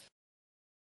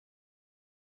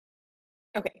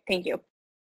 Okay, thank you.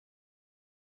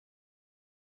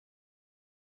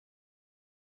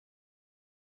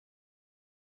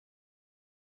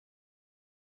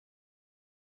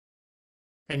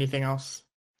 Anything else?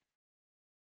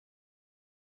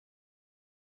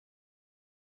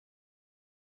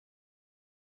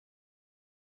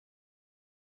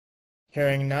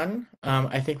 Hearing none,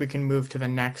 I think we can move to the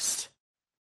next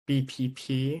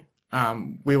BPP.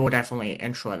 We will definitely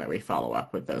ensure that we follow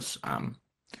up with those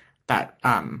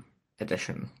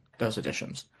those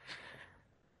additions.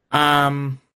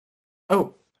 Oh,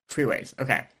 freeways.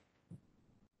 Okay.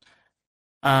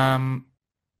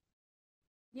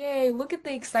 Yay, look at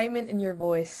the excitement in your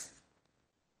voice.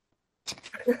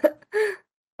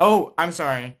 Oh, I'm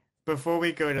sorry. Before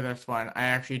we go to this one, I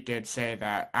actually did say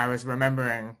that I was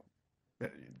remembering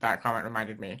that comment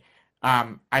reminded me.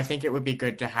 I think it would be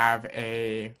good to have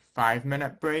a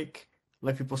 5-minute break,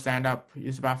 let people stand up,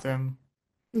 use the bathroom.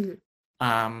 Mhm.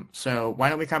 So why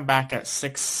don't we come back at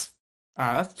 6,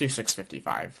 let's do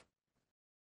 6:55.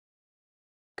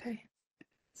 Okay.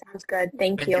 Sounds good.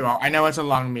 Thank Thank you. you all. I know it's a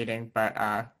long meeting, but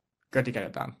good to get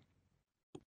it done.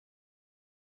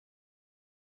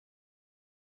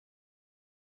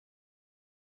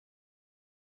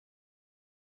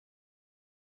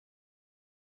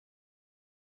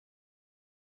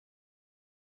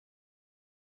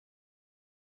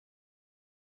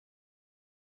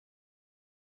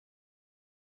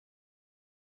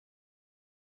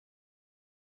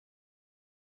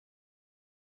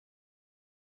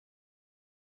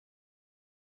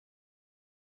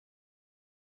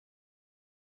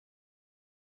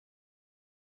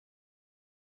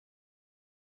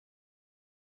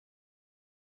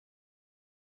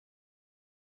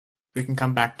 We can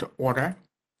come back to order.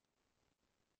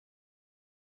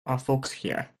 Are folks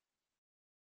here?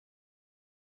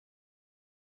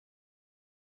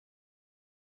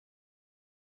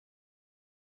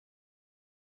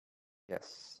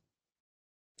 Yes.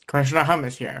 Commissioner Hum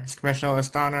is here. Is Commissioner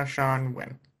Listana, Sean,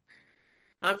 Wynn?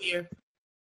 I'm here.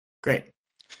 Great.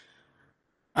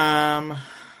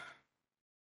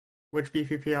 Which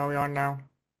BPP are we on now?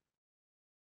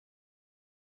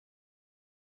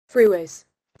 Freeways.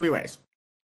 Freeways.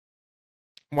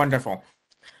 Wonderful.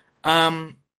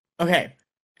 Okay.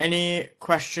 Any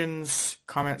questions,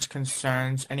 comments,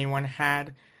 concerns anyone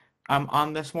had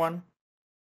on this one?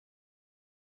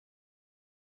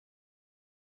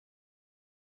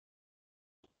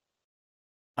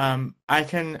 I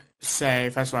can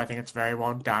say, first of all, I think it's very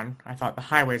well done. I thought the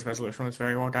highways resolution was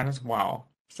very well done as well.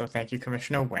 So thank you,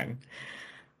 Commissioner Wynn.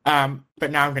 But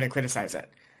now I'm going to criticize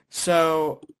it.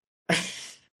 So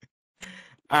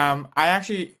I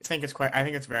actually think I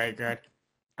think it's very good.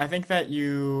 I think that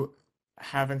you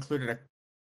have included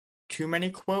too many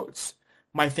quotes.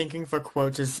 My thinking for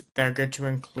quotes is they're good to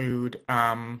include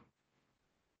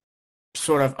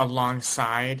sort of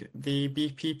alongside the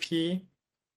BPP,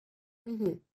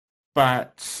 Hmm.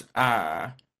 but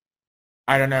I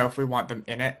don't know if we want them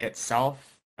in it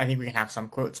itself. I think we can have some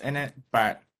quotes in it,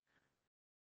 but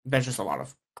there's just a lot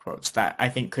of quotes that I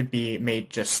think could be made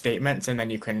just statements, and then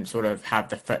you can sort of have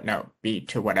the footnote be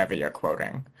to whatever you're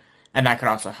quoting. And that could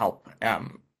also help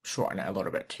shorten it a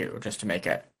little bit too, just to make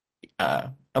it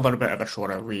a little bit of a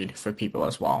shorter read for people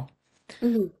as well.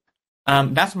 Hmm.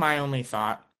 That's my only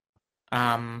thought.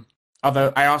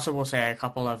 Although I also will say a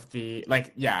couple of I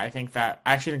actually think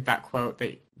that quote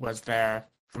that was there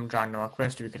from John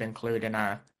Norquist we could include in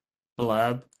a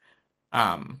blurb.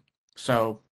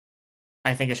 So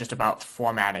I think it's just about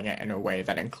formatting it in a way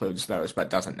that includes those, but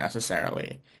doesn't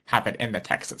necessarily have it in the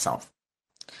text itself.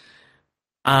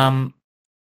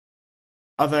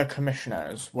 Other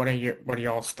commissioners, what are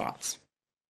y'all's thoughts?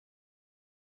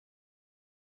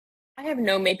 I have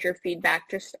no major feedback.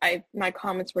 Just my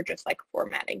comments were just like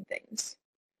formatting things.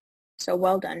 So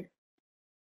well done.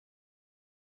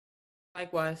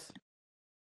 Likewise.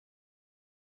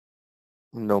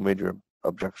 No major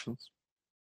objections.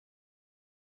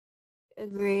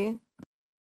 Agree.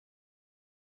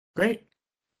 Great.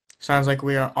 Sounds like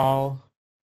we are all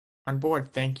on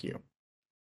board. Thank you.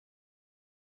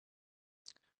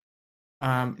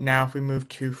 Now if we move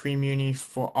to Free Muni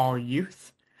for all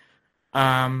youth,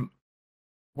 what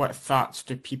thoughts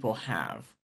do people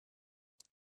have?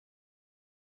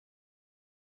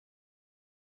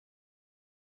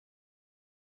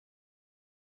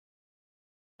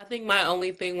 I think my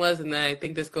only thing was, and I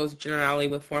think this goes generally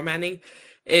with formatting,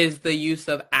 is the use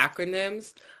of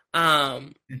acronyms.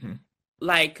 Mhm.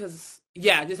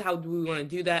 Just how do we want to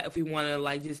do that? If we want to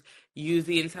like just use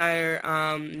the entire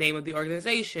name of the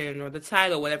organization or the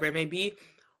title, whatever it may be,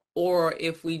 or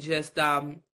if we just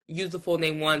use the full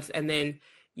name once and then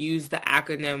use the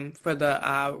acronym for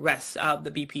the rest of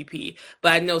the BPP.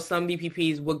 But I know some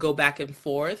BPPs would go back and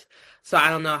forth, so I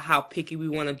don't know how picky we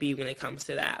want to be when it comes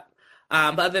to that.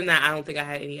 But other than that, I don't think I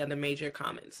had any other major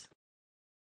comments.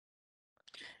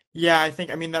 Yeah, I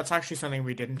mean, that's actually something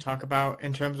we didn't talk about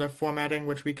in terms of formatting,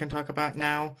 which we can talk about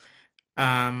now.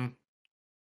 I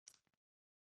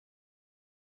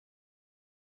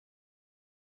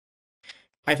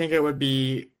think it would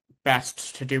be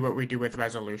best to do what we do with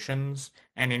resolutions,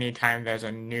 and anytime we're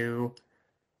going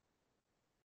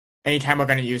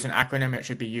to use an acronym, it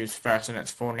should be used first in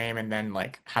its full name and then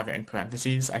like have it in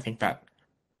parentheses. I think that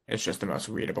is just the most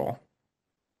readable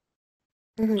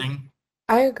Hmm. thing.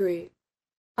 I agree.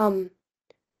 Um,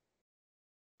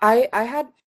 I had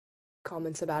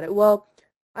comments about it. Well,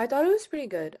 I thought it was pretty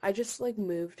good. I just like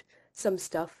moved some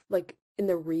stuff like in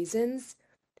the reasons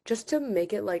just to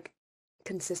make it like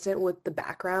consistent with the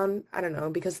background. I don't know,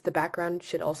 because the background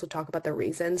should also talk about the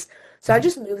reasons. So I Mhm.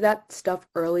 just moved that stuff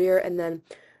earlier, and then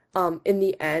in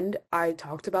the end I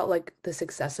talked about like the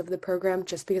success of the program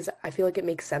just because I feel like it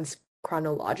makes sense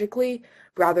chronologically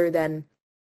rather than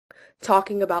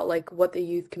talking about like what the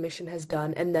youth commission has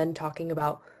done and then talking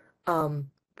about um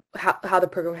how the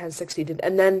program has succeeded,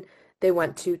 and then they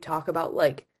went to talk about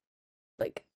like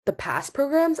the past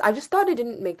programs. I just thought it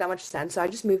didn't make that much sense, so I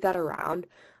just moved that around.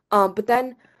 But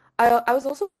then I was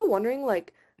also wondering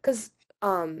like because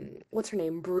what's her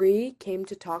name, Bree, came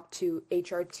to talk to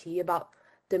HRT about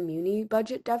the Muni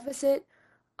budget deficit.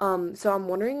 So I'm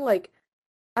wondering like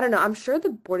I don't know, I'm sure the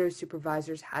Board of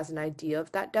Supervisors has an idea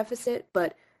of that deficit,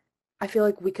 but I feel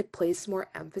like we could place more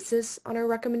emphasis on our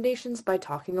recommendations by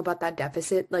talking about that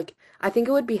deficit. Like, I think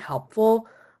it would be helpful.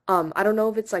 I don't know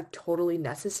if it's like totally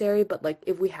necessary, but like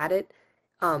if we had it,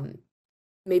 um,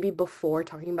 maybe before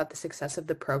talking about the success of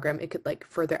the program, it could like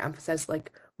further emphasize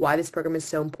like why this program is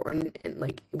so important and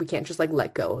like we can't just like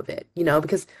let go of it,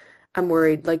 because I'm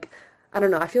worried. Like, I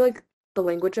don't know. I feel like the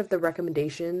language of the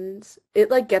recommendations, it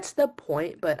like gets the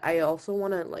point, but I also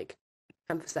want to like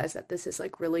emphasize that this is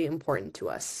like really important to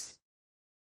us.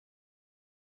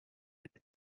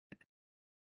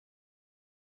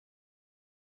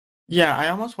 Yeah, I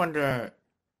almost wonder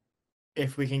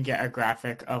if we can get a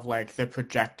graphic of like the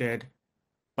projected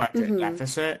budget Mm-hmm.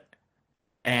 deficit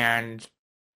and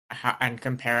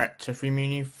compare it to Free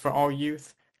Muni for all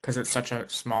youth because it's such a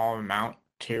small amount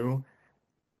too,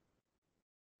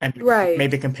 and Right.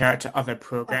 maybe compare it to other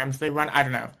programs they run. I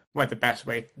don't know what the best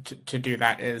way to do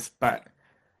that is, but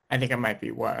I think it might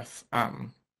be worth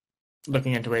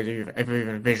looking into ways of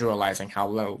even visualizing how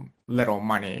little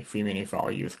money Free Muni for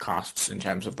all youth costs in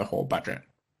terms of the whole budget.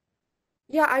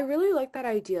 Yeah, I really like that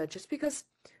idea just because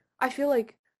I feel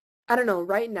like I don't know,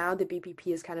 right now the BPP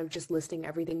is kind of just listing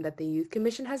everything that the Youth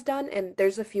Commission has done, and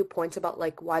there's a few points about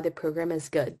like why the program is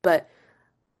good, but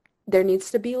there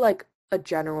needs to be like a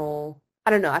general,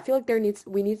 I don't know, I feel like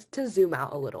we need to zoom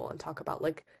out a little and talk about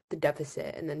like the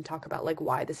deficit and then talk about like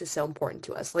why this is so important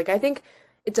to us. Like I think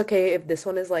it's okay if this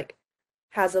one is like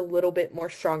has a little bit more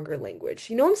stronger language.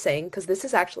 You know what I'm saying? Because this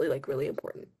is actually like really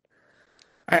important.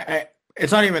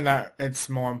 It's not even that it's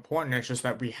more important, it's just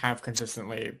that we have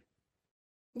consistently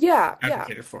Yeah, yeah.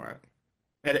 advocated for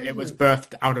it. It was Mhm.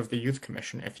 birthed out of the Youth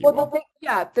Commission, if you Well, will.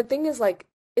 the thing is like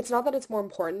it's not that it's more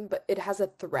important, but it has a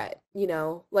threat, you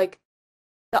know? Like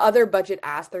the other budget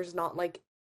ask, there's not like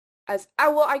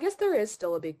well, I guess there is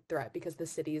still a big threat because the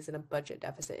city is in a budget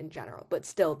deficit in general, but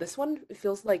still, this one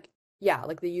feels like, yeah,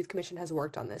 like the Youth Commission has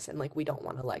worked on this and like we don't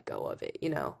want to let go of it, you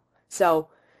know? So,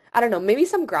 I don't know, maybe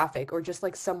some graphic or just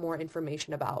like some more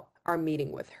information about our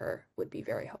meeting with her would be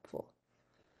very helpful.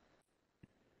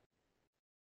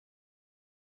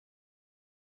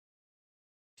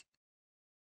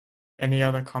 Any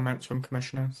other comments from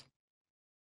commissioners?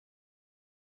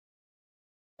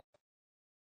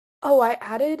 Oh, I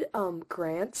added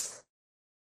grants.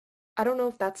 I don't know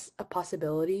if that's a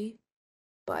possibility,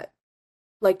 but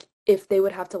like if they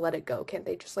would have to let it go, can't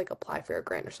they just like apply for a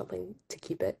grant or something to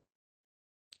keep it?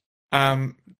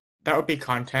 That would be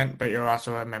content, but you're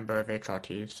also a member of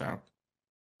HRT, so.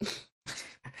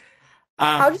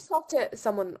 I'll just talk to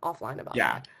someone offline about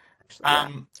Yeah. that. Actually, yeah.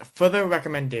 For the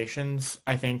recommendations,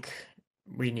 I think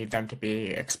we need them to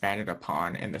be expanded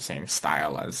upon in the same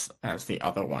style as the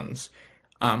other ones.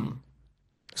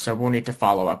 So we'll need to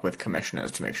follow up with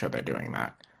commissioners to make sure they're doing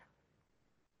that.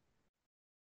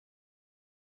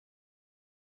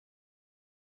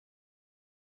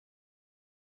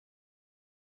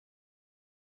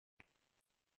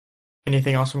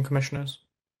 Anything else from commissioners?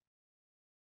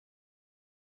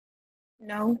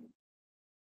 No.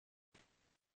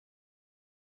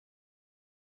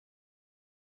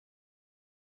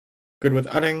 Good with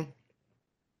Udding?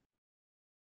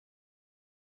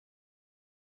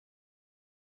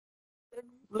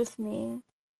 With me.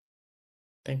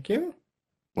 Thank you.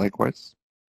 Likewise.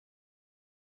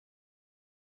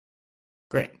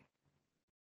 Great.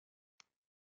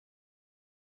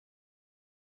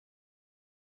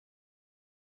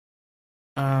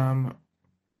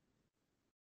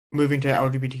 Moving to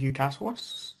LGBTQ task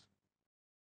force.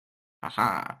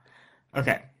 Aha.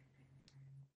 Okay.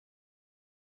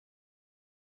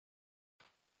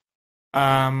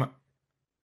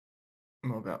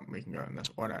 We can go in this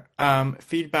order.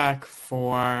 Feedback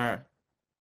for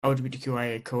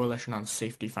LGBTQIA Coalition on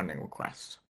Safety funding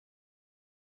requests.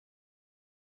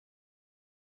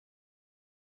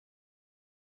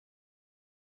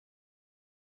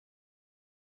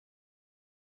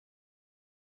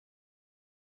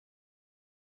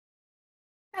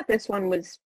 Yeah, this one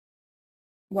was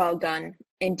well done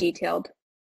and detailed.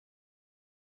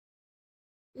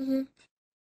 Mm-hmm.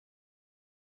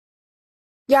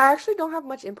 Yeah, I actually don't have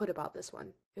much input about this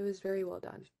one. It was very well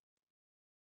done.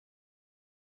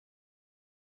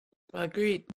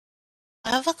 Agreed.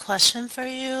 I have a question for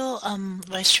you,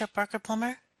 Vice Chair Parker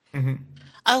Plummer. Mm-hmm.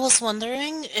 I was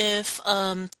wondering if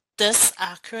this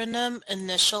acronym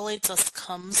initially just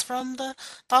comes from the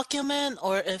document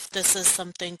or if this is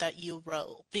something that you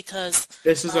wrote, because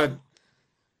This is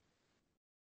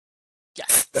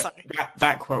yes, sorry.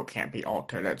 That quote can't be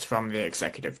altered. It's from the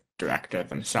executive director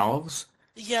themselves.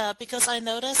 Yeah, because I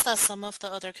noticed that some of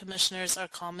the other commissioners are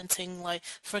commenting like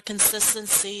for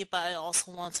consistency, but I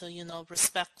also want to,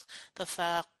 respect the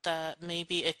fact that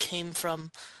maybe it came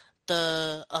from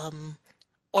the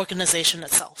organization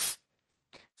itself.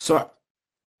 So,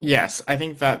 yes, I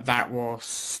think that will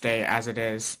stay as it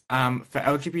is. For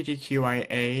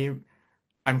LGBTQIA,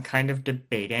 I'm kind of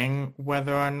debating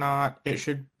whether or not it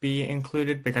should be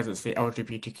included because it's the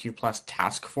LGBTQ plus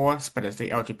task force, but it's the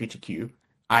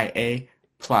LGBTQIA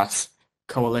plus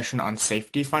Coalition on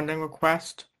Safety funding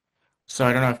request. So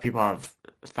I don't know if people have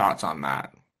thoughts on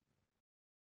that,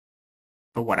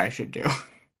 or what I should do.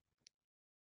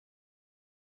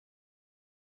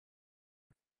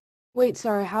 Wait,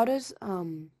 sorry, how does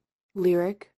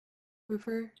lyric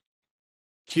refer?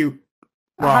 Q.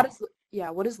 How does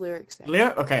what does lyric say?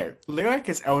 Lyric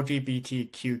is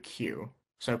LGBTQQ,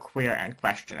 so queer and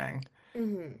questioning.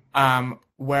 Mm-hmm.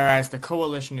 Whereas the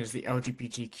coalition is the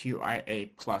LGBTQIA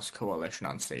plus Coalition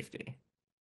on Safety.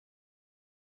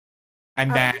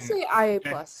 And I then would say IA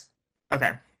plus.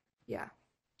 Okay. Yeah.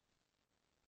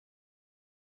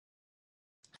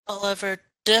 However,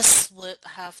 this would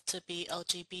have to be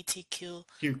LGBTQ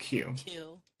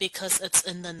QQ because it's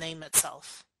in the name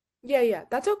itself. Yeah,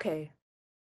 that's okay.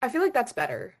 I feel like that's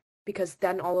better. because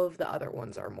then all of the other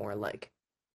ones are more like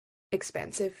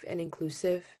expansive and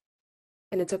inclusive,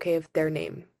 and it's okay if their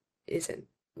name isn't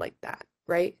like that,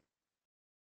 right?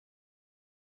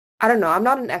 I don't know. I'm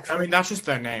not an I expert. mean, that's just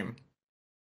their name.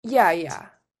 Yeah.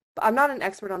 But I'm not an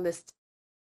expert on this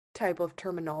type of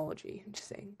terminology. I'm just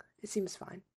saying. It seems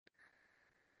fine.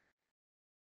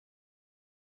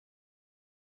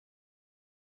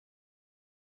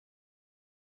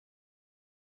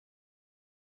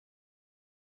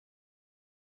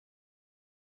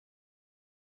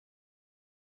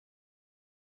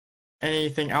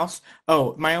 Anything else?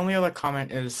 Oh, my only other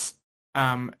comment is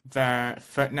the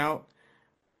footnote.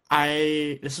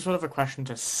 This is sort of a question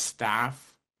to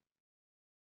staff.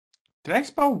 Did I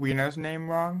spell Wiener's name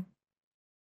wrong?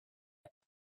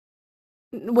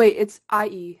 Wait, it's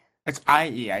IE. It's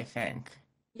IE, I think.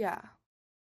 Yeah.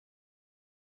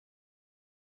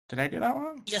 Did I do that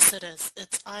wrong? Yes, it is.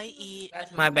 It's IE.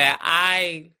 That's my bad.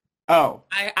 Oh,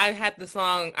 I had the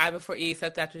song I before E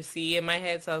except after C in my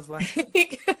head, so I was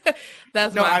like,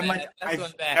 that's no, my I'm bad. like, That's my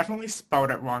I've bad. definitely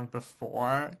spelled it wrong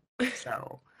before,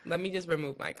 so. Let me just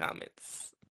remove my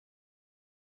comments.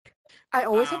 I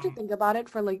always have to Um, think about it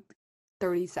for like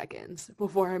 30 seconds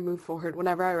before I move forward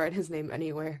whenever I write his name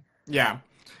anywhere. Yeah.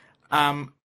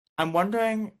 I'm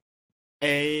wondering,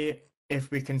 if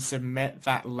we can submit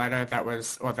that letter that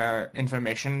was, or the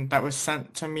information that was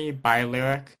sent to me by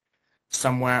Lyric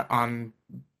somewhere on,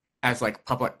 as like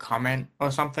public comment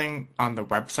or something on the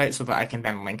website so that I can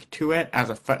then link to it as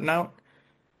a footnote.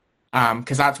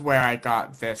 Because that's where I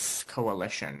got this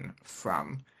coalition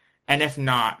from. And if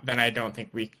not, then I don't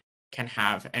think we can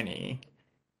have any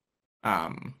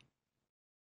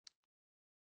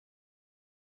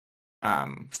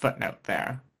footnote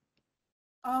there.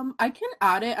 I can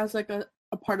add it as like a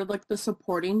part of like the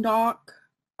supporting doc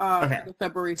Okay. for the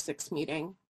February 6th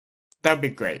meeting. That'd be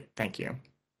great. Thank you.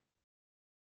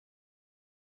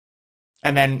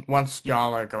 And then once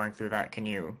y'all are going through that,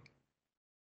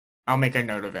 I'll make a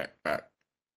note of it, but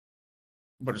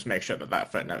we'll just make sure that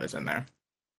that footnote is in there.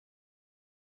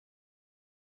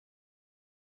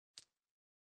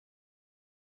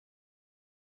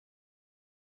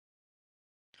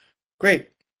 Great.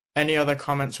 Any other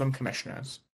comments from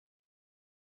commissioners?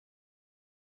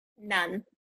 None.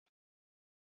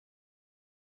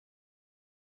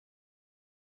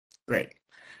 Great.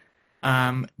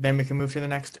 Then we can move to the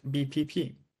next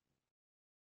BPP.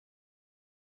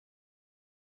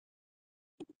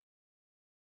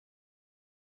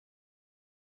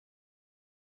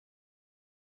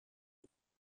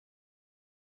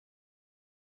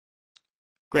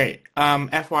 Great.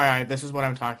 FYI, this is what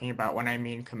I'm talking about when I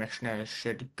mean commissioners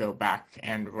should go back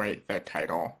and write their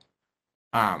title.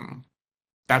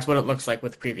 That's what it looks like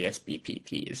with previous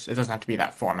BPPs. It doesn't have to be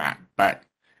that format, but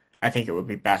I think it would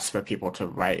be best for people to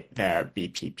write their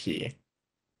BPP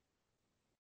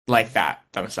like that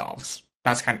themselves.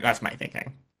 That's my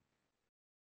thinking.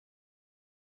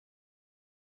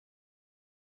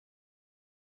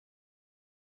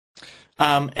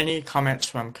 Any comments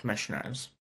from commissioners?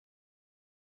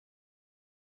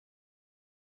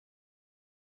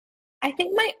 I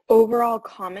think my overall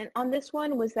comment on this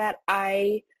one was that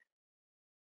I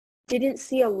didn't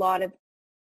see a lot of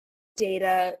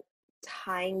data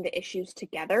tying the issues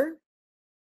together.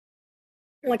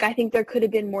 Like, I think there could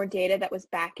have been more data that was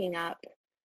backing up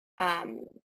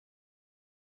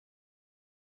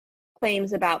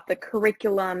claims about the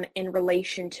curriculum in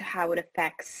relation to how it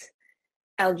affects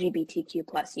LGBTQ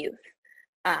plus youth,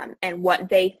 and what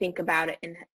they think about it.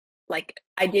 And like,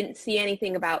 I didn't see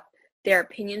anything about their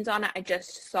opinions on it. I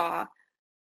just saw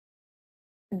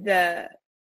their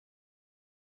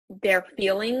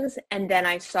feelings, and then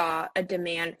I saw a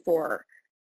demand for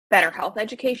better health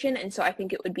education. And so I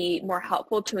think it would be more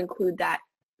helpful to include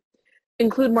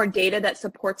more data that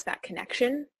supports that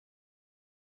connection.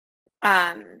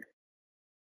 What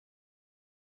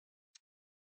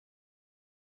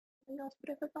else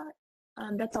would I forgot?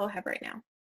 That's all I have right now.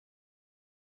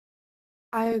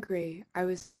 I agree. I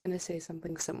was gonna say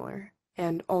something similar.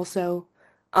 And also,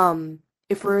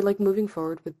 if we're like moving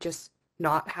forward with just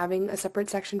not having a separate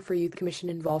section for youth commission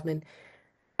involvement,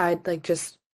 I'd like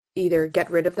just either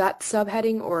get rid of that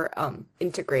subheading or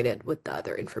integrate it with the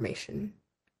other information.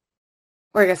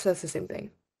 Or I guess that's the same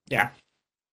thing. Yeah.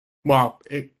 Well,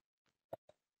 it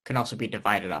can also be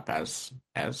divided up as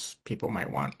people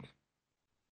might want.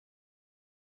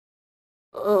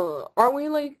 Aren't we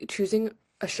like choosing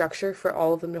a structure for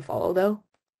all of them to follow though?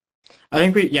 I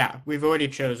think we've already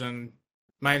chosen.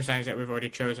 My understanding is that we've already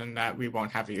chosen that we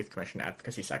won't have the youth commission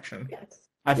advocacy section. Yes.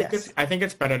 I think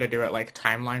it's better to do it like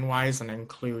timeline wise and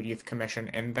include youth commission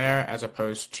in there as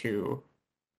opposed to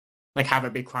like have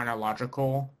it be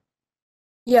chronological,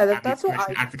 Yeah, have that's youth what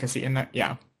commission advocacy in there.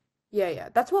 Yeah. yeah,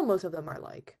 that's what most of them are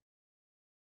like.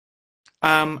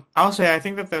 I'll say I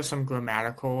think that there's some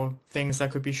grammatical things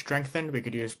that could be strengthened. We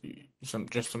could use some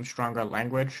stronger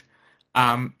language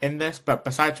in this, but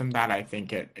besides from that, I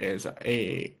think it is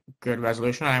a good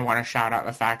resolution. And I want to shout out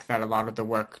the fact that a lot of the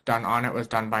work done on it was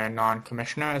done by a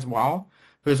non-commissioner as well,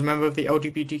 who's a member of the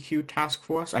LGBTQ task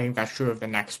force. I think that's true of the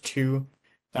next two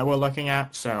that we're looking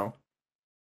at. So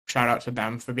shout out to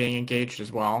them for being engaged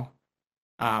as well,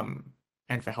 and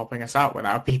for helping us out with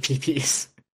our BPPs.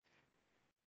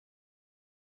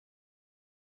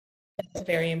 That's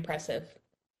very impressive.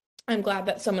 I'm glad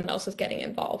that someone else is getting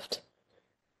involved.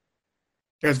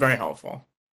 It was very helpful.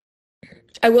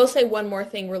 I will say one more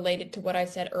thing related to what I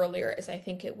said earlier is I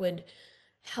think it would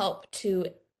help to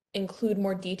include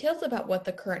more details about what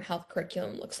the current health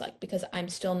curriculum looks like because I'm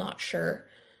still not sure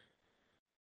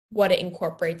what it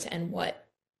incorporates and what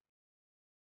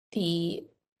the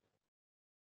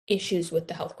issues with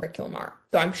the health curriculum are.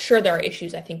 So I'm sure there are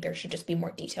issues. I think there should just be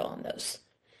more detail on those.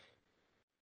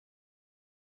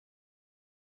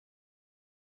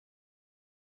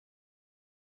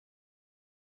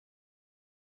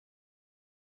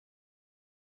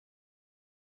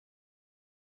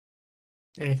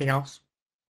 Anything else?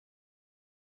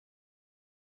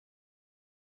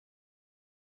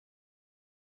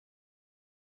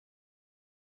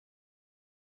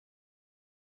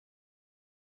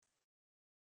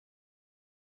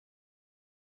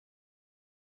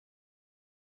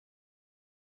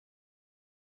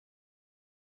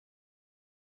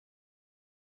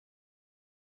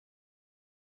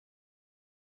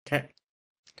 Okay.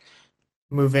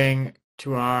 Moving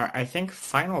to our, I think,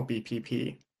 final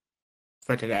BPP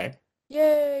for today.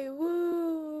 Yay,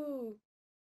 woo!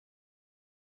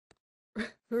 Yeah,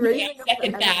 Raising up the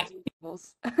second that. energy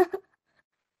levels.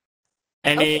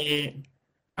 Any,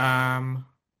 I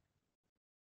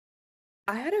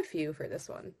had a few for this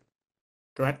one.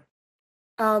 go ahead.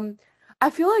 I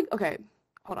feel like, okay,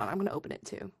 hold on, I'm gonna open it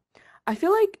too. I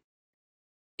feel like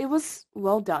it was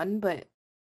well done, but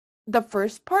the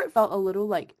first part felt a little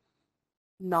like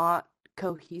not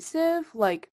cohesive.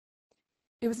 Like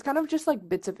it was kind of just like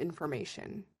bits of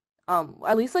information.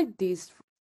 At least like this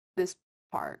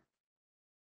part.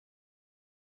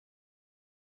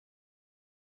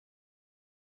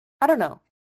 I don't know.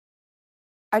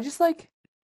 I just like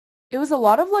it was a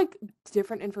lot of like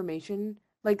different information.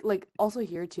 Like also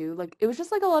here too. Like it was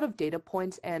just like a lot of data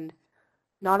points and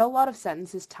not a lot of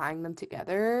sentences tying them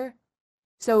together.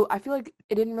 So I feel like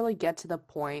it didn't really get to the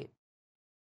point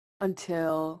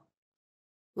until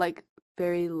like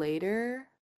very later.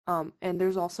 And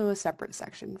there's also a separate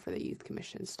section for the youth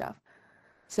commission stuff.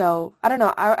 So I don't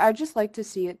know. I just like to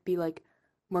see it be like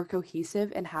more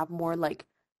cohesive and have more like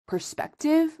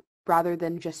perspective rather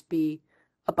than just be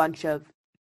a bunch of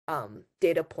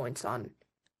data points on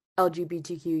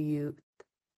LGBTQ youth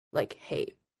like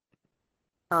hate.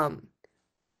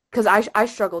 Because I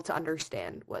struggled to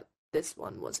understand what this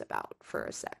one was about for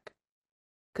a sec.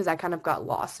 Because I kind of got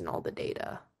lost in all the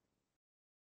data.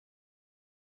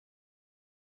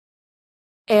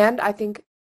 And I think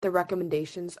the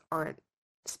recommendations aren't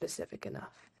specific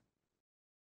enough.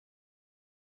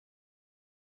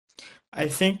 I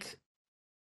think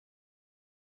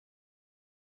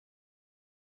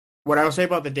what I will say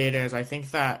about the data is I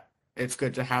think that it's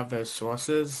good to have those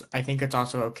sources. I think it's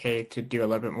also okay to do a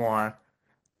little bit more.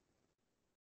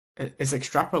 Is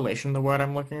extrapolation the word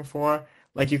I'm looking for?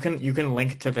 Like you can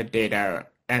link to the data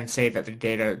and say that the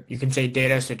data, you can say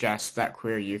data suggests that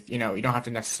queer youth, you don't have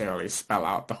to necessarily spell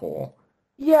out the whole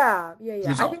Yeah. I think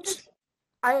results.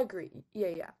 I agree.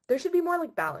 Yeah. There should be more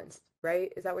like balance,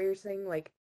 right? Is that what you're saying?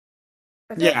 Like,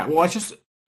 I feel Yeah, like well, it's just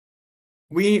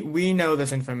we know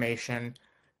this information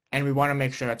and we want to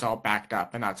make sure it's all backed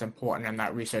up and that's important and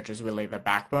that research is really the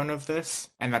backbone of this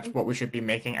and that's what we should be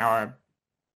making our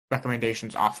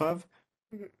recommendations off of.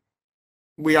 Mhm.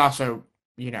 We also,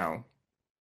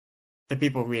 the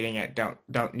people reading it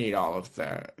don't need all of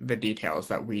the details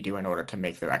that we do in order to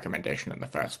make the recommendation in the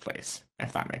first place,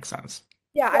 if that makes sense.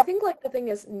 Yeah, I think like the thing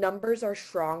is numbers are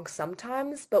strong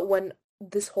sometimes, but when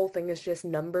this whole thing is just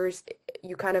numbers,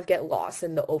 you kind of get lost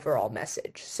in the overall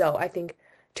message. So I think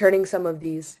turning some of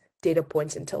these data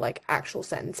points into like actual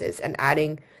sentences and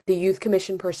adding the youth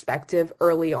commission perspective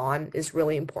early on is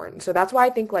really important. So that's why I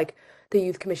think like the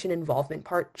youth commission involvement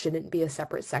part shouldn't be a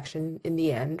separate section in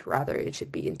the end. Rather, it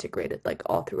should be integrated like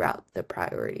all throughout the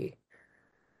priority.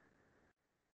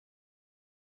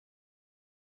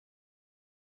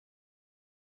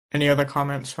 Any other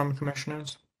comments from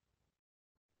commissioners?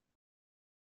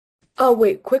 Oh,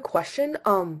 wait, quick question.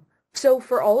 So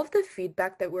for all of the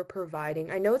feedback that we're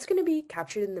providing, I know it's going to be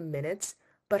captured in the minutes,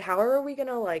 but how are we going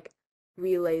to like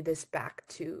relay this back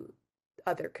to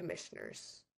other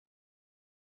commissioners?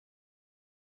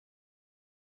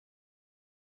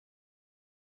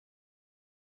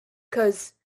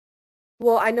 Because,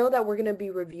 well, I know that we're going to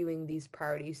be reviewing these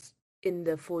priorities in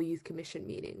the full youth commission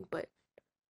meeting, but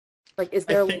like, is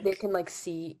I there a way they think can like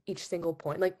see each single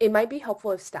point? Like, it might be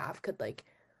helpful if staff could like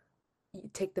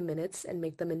take the minutes and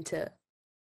make them into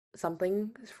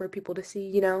something for people to see,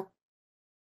 you know?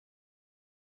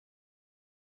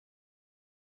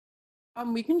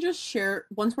 We can just share,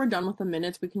 once we're done with the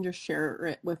minutes, we can just share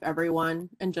it with everyone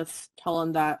and just tell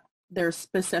them that there's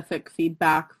specific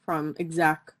feedback from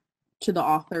exec to the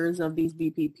authors of these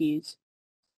BPPs.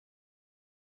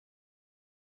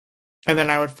 And then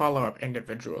I would follow up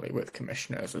individually with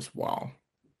commissioners as well.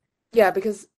 Yeah,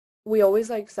 because we always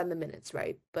like send the minutes,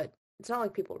 right? But it's not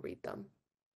like people read them.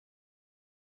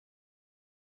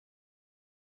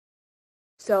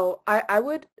 So I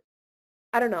would,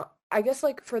 I don't know. I guess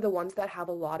like for the ones that have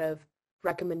a lot of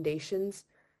recommendations,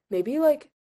 maybe like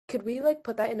could we like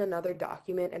put that in another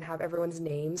document and have everyone's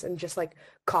names and just like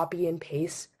copy and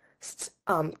paste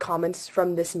comments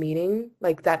from this meeting,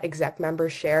 like that exec member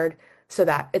shared so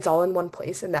that it's all in one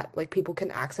place and that like people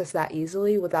can access that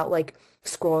easily without like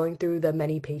scrolling through the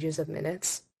many pages of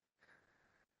minutes?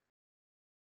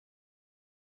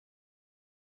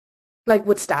 Like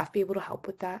would staff be able to help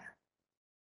with that?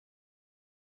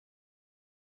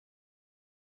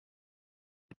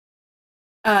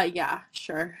 Yeah,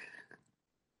 sure.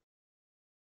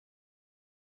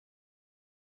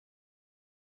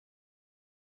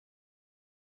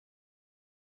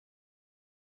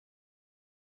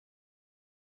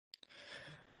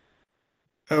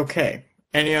 Okay.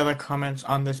 Any other comments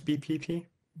on this BPP?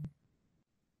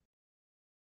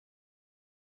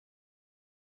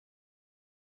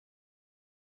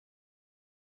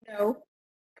 No,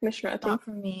 Commissioner Otten. Not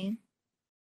for me.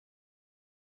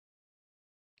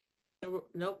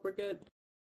 Nope, we're good.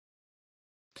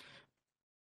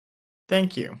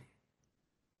 Thank you.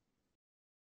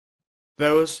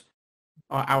 Those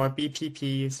are our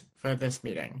BPPs for this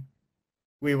meeting.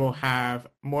 We will have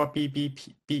more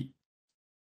BPPs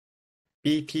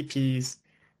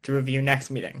to review next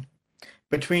meeting.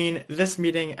 Between this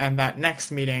meeting and that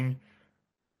next meeting,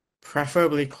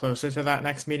 preferably closer to that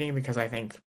next meeting because I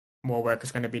think more work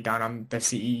is going to be done on the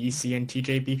CEEC and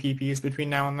TJ BPPs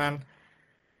between now and then.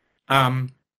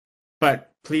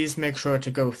 But please make sure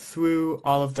to go through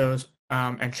all of those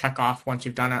and check off once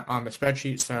you've done it on the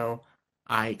spreadsheet so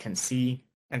I can see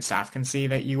and staff can see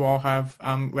that you all have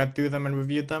read through them and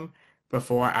reviewed them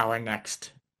before our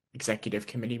next executive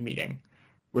committee meeting,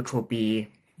 which will be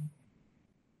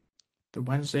the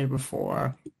Wednesday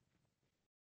before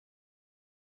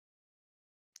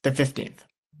the 15th,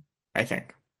 I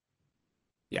think.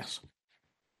 Yes.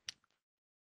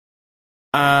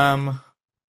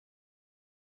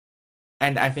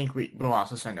 And I think we will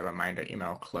also send a reminder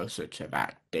email closer to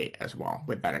that date as well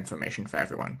with that information for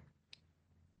everyone.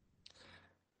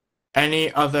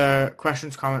 Any other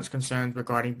questions, comments, concerns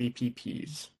regarding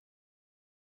BPPs?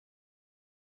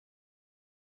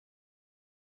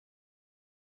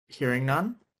 Hearing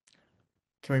none,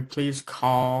 can we please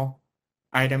call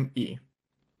item E?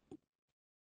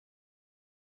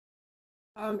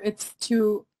 It's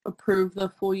to approve the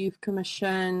full youth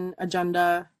commission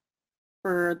agenda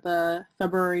for the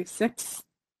February 6th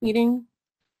meeting.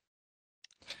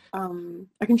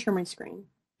 I can share my screen.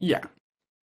 Yeah.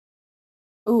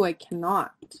 Oh, I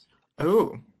cannot.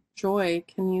 Oh. Joy,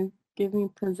 can you give me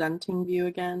presenting view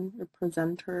again, or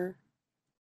presenter?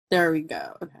 There we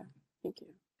go. Okay, thank you.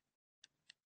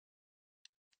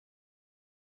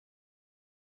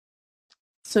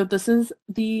 So this is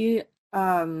the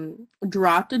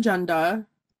draft agenda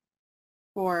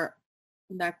for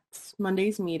next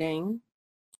Monday's meeting.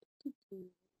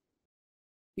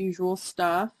 Usual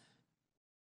stuff.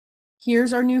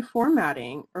 Here's our new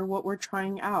formatting, or what we're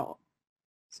trying out.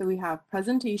 So we have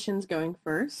presentations going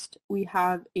first. We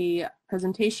have a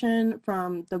presentation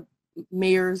from the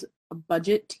mayor's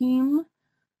budget team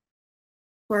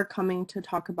who are coming to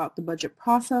talk about the budget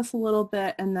process a little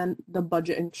bit, and then the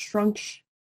budget instructions.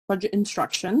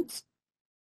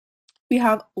 We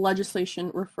have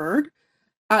legislation referred.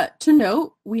 To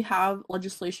note, we have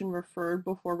legislation referred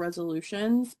before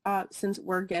resolutions since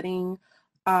we're getting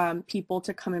people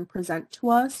to come and present to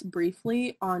us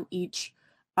briefly on each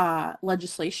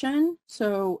legislation.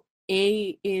 So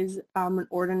A is an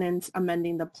ordinance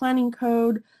amending the planning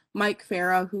code. Mike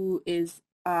Farah, who is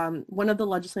one of the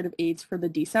legislative aides for the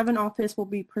D7 office, will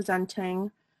be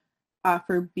presenting.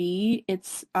 For B,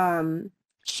 it's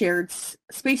shared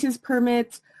spaces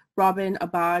permits. Robin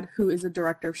Abad, who is the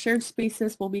director of shared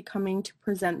spaces, will be coming to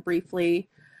present briefly.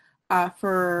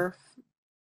 For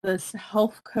this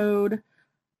health code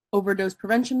overdose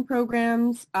prevention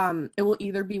programs, it will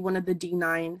either be one of the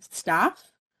D9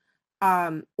 staff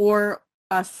or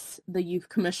us, the youth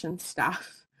commission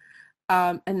staff.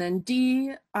 And then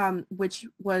D, which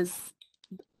was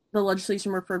the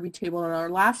legislation referred we tabled at our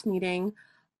last meeting,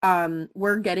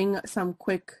 we're getting some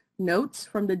quick notes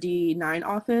from the D9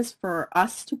 office for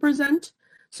us to present.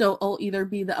 So it'll either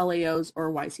be the LAOs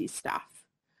or YC staff.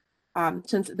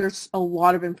 Since there's a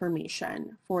lot of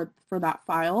information for that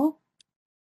file.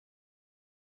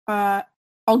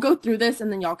 I'll go through this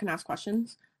and then y'all can ask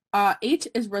questions. 8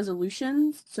 is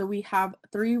resolutions. So we have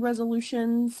 3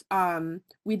 resolutions.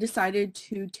 We decided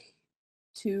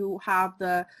to have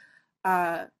the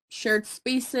shared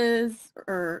spaces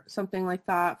or something like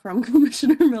that from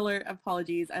Commissioner Miller.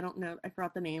 Apologies, I don't know, I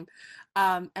forgot the name.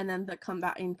 And then the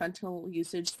combating fentanyl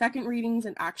usage second readings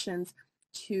and actions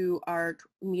to our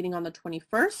meeting on the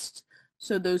 21st.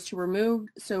 So those 2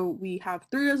 removed. So we have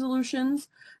 3 resolutions: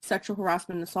 sexual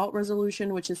harassment and assault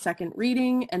resolution, which is second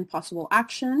reading and possible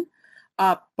action;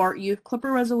 BART Youth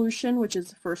Clipper resolution, which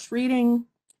is first reading;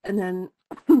 and then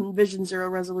Vision Zero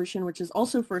resolution, which is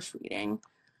also first reading.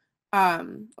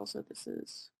 Also, this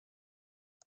is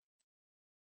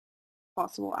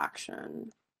possible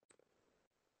action.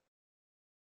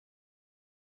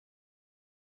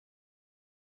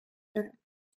 Okay.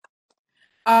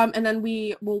 And then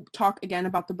we will talk again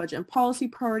about the budget and policy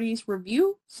priorities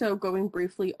review. So going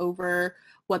briefly over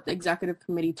what the executive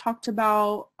committee talked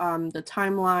about, the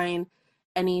timeline,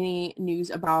 any news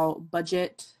about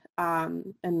budget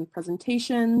and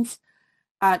presentations.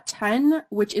 10,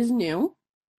 which is new,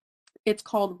 it's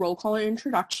called roll call and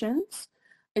introductions.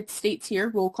 It states here,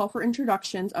 roll call for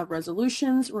introductions of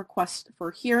resolutions, requests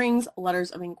for hearings, letters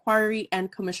of inquiry,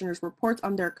 and commissioners' reports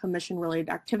on their commission-related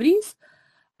activities.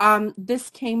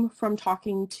 This came from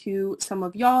talking to some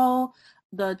of y'all,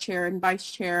 the chair and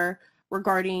vice chair,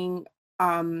 regarding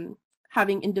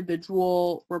having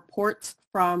individual reports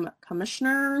from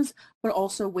commissioners, but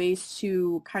also ways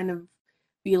to kind of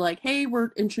be like, hey,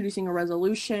 we're introducing a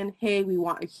resolution, hey, we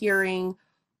want a hearing,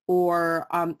 or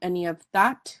any of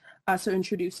that. So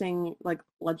introducing like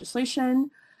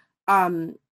legislation.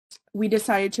 We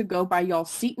decided to go by y'all's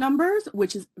seat numbers,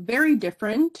 which is very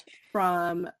different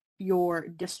from your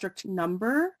district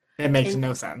number. It makes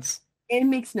no sense. It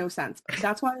makes no sense.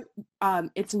 That's why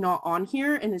it's not on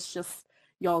here and it's just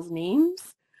y'all's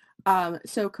names.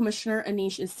 So Commissioner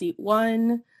Anish is seat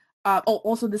 1.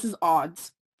 Also this is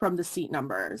odds from the seat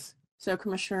numbers. So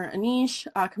Commissioner Anish,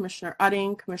 Commissioner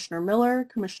Udding, Commissioner Miller,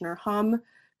 Commissioner Hum,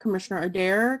 Commissioner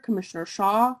Adair, Commissioner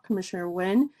Shaw, Commissioner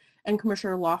Nguyen, and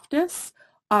Commissioner Loftus.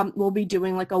 We'll be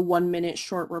doing like a 1-minute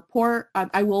short report.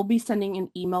 I will be sending an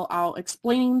email out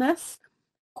explaining this.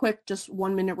 Quick, just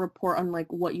 1-minute report on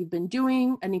like what you've been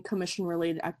doing, any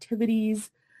commission-related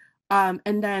activities. And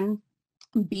then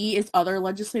B is other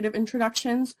legislative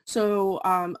introductions. So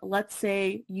let's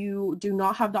say you do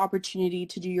not have the opportunity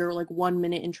to do your like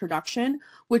 1-minute introduction,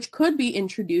 which could be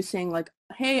introducing like,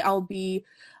 hey, I'll be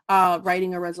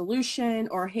writing a resolution,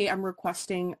 or hey, I'm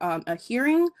requesting a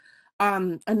hearing.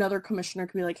 Another commissioner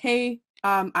could be like, hey,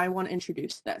 I want to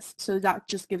introduce this. So that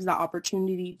just gives that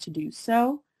opportunity to do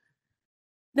so.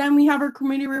 Then we have our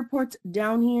committee reports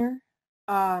down here.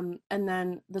 And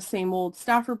then the same old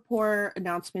staff report,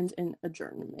 announcements, and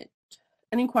adjournment.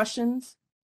 Any questions?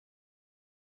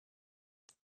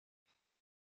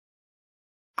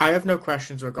 I have no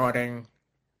questions regarding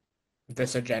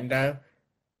this agenda,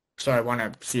 so I want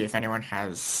to see if anyone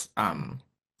has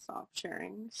Stop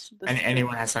sharing. and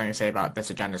anyone has something to say about this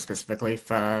agenda specifically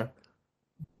for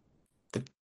the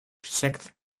 6th.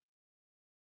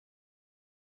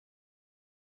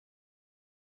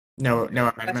 No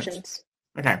amendments. Questions.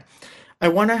 Okay. I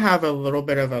want to have a little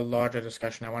bit of a larger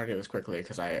discussion. I want to do this quickly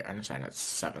because I understand it's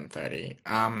 7:30.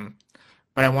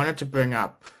 But I wanted to bring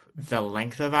up the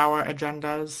length of our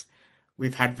agendas.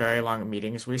 We've had very long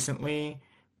meetings recently,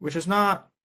 which is not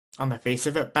on the face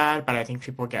of it bad, but I think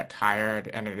people get tired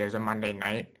and it is a Monday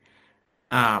night.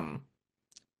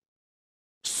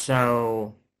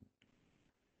 So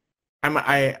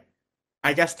I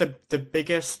guess the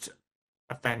biggest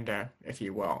offender, if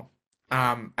you will.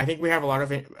 I think we have a lot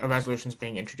of resolutions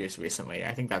being introduced recently.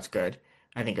 I think that's good.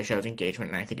 I think it shows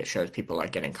engagement, and I think it shows people are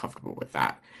getting comfortable with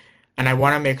that. And I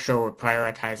want to make sure we're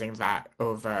prioritizing that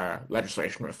over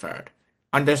legislation referred.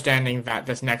 Understanding that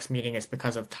this next meeting is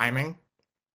because of timing,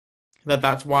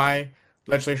 that's why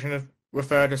legislation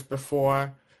referred is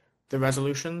before the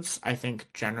resolutions. I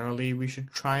think generally we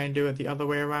should try and do it the other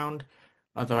way around,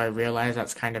 although I realize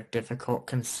that's kind of difficult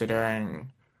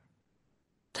considering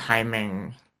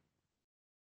timing.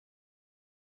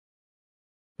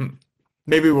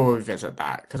 Maybe we'll revisit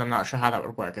that because I'm not sure how that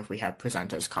would work if we have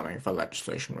presenters coming for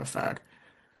legislation referred.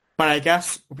 But I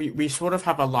guess we sort of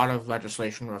have a lot of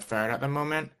legislation referred at the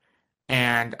moment,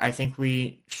 and I think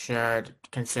we should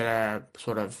consider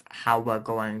sort of how we're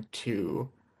going to,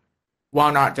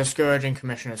 while not discouraging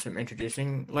commissioners from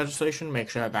introducing legislation, make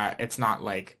sure that it's not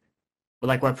like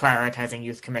we're prioritizing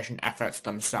youth commission efforts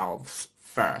themselves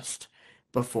first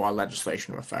before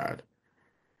legislation referred.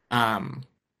 I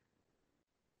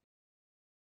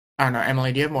don't know,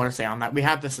 Emily, do you have more to say on that? We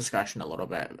had this discussion a little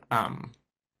bit.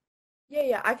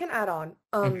 Yeah, I can add on.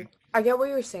 Mhm. I get what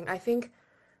you're saying. I think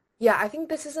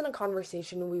this isn't a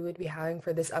conversation we would be having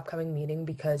for this upcoming meeting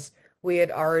because we had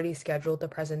already scheduled the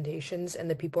presentations and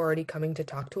the people already coming to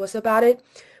talk to us about it.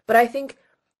 But I think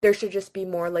there should just be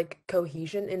more like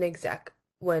cohesion in exec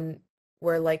when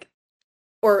we're like,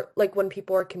 or like when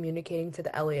people are communicating to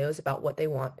the LEOs about what they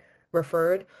want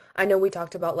referred. I know we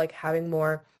talked about like having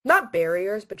more, not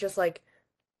barriers, but just like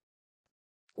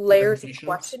layers of Limitations?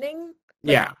 questioning,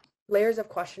 Yeah. layers of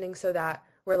questioning so that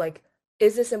we're like,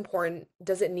 is this important?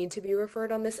 Does it need to be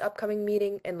referred on this upcoming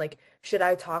meeting? And like, should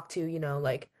I talk to,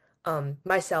 like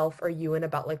myself or Ewan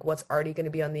about like what's already going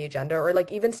to be on the agenda or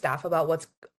like even staff about what's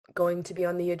going to be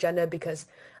on the agenda because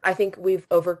I think we've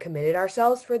overcommitted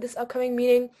ourselves for this upcoming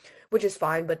meeting, which is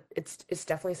fine, but it's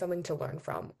definitely something to learn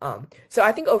from. So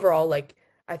I think overall, like,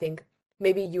 I think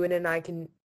maybe Ewan and I can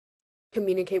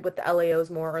communicate with the LAOs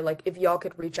more, or like if y'all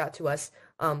could reach out to us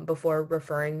before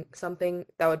referring something,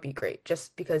 that would be great.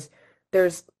 Just because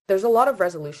there's a lot of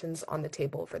resolutions on the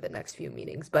table for the next few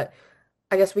meetings, but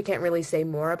I guess we can't really say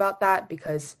more about that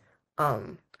because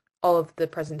all of the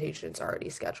presentations are already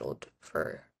scheduled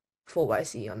for full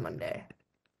YC on Monday.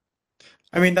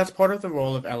 I mean, that's part of the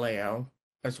role of LAO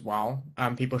as well.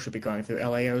 People should be going through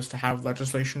LAOs to have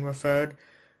legislation referred.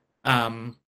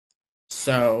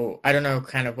 So I don't know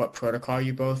kind of what protocol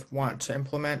you both want to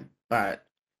implement, but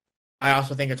I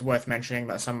also think it's worth mentioning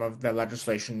that some of the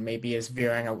legislation maybe is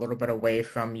veering a little bit away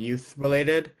from youth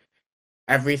related.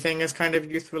 Everything is kind of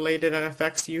youth related and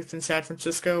affects youth in San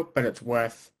Francisco, but it's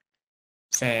worth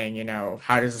saying,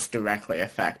 how does this directly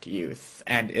affect youth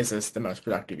and is this the most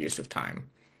productive use of time?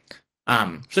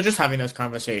 So just having those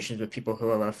conversations with people who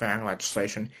are referring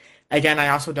legislation. Again, I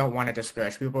also don't want to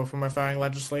discourage people from referring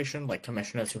legislation, like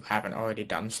commissioners who haven't already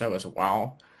done so as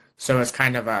well. So it's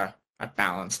kind of a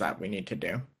balance that we need to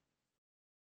do.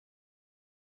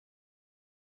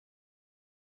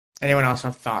 Anyone else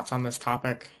have thoughts on this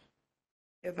topic?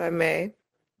 If I may.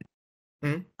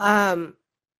 Hmm?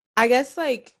 I guess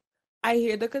like I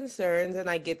hear the concerns and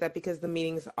I get that because the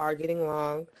meetings are getting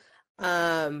long.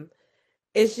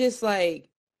 It's just like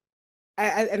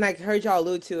and I heard y'all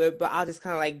allude to it, but I'll just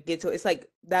kind of like get to it. It's like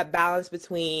that balance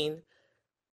between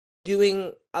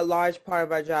doing a large part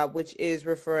of our job, which is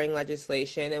referring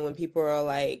legislation, and when people are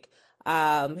like,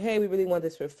 hey, we really want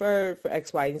this referred for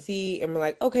X, Y, and Z, and we're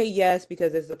like, okay, yes,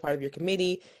 because this is a part of your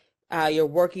committee. You're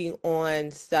working on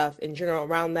stuff in general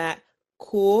around that.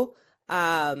 Cool.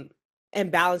 And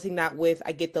balancing that with,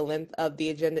 I get the length of the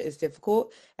agenda is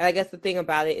difficult. And I guess the thing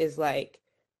about it is like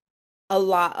a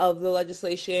lot of the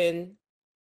legislation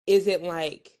isn't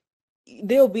like,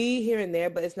 there'll be here and there,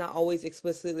 but it's not always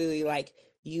explicitly like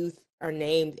youth are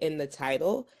named in the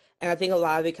title. And I think a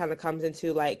lot of it kind of comes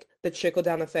into like the trickle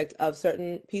down effect of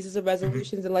certain pieces of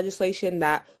resolutions and legislation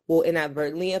that will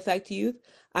inadvertently affect youth.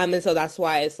 And so that's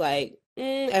why it's like,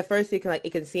 at first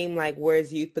it can seem like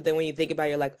where's youth, but then when you think about it,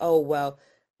 you're like, oh, well,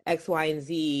 X, Y, and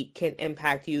Z can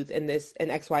impact youth in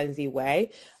X, Y, and Z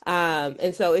way.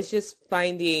 And so it's just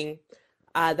finding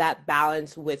that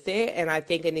balance with it. And I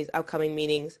think in these upcoming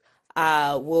meetings,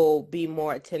 we'll be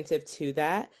more attentive to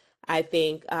that. I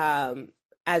think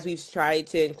as we've tried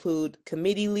to include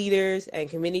committee leaders and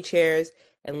committee chairs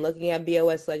and looking at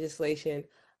BOS legislation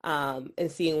and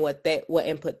seeing what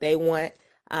input they want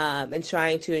and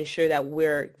trying to ensure that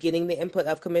we're getting the input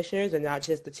of commissioners and not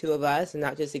just the two of us and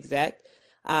not just exec.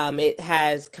 It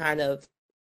has kind of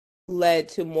led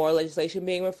to more legislation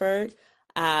being referred,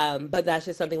 but that's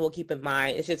just something we'll keep in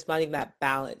mind. It's just finding that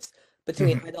balance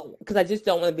between, because I just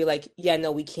don't want to be like, yeah,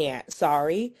 no, we can't,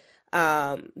 sorry,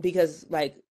 because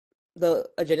like the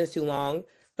agenda's too long,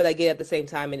 but I get at the same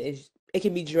time, and it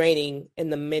can be draining in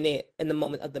the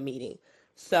moment of the meeting.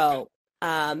 So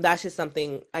that's just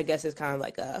something I guess is kind of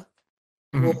like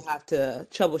we'll have to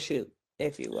troubleshoot,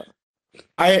 if you will.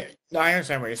 I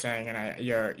understand what you're saying, and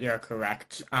you're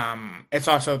correct. It's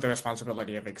also the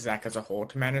responsibility of exec as a whole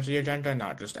to manage the agenda,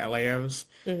 not just LAOs.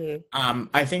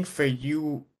 I think for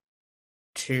you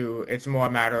two, it's more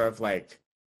a matter of like,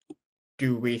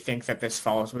 do we think that this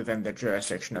falls within the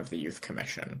jurisdiction of the Youth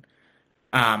Commission?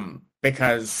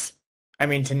 Because, I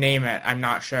mean, to name it, I'm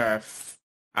not sure if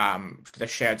the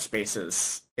shared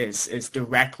spaces is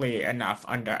directly enough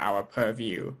under our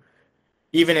purview.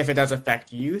 Even if it does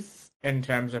affect youth in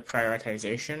terms of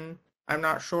prioritization, I'm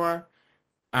not sure.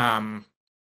 But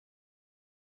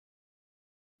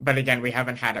again, we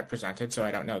haven't had it presented, so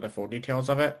I don't know the full details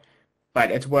of it.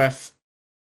 But it's worth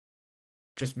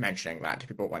just mentioning that to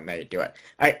people when they do it.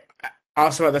 I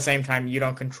also, at the same time, you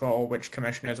don't control which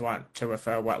commissioners want to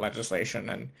refer what legislation,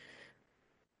 and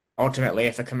ultimately,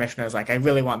 if a commissioner is like, "I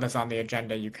really want this on the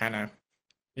agenda," you kind of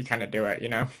do it, you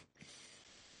know?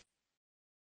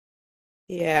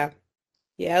 Yeah.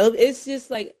 Yeah, it's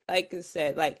just like I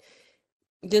said, like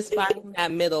just finding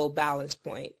that middle balance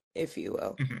point, if you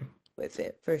will, with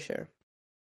it, for sure.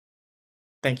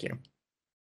 Thank you.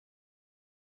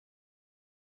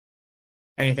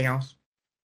 Anything else?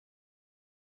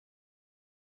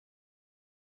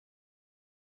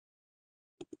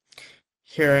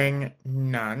 Hearing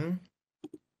none.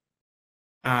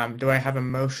 Do I have a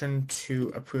motion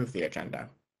to approve the agenda?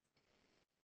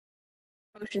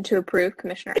 Motion to approve,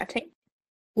 Commissioner Etting.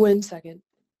 Win second.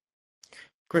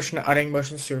 Commissioner Utting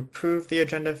motions to approve the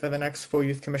agenda for the next full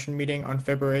Youth Commission meeting on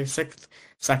February 6th,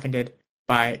 seconded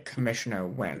by Commissioner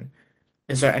Wynn.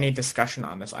 Is there any discussion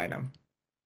on this item?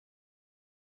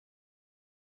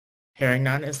 Hearing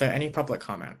none, is there any public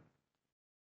comment?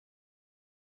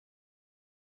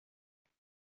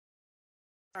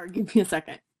 Sorry, give me a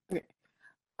second. Okay.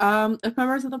 If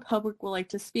members of the public would like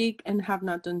to speak and have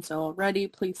not done so already,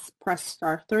 please press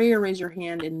 *3 or raise your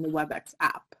hand in the WebEx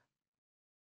app.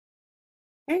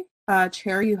 Okay,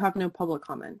 Chair, you have no public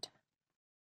comment.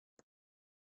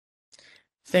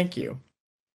 Thank you.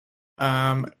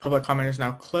 Public comment is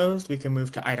now closed. We can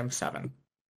move to item 7.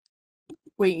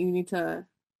 Wait, you need to...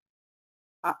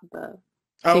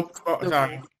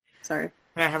 Sorry. Sorry.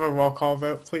 Can I have a roll call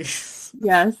vote, please?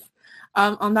 Yes.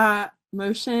 On that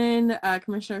motion,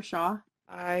 Commissioner Shaw?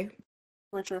 Aye.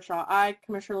 Commissioner Shaw, aye.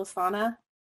 Commissioner Lasana?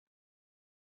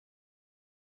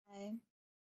 Aye.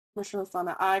 Commissioner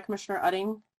Lasana, aye. Commissioner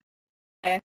Utting?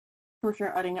 Aye.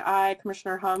 Commissioner Utting, aye.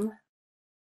 Commissioner Hum?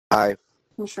 Aye.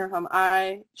 Commissioner Hum,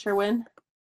 aye. Chair Wynn?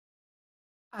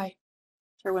 Aye.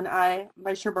 Chair Wynn, aye.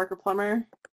 Vice Chair Barker-Plummer?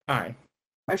 Aye.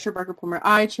 Vice Chair Barker-Plummer,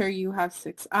 aye. Chair, you have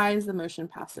 6 ayes. The motion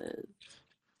passes.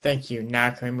 Thank you.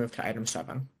 Now can we move to item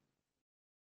 7?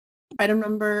 Item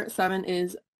number 7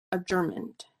 is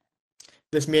adjournment.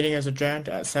 This meeting is adjourned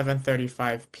at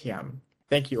 7:35 p.m.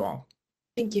 Thank you all.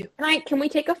 Thank you. Can we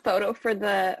take a photo for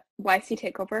the YC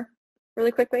takeover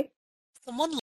really quickly? Someone